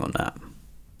something on that.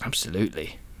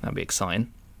 Absolutely. That'd be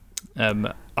exciting.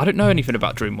 I don't know anything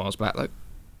about Dream Miles Back, though.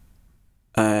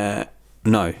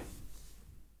 No.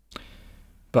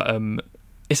 But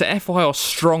it's an FYR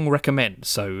strong recommend,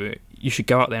 so you should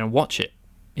go out there and watch it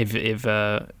if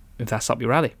that's up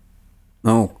your alley.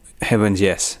 Oh, heavens,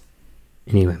 yes.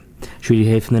 Anyway, should we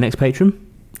hear from the next patron?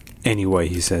 Anyway,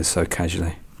 he says so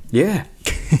casually. Yeah.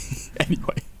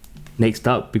 Anyway. Next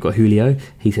up, we've got Julio.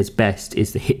 He says best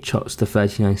is the Hitchcock's The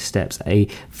 39 Steps, a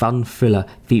fun thriller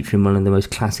featuring one of the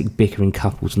most classic bickering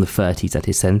couples in the 30s at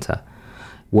his centre.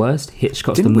 Worst,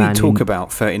 Hitchcock's Didn't The we Man talk Who...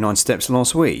 about 39 Steps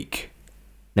last week?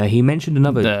 No, he mentioned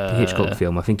another Hitchcock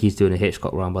film. I think he's doing a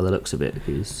Hitchcock run by the looks of it.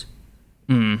 He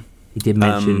did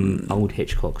mention old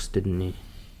Hitchcocks, didn't he?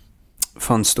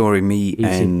 Fun story.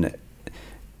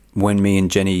 When me and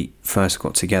Jenny first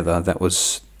got together, that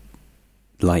was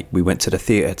like we went to the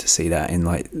theatre to see that in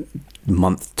like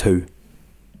month 2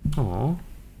 Aww.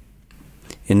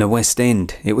 in the West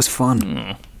End. It was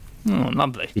fun. Oh,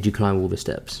 lovely. Did you climb all the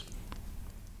steps?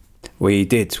 We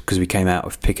did, because we came out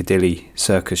of Piccadilly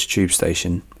Circus tube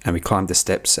station and we climbed the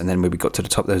steps, and then when we got to the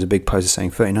top there was a big poster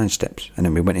saying 39 steps, and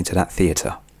then we went into that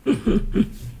theatre.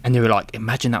 And you were like,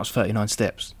 imagine that was 39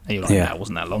 steps. And you're like, Yeah. that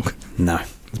wasn't that long. No.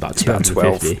 It's about about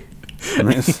 250.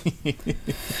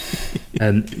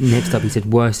 Next up, he said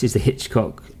worst is the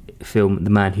Hitchcock film The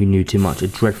Man Who Knew Too Much, a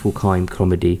dreadful crime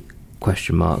comedy ? Where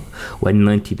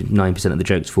 99% of the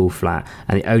jokes fall flat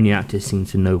and the only actor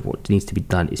seems to know what needs to be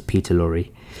done is Peter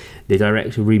Lorre. The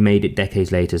director remade it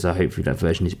decades later, so hopefully that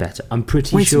version is better. I'm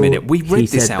pretty Wait sure. a minute, we read he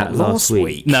this said out that last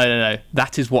week. No.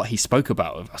 That is what he spoke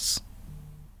about with us.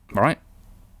 Right?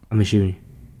 I'm assuming.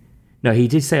 No, he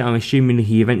did say, I'm assuming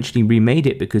he eventually remade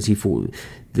it because he thought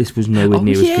this was nowhere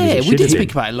near as good as it we should did have speak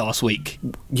been. about it last week.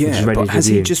 Yeah, Just read but his has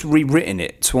he review. just rewritten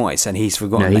it twice and he's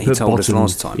forgotten No, that he put told us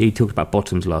Bottoms- last time? He talked about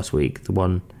Bottoms last week, the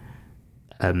one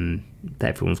that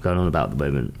everyone's going on about at the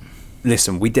moment.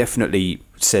 Listen, we definitely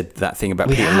said that thing about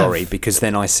We Peter have. Lorre, because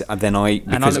then I looked And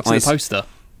I looked at the poster.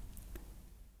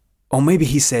 or maybe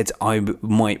he said I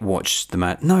might watch the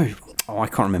man. No, I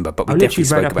can't remember. But we I definitely literally read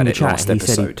spoke up in about the it chat. last He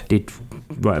said episode. he did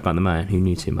write about the man who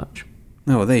knew too much.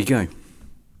 Oh, well, there you go.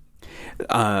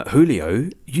 Julio,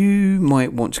 you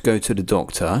might want to go to the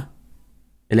doctor.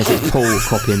 Unless it's Paul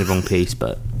copying the wrong piece,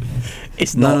 but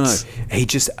It's No, not. he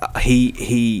just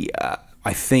he.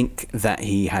 I think that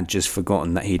he had just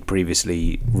forgotten that he'd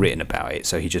previously written about it,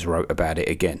 so he just wrote about it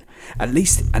again. At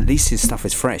least his stuff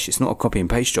is fresh. It's not a copy and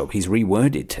paste job. He's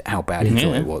reworded how bad he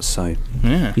thought it was. So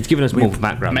Yeah. he's given us more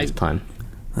background Maybe- this time.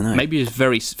 I know. Maybe he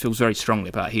feels very strongly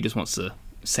about it. He just wants to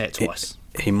say it twice.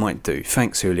 He might do.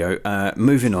 Thanks, Julio.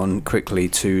 Moving on quickly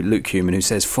to Luke Human, who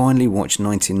says, finally watched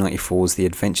 1994's The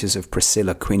Adventures of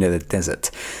Priscilla, Queen of the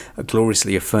Desert, a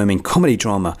gloriously affirming comedy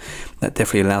drama that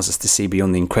definitely allows us to see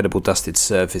beyond the incredible dusted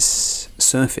surface.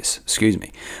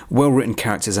 Well-written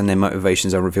characters and their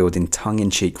motivations are revealed in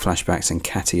tongue-in-cheek flashbacks and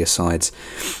catty asides.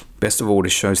 Best of all,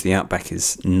 this shows the Outback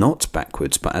is not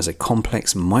backwards, but as a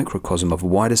complex microcosm of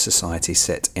wider society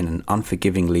set in an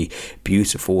unforgivingly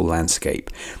beautiful landscape.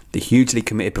 The hugely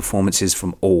committed performances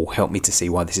from all help me to see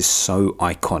why this is so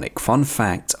iconic. Fun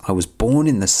fact, I was born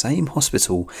in the same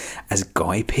hospital as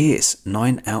Guy Pearce,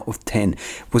 9 out of 10.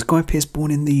 Was Guy Pearce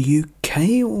born in the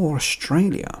UK or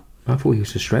Australia? I thought he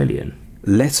was Australian.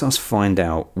 Let us find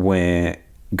out where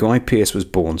Guy Pearce was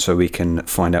born so we can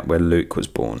find out where Luke was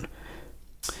born.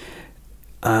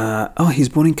 He's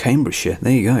born in Cambridgeshire.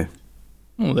 There you go.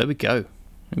 Oh, there we go.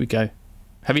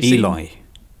 Have you Eli. seen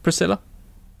Priscilla?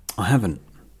 I haven't.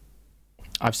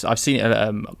 I've seen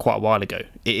it quite a while ago.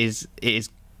 It is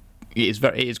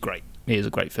great. It is a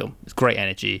great film. It's great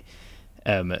energy,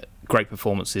 great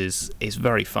performances. It's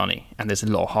very funny, and there's a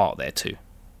lot of heart there too.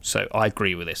 So I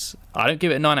agree with this. I don't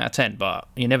give it a 9 out of 10, but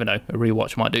you never know. A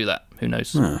rewatch might do that. Who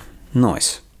knows?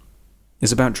 Nice.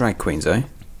 It's about drag queens, eh?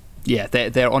 Yeah,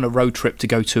 they're on a road trip to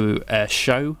go to a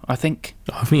show, I think.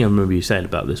 I think I remember you saying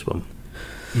about this one.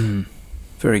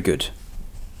 Very good.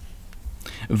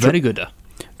 Very good.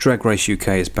 Drag Race UK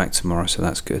is back tomorrow, so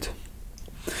that's good.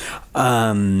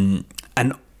 And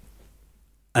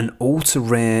An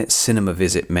ultra-rare cinema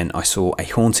visit meant I saw A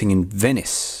Haunting in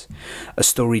Venice. A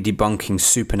story debunking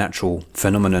supernatural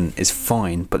phenomenon is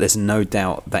fine, but there's no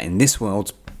doubt that in this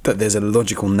world that there's a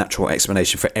logical, natural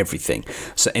explanation for everything.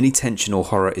 So any tension or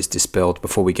horror is dispelled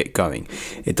before we get going.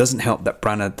 It doesn't help that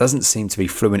Branagh doesn't seem to be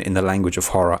fluent in the language of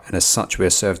horror, and as such we are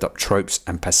served up tropes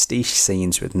and pastiche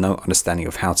scenes with no understanding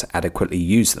of how to adequately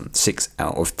use them. 6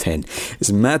 out of 10.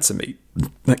 It's mad to me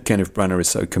that Kenneth Branagh is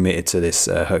so committed to this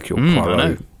Hercule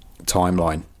Poirot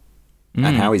timeline,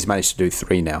 and how he's managed to do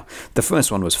 3 now. The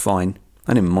first one was fine.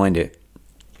 I didn't mind it.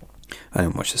 I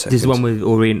didn't watch the second. This is the one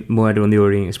with Murder on the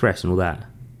Orient Express and all that.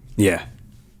 Yeah.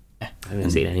 I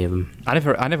haven't seen any of them. I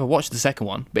never watched the second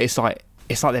one, but it's like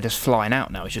they're just flying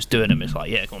out now. He's just doing them. It's like,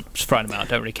 yeah, go on, just throwing them out. I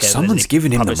don't really care. Someone's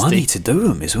giving him the money to do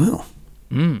them as well.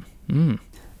 I mean,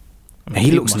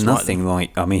 He looks nothing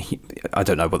like. I mean, I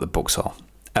don't know what the books are.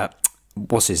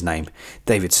 What's his name?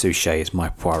 David Suchet is my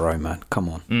Poirot, man. Come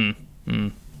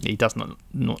on. He does not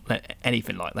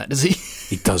anything like that, does he?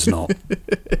 He does not.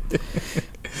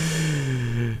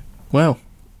 Well,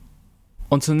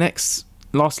 on to the next.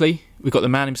 Lastly, we've got the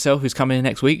man himself who's coming in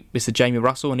next week, Mr. Jamie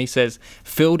Russell, and he says,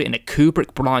 filled in a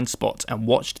Kubrick blind spot and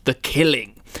watched The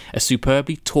Killing, a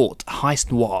superbly taught heist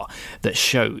noir that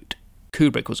showed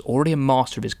Kubrick was already a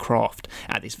master of his craft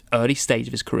at this early stage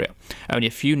of his career. Only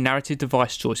a few narrative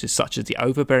device choices, such as the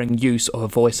overbearing use of a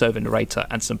voiceover narrator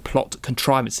and some plot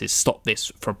contrivances, stopped this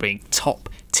from being top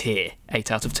tier.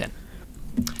 8 out of 10.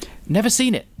 Never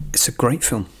seen it. It's a great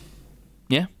film.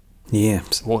 Yeah? Yeah.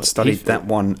 Studied that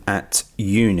one at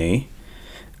uni,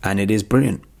 and it is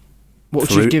brilliant. What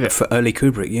would you give it? For early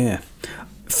Kubrick, yeah.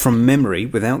 From memory,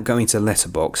 without going to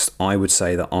Letterboxd, I would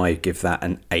say that I give that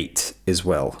an 8 as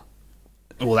well.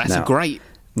 Well, that's great.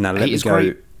 Now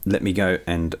let me go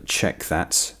and check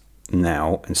that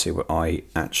now and see what I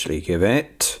actually give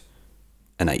it.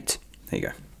 An 8. There you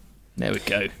go. There we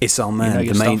go. It's our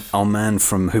man, our man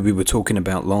from who we were talking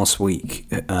about last week,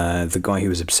 the guy who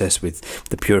was obsessed with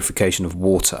the purification of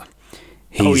water.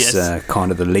 He's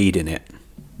kind of the lead in it.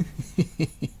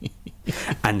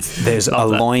 And there's a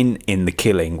line in The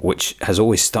Killing which has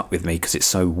always stuck with me because it's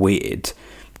so weird.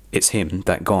 It's him,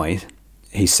 that guy.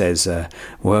 He says,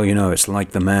 well, you know, it's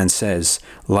like the man says,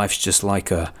 life's just like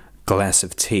a glass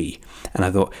of tea. And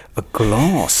I thought, a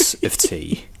glass of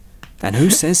tea? And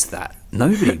who says that?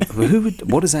 Nobody.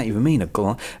 What does that even mean? A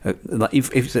glass?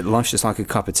 If life's just like a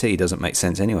cup of tea, doesn't make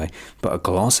sense anyway. But a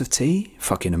glass of tea?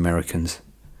 Fucking Americans.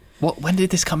 What? When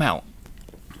did this come out?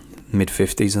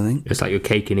 Mid-50s, I think. It's like your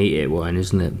cake and eat it wine,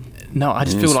 isn't it? No, I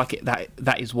just feel like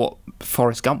that is what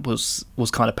Forrest Gump was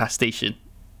kind of pastiching.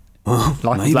 Well,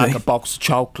 maybe. Like a box of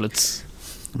chocolates.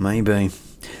 Maybe.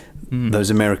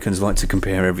 Those Americans like to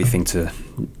compare everything to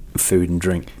food and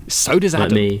drink. So does Adam.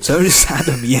 Like me. So does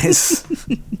Adam, yes.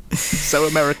 So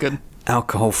American.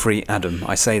 Alcohol-free Adam.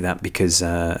 I say that because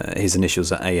his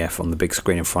initials are AF on the big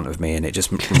screen in front of me, and it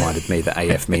just reminded me that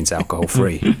AF means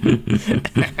alcohol-free.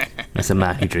 That's a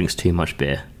man who drinks too much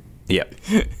beer. Yep.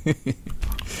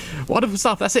 Wonderful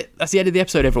stuff. That's it. That's the end of the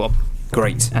episode, everyone.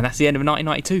 Great. And that's the end of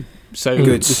 1992. So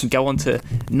Good. we can go on to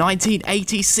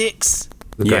 1986.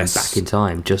 We're going back in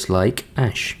time, just like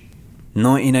Ash.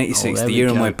 1986, the year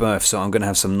of go. my birth, so I'm going to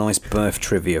have some nice birth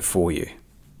trivia for you.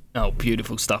 Oh,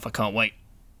 beautiful stuff. I can't wait.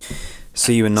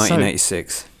 See you in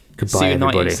 1986. Goodbye, See you in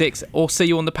everybody. 1986. Or see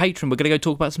you on the Patreon. We're going to go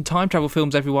talk about some time travel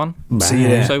films, everyone. Bye. See you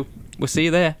there. So we'll see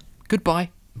you there.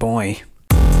 Goodbye. Bye.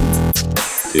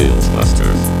 Tales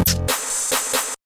Master.